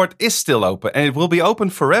scoreboard is still open, and it will be open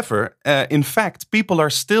forever. In fact, people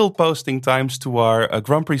are still posting times to our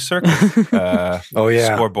Grand Prix circuit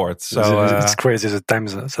scoreboard. So it's crazy the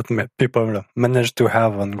times that people manage to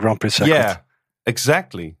have on Grand Prix circuit. Yeah,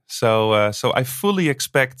 exactly. So I fully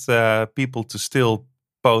expect people to still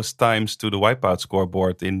post times to the Wipeout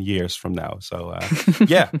scoreboard in years from now. So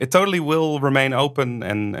yeah, it totally will remain open,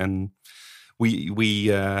 and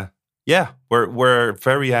we're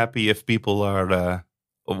very happy if people are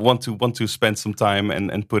want to spend some time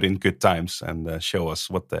and put in good times and show us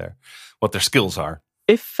what their skills are.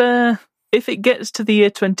 If it gets to the year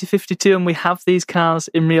 2052 and we have these cars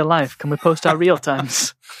in real life, can we post our real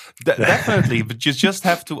times? Definitely, but you just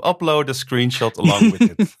have to upload a screenshot along with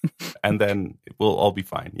it, and then it will all be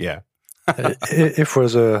fine. Yeah. If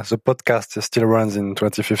the podcast still runs in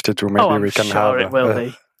 2052, maybe we can have it will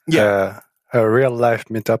be. A real life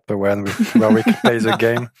meetup where we can play the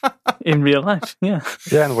game in real life. Yeah,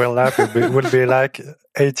 in real life will be like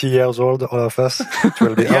 80 years old, all of us. It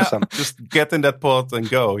will be awesome. Just get in that pod and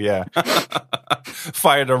go. Yeah,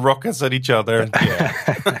 fire the rockets at each other. Yeah,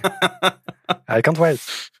 I can't wait.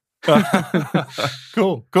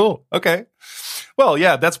 Cool. Okay. Well,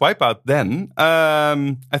 yeah, that's Wipeout then.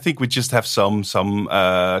 I think we just have some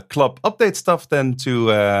club update stuff then to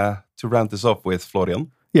round this off with,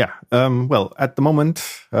 Florian. Yeah. Well, at the moment,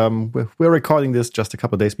 we're recording this just a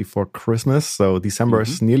couple of days before Christmas, so December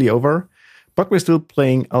is nearly over. But we're still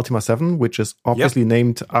playing Ultima 7, which is obviously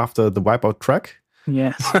named after the Wipeout track.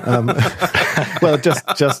 Yes. Well,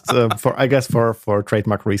 just for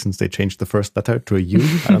trademark reasons, they changed the first letter to a U.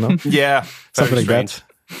 I don't know. Yeah, something like that.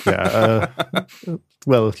 Yeah.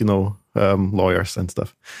 Well, lawyers and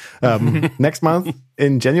stuff. Next month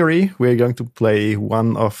in January, we're going to play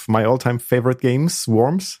one of my all-time favorite games,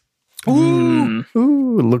 Worms. Ooh,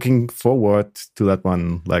 looking forward to that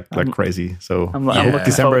one like crazy. So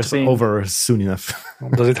December is over soon enough.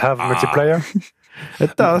 Does it have multiplayer?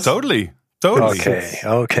 It does. Totally.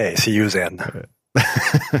 Okay. See you then.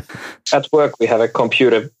 At work, we have a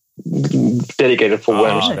computer dedicated for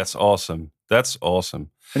Worms. That's awesome.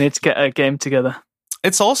 We need to get a game together.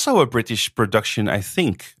 It's also a British production, I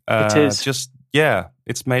think. It is.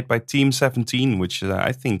 It's made by Team 17, which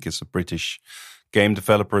I think is a British game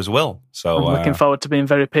developer as well. So I'm looking forward to being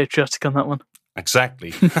very patriotic on that one.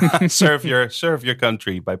 Exactly. serve your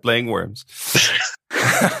country by playing Worms.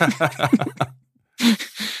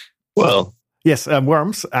 Well, yes,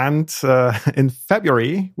 Worms, and in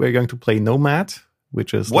February we're going to play Nomad,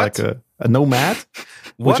 which is like a nomad,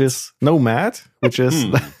 which is nomad, which is.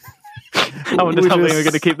 I wonder how long we're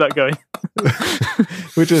going to keep that going.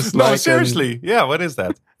 Which is seriously, yeah. What is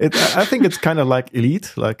that? I think it's kind of like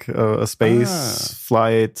Elite, like a space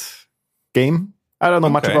flight game. I don't know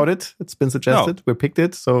much about it. It's been suggested. We picked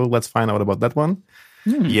it, so let's find out about that one.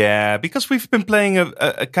 Yeah, because we've been playing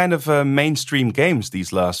a kind of mainstream games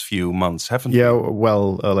these last few months, haven't we? Yeah,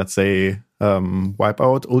 well, let's say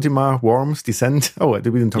Wipeout, Ultima, Worms, Descent. Oh, we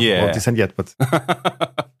didn't talk about Descent yet, but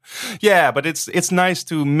yeah, but it's nice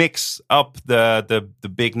to mix up the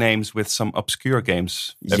big names with some obscure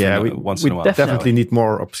games. Once in a while. Definitely need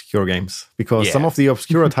more obscure games, because some of the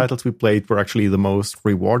obscure titles we played were actually the most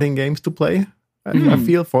rewarding games to play. I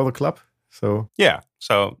feel for the club. So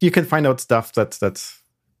so you can find out stuff that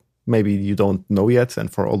maybe you don't know yet,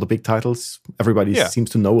 and for all the big titles, everybody seems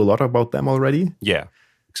to know a lot about them already. Yeah,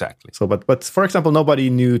 exactly. So, but for example, nobody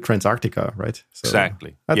knew Transarctica, right? So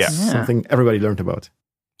exactly. That's something everybody learned about.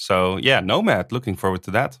 So Nomad. Looking forward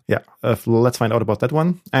to that. Yeah, let's find out about that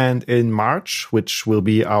one. And in March, which will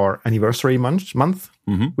be our anniversary month,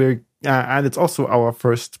 we're. And it's also our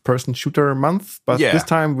first-person shooter month, but this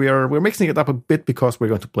time we're mixing it up a bit because we're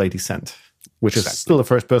going to play Descent, which is still a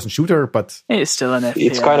first-person shooter, but it's still an FPS.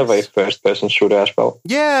 It's kind of a first-person shooter as well.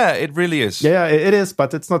 Yeah, it really is. Yeah, it is,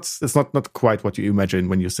 but it's not quite what you imagine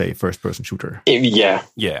when you say first-person shooter. Yeah.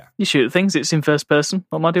 You shoot things; it's in first person.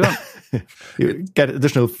 What more do you want? You get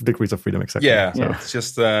additional degrees of freedom, exactly. Yeah, so. It's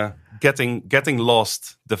just getting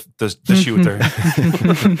lost the shooter.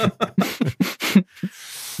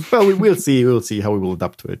 Well, we'll see. We'll see how we will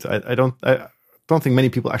adapt to it. I don't think many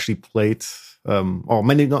people actually played, or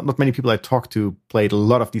not many people I talked to played a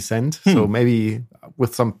lot of Descent. So maybe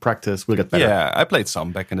with some practice, we'll get better. Yeah, I played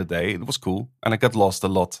some back in the day. It was cool, and I got lost a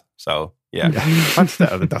lot. So but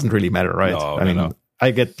that doesn't really matter, right? No. I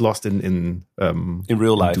get lost in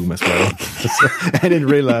real life Doom as well, and in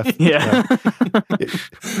real life. Yeah.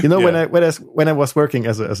 When I was working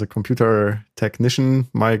as a computer technician,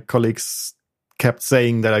 my colleagues kept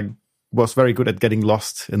saying that I was very good at getting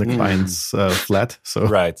lost in the client's flat. So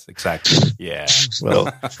right, exactly. Yeah.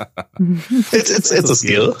 Well, it's a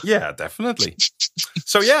skill. Yeah, definitely.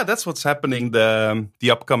 So yeah, that's what's happening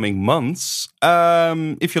the upcoming months.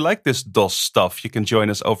 If you like this DOS stuff, you can join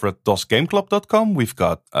us over at dosgameclub.com. We've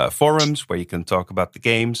got forums where you can talk about the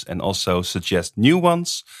games and also suggest new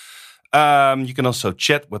ones. You can also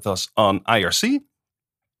chat with us on IRC,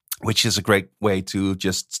 which is a great way to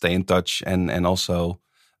just stay in touch. And also,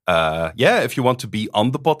 if you want to be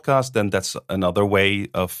on the podcast, then that's another way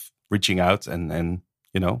of reaching out and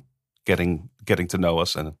getting to know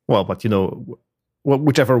us. And but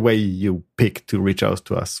whichever way you pick to reach out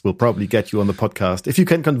to us will probably get you on the podcast if you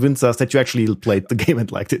can convince us that you actually played the game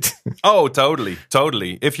and liked it. Oh, totally.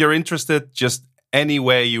 If you're interested, just any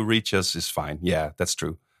way you reach us is fine. Yeah, that's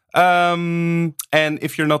true. And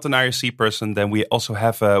if you're not an IRC person, then we also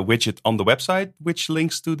have a widget on the website which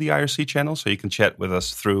links to the IRC channel, so you can chat with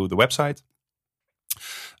us through the website.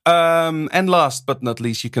 And last but not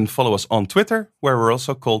least, you can follow us on Twitter, where we're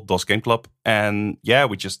also called DOS Game Club. And yeah,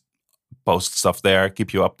 we just post stuff there,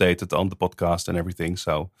 keep you updated on the podcast and everything.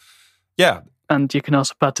 So yeah. And you can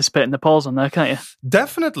also participate in the polls on there, can't you?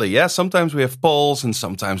 Definitely, yeah. Sometimes we have polls and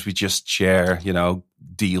sometimes we just share,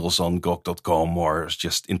 deals on GOG.com or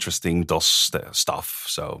just interesting DOS stuff.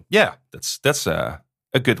 So yeah, that's a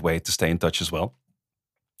good way to stay in touch as well.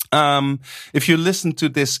 If you listen to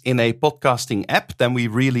this in a podcasting app, then we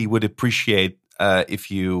really would appreciate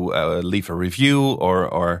if you leave a review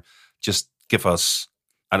or just give us,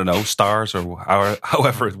 I don't know, stars or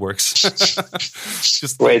however it works.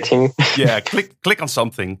 Just rating. Yeah, click on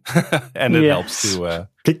something, and it helps to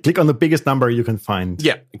click on the biggest number you can find.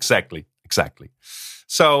 Yeah, exactly.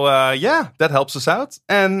 So that helps us out,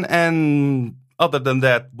 and other than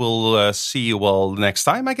that, we'll see you all next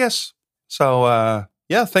time, I guess. So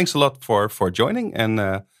thanks a lot for joining,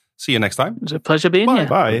 and see you next time. It was a pleasure being here.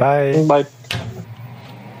 Bye. Bye. Bye.